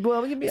 Maybe not.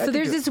 So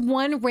there's this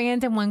one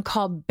random one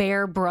called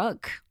Bear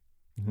Brook.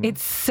 Mhm.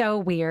 It's so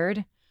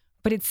weird,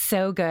 but it's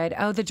so good.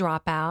 Oh, The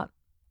Dropout,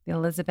 the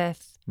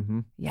Elizabeth.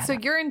 Mm-hmm. Yeah. So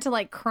you're into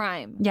like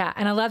crime. Yeah,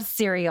 and I love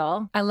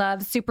Serial. I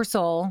love Super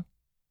Soul.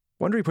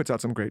 Wondery puts out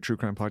some great true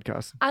crime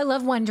podcasts. I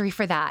love Wondery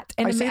for that.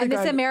 And, I see the and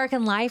This guy-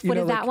 American Life, what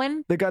is that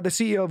one? The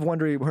CEO of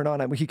Wondery,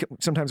 Hernan,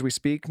 sometimes we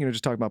speak,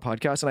 just talk about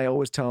podcasts, and I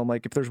always tell him,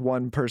 like, if there's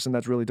one person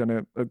that's really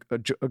done a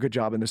good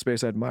job in this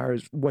space, I admire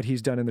is what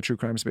he's done in the true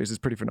crime space is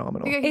pretty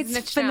phenomenal. Yeah, he's It's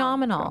niched down.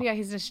 phenomenal. Yeah,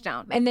 he's niched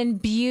down. And then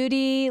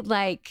Beauty,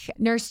 like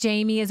Nurse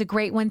Jamie is a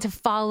great one to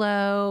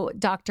follow.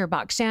 Dr.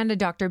 Bakshanda,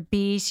 Dr.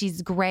 B,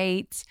 she's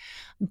great.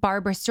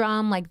 Barbara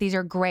Strum, like these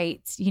are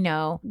great.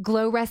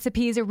 Glow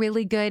Recipes are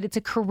really good. It's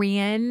a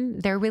Korean.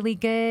 They're really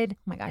good.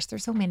 Oh my gosh,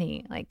 there's so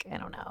many. Like, I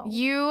don't know.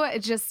 You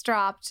just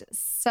dropped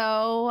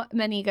so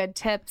many good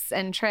tips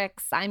and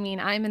tricks. I mean,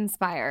 I'm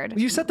inspired.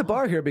 You set the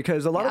bar here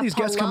because a lot of Yeah, these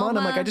guests come on. I'm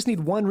like, Paloma. I just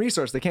need one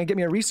resource. They can't get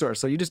me a resource.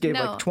 So you just gave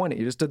No. like 20.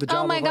 You just did the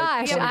job. Oh my of, like,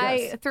 gosh, 20 I-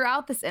 guests.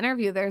 Throughout this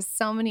interview, there's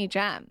so many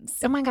gems.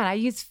 Oh my God, I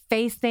use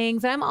face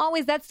things. And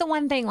that's the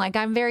one thing, like,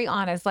 I'm very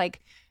honest. Like,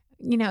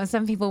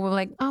 some people were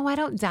like, oh, I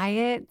don't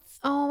diet.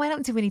 Oh, I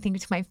don't do anything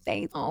to my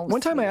face. Oh,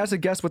 One time I sweet. asked a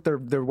guest what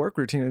their work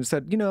routine and it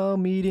said,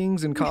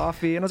 meetings and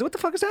coffee. And I was like, what the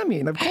fuck does that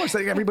mean? Of course,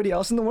 like everybody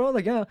else in the world,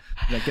 like, yeah.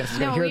 That guest is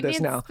going No, to we hear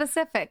this need now.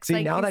 specifics. See,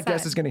 like now you that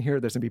guest said. is going to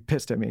hear this and be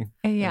pissed at me.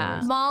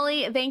 Yeah.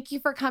 Molly, thank you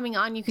for coming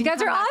on. You can guys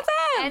come are back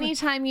awesome.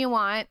 anytime you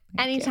want.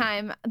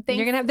 Anytime. Thanks.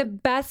 You're going to have the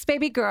best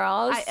baby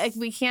girls.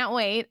 We can't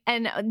wait.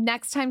 And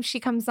next time she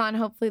comes on,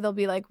 hopefully there'll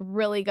be like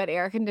really good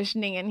air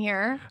conditioning in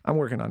here. I'm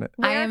working on it.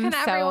 I Where am can so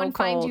everyone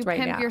find cold you? right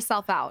Pimp now.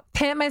 yourself out.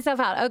 Pimp myself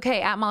out.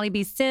 Okay, at Molly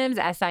B. Sims,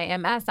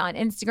 SIMS on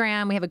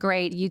Instagram. We have a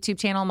great YouTube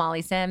channel,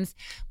 Molly Sims.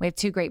 We have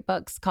 2 great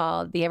books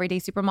called The Everyday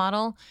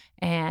Supermodel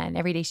and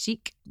Everyday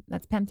Chic.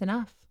 That's pimped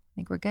enough.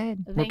 think we're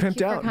good. Thank pimped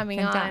you out. for coming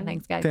Pimped out. on.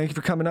 Thanks, guys. Thank you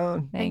for coming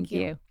on. Thank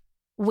you.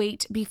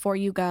 Wait, before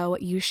you go,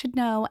 you should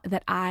know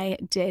that I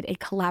did a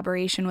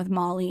collaboration with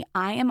Molly.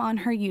 I am on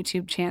her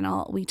YouTube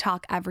channel. We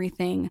talk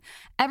everything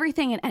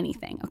and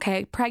anything,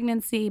 okay?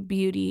 Pregnancy,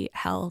 beauty,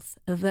 health,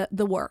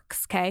 the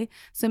works, okay?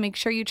 So make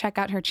sure you check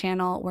out her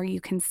channel where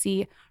you can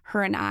see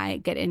her and I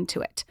get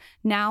into it.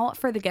 Now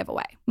for the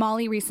giveaway.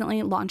 Molly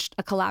recently launched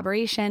a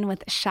collaboration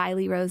with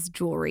Shiley Rose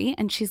Jewelry,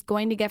 and she's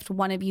going to gift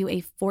one of you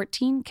a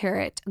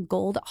 14-karat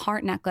gold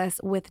heart necklace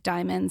with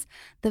diamonds.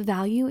 The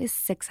value is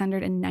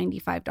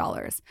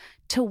 $695.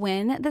 To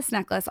win this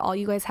necklace, all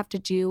you guys have to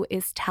do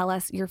is tell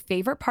us your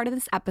favorite part of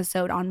this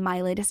episode on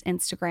my latest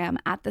Instagram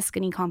at The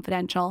Skinny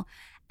Confidential,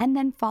 and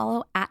then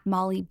follow at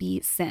Molly B.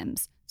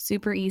 Sims.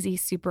 Super easy,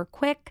 super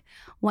quick.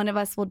 One of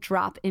us will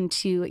drop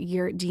into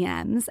your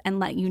DMs and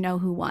let you know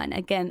who won.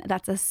 Again,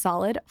 that's a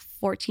solid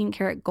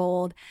 14-karat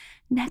gold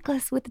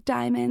necklace with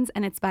diamonds,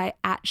 and it's by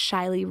at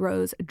Shiley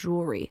Rose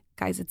Jewelry.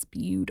 Guys, it's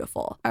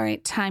beautiful. All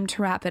right, time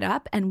to wrap it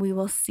up, and we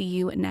will see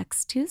you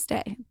next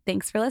Tuesday.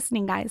 Thanks for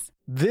listening, guys.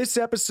 This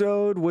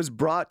episode was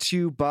brought to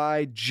you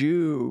by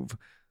Joovv.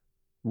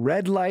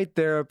 Red light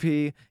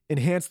therapy,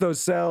 enhance those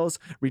cells,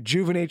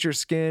 rejuvenate your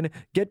skin,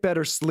 get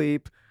better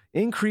sleep,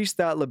 increase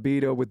that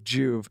libido with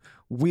Joovv.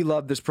 We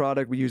love this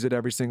product. We use it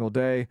every single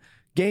day.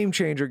 Game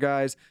changer,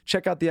 guys.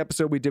 Check out the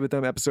episode we did with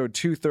them, episode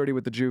 230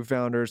 with the Joovv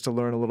founders, to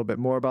learn a little bit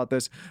more about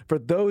this. For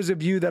those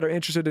of you that are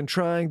interested in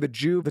trying the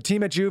Joovv, the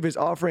team at Joovv is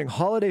offering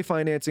holiday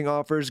financing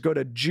offers. Go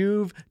to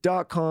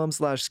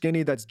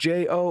joovv.com/skinny. That's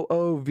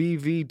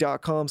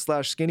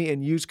JOOVV.com/skinny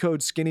and use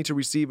code skinny to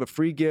receive a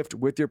free gift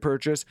with your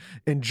purchase.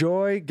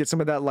 Enjoy. Get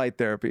some of that light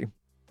therapy.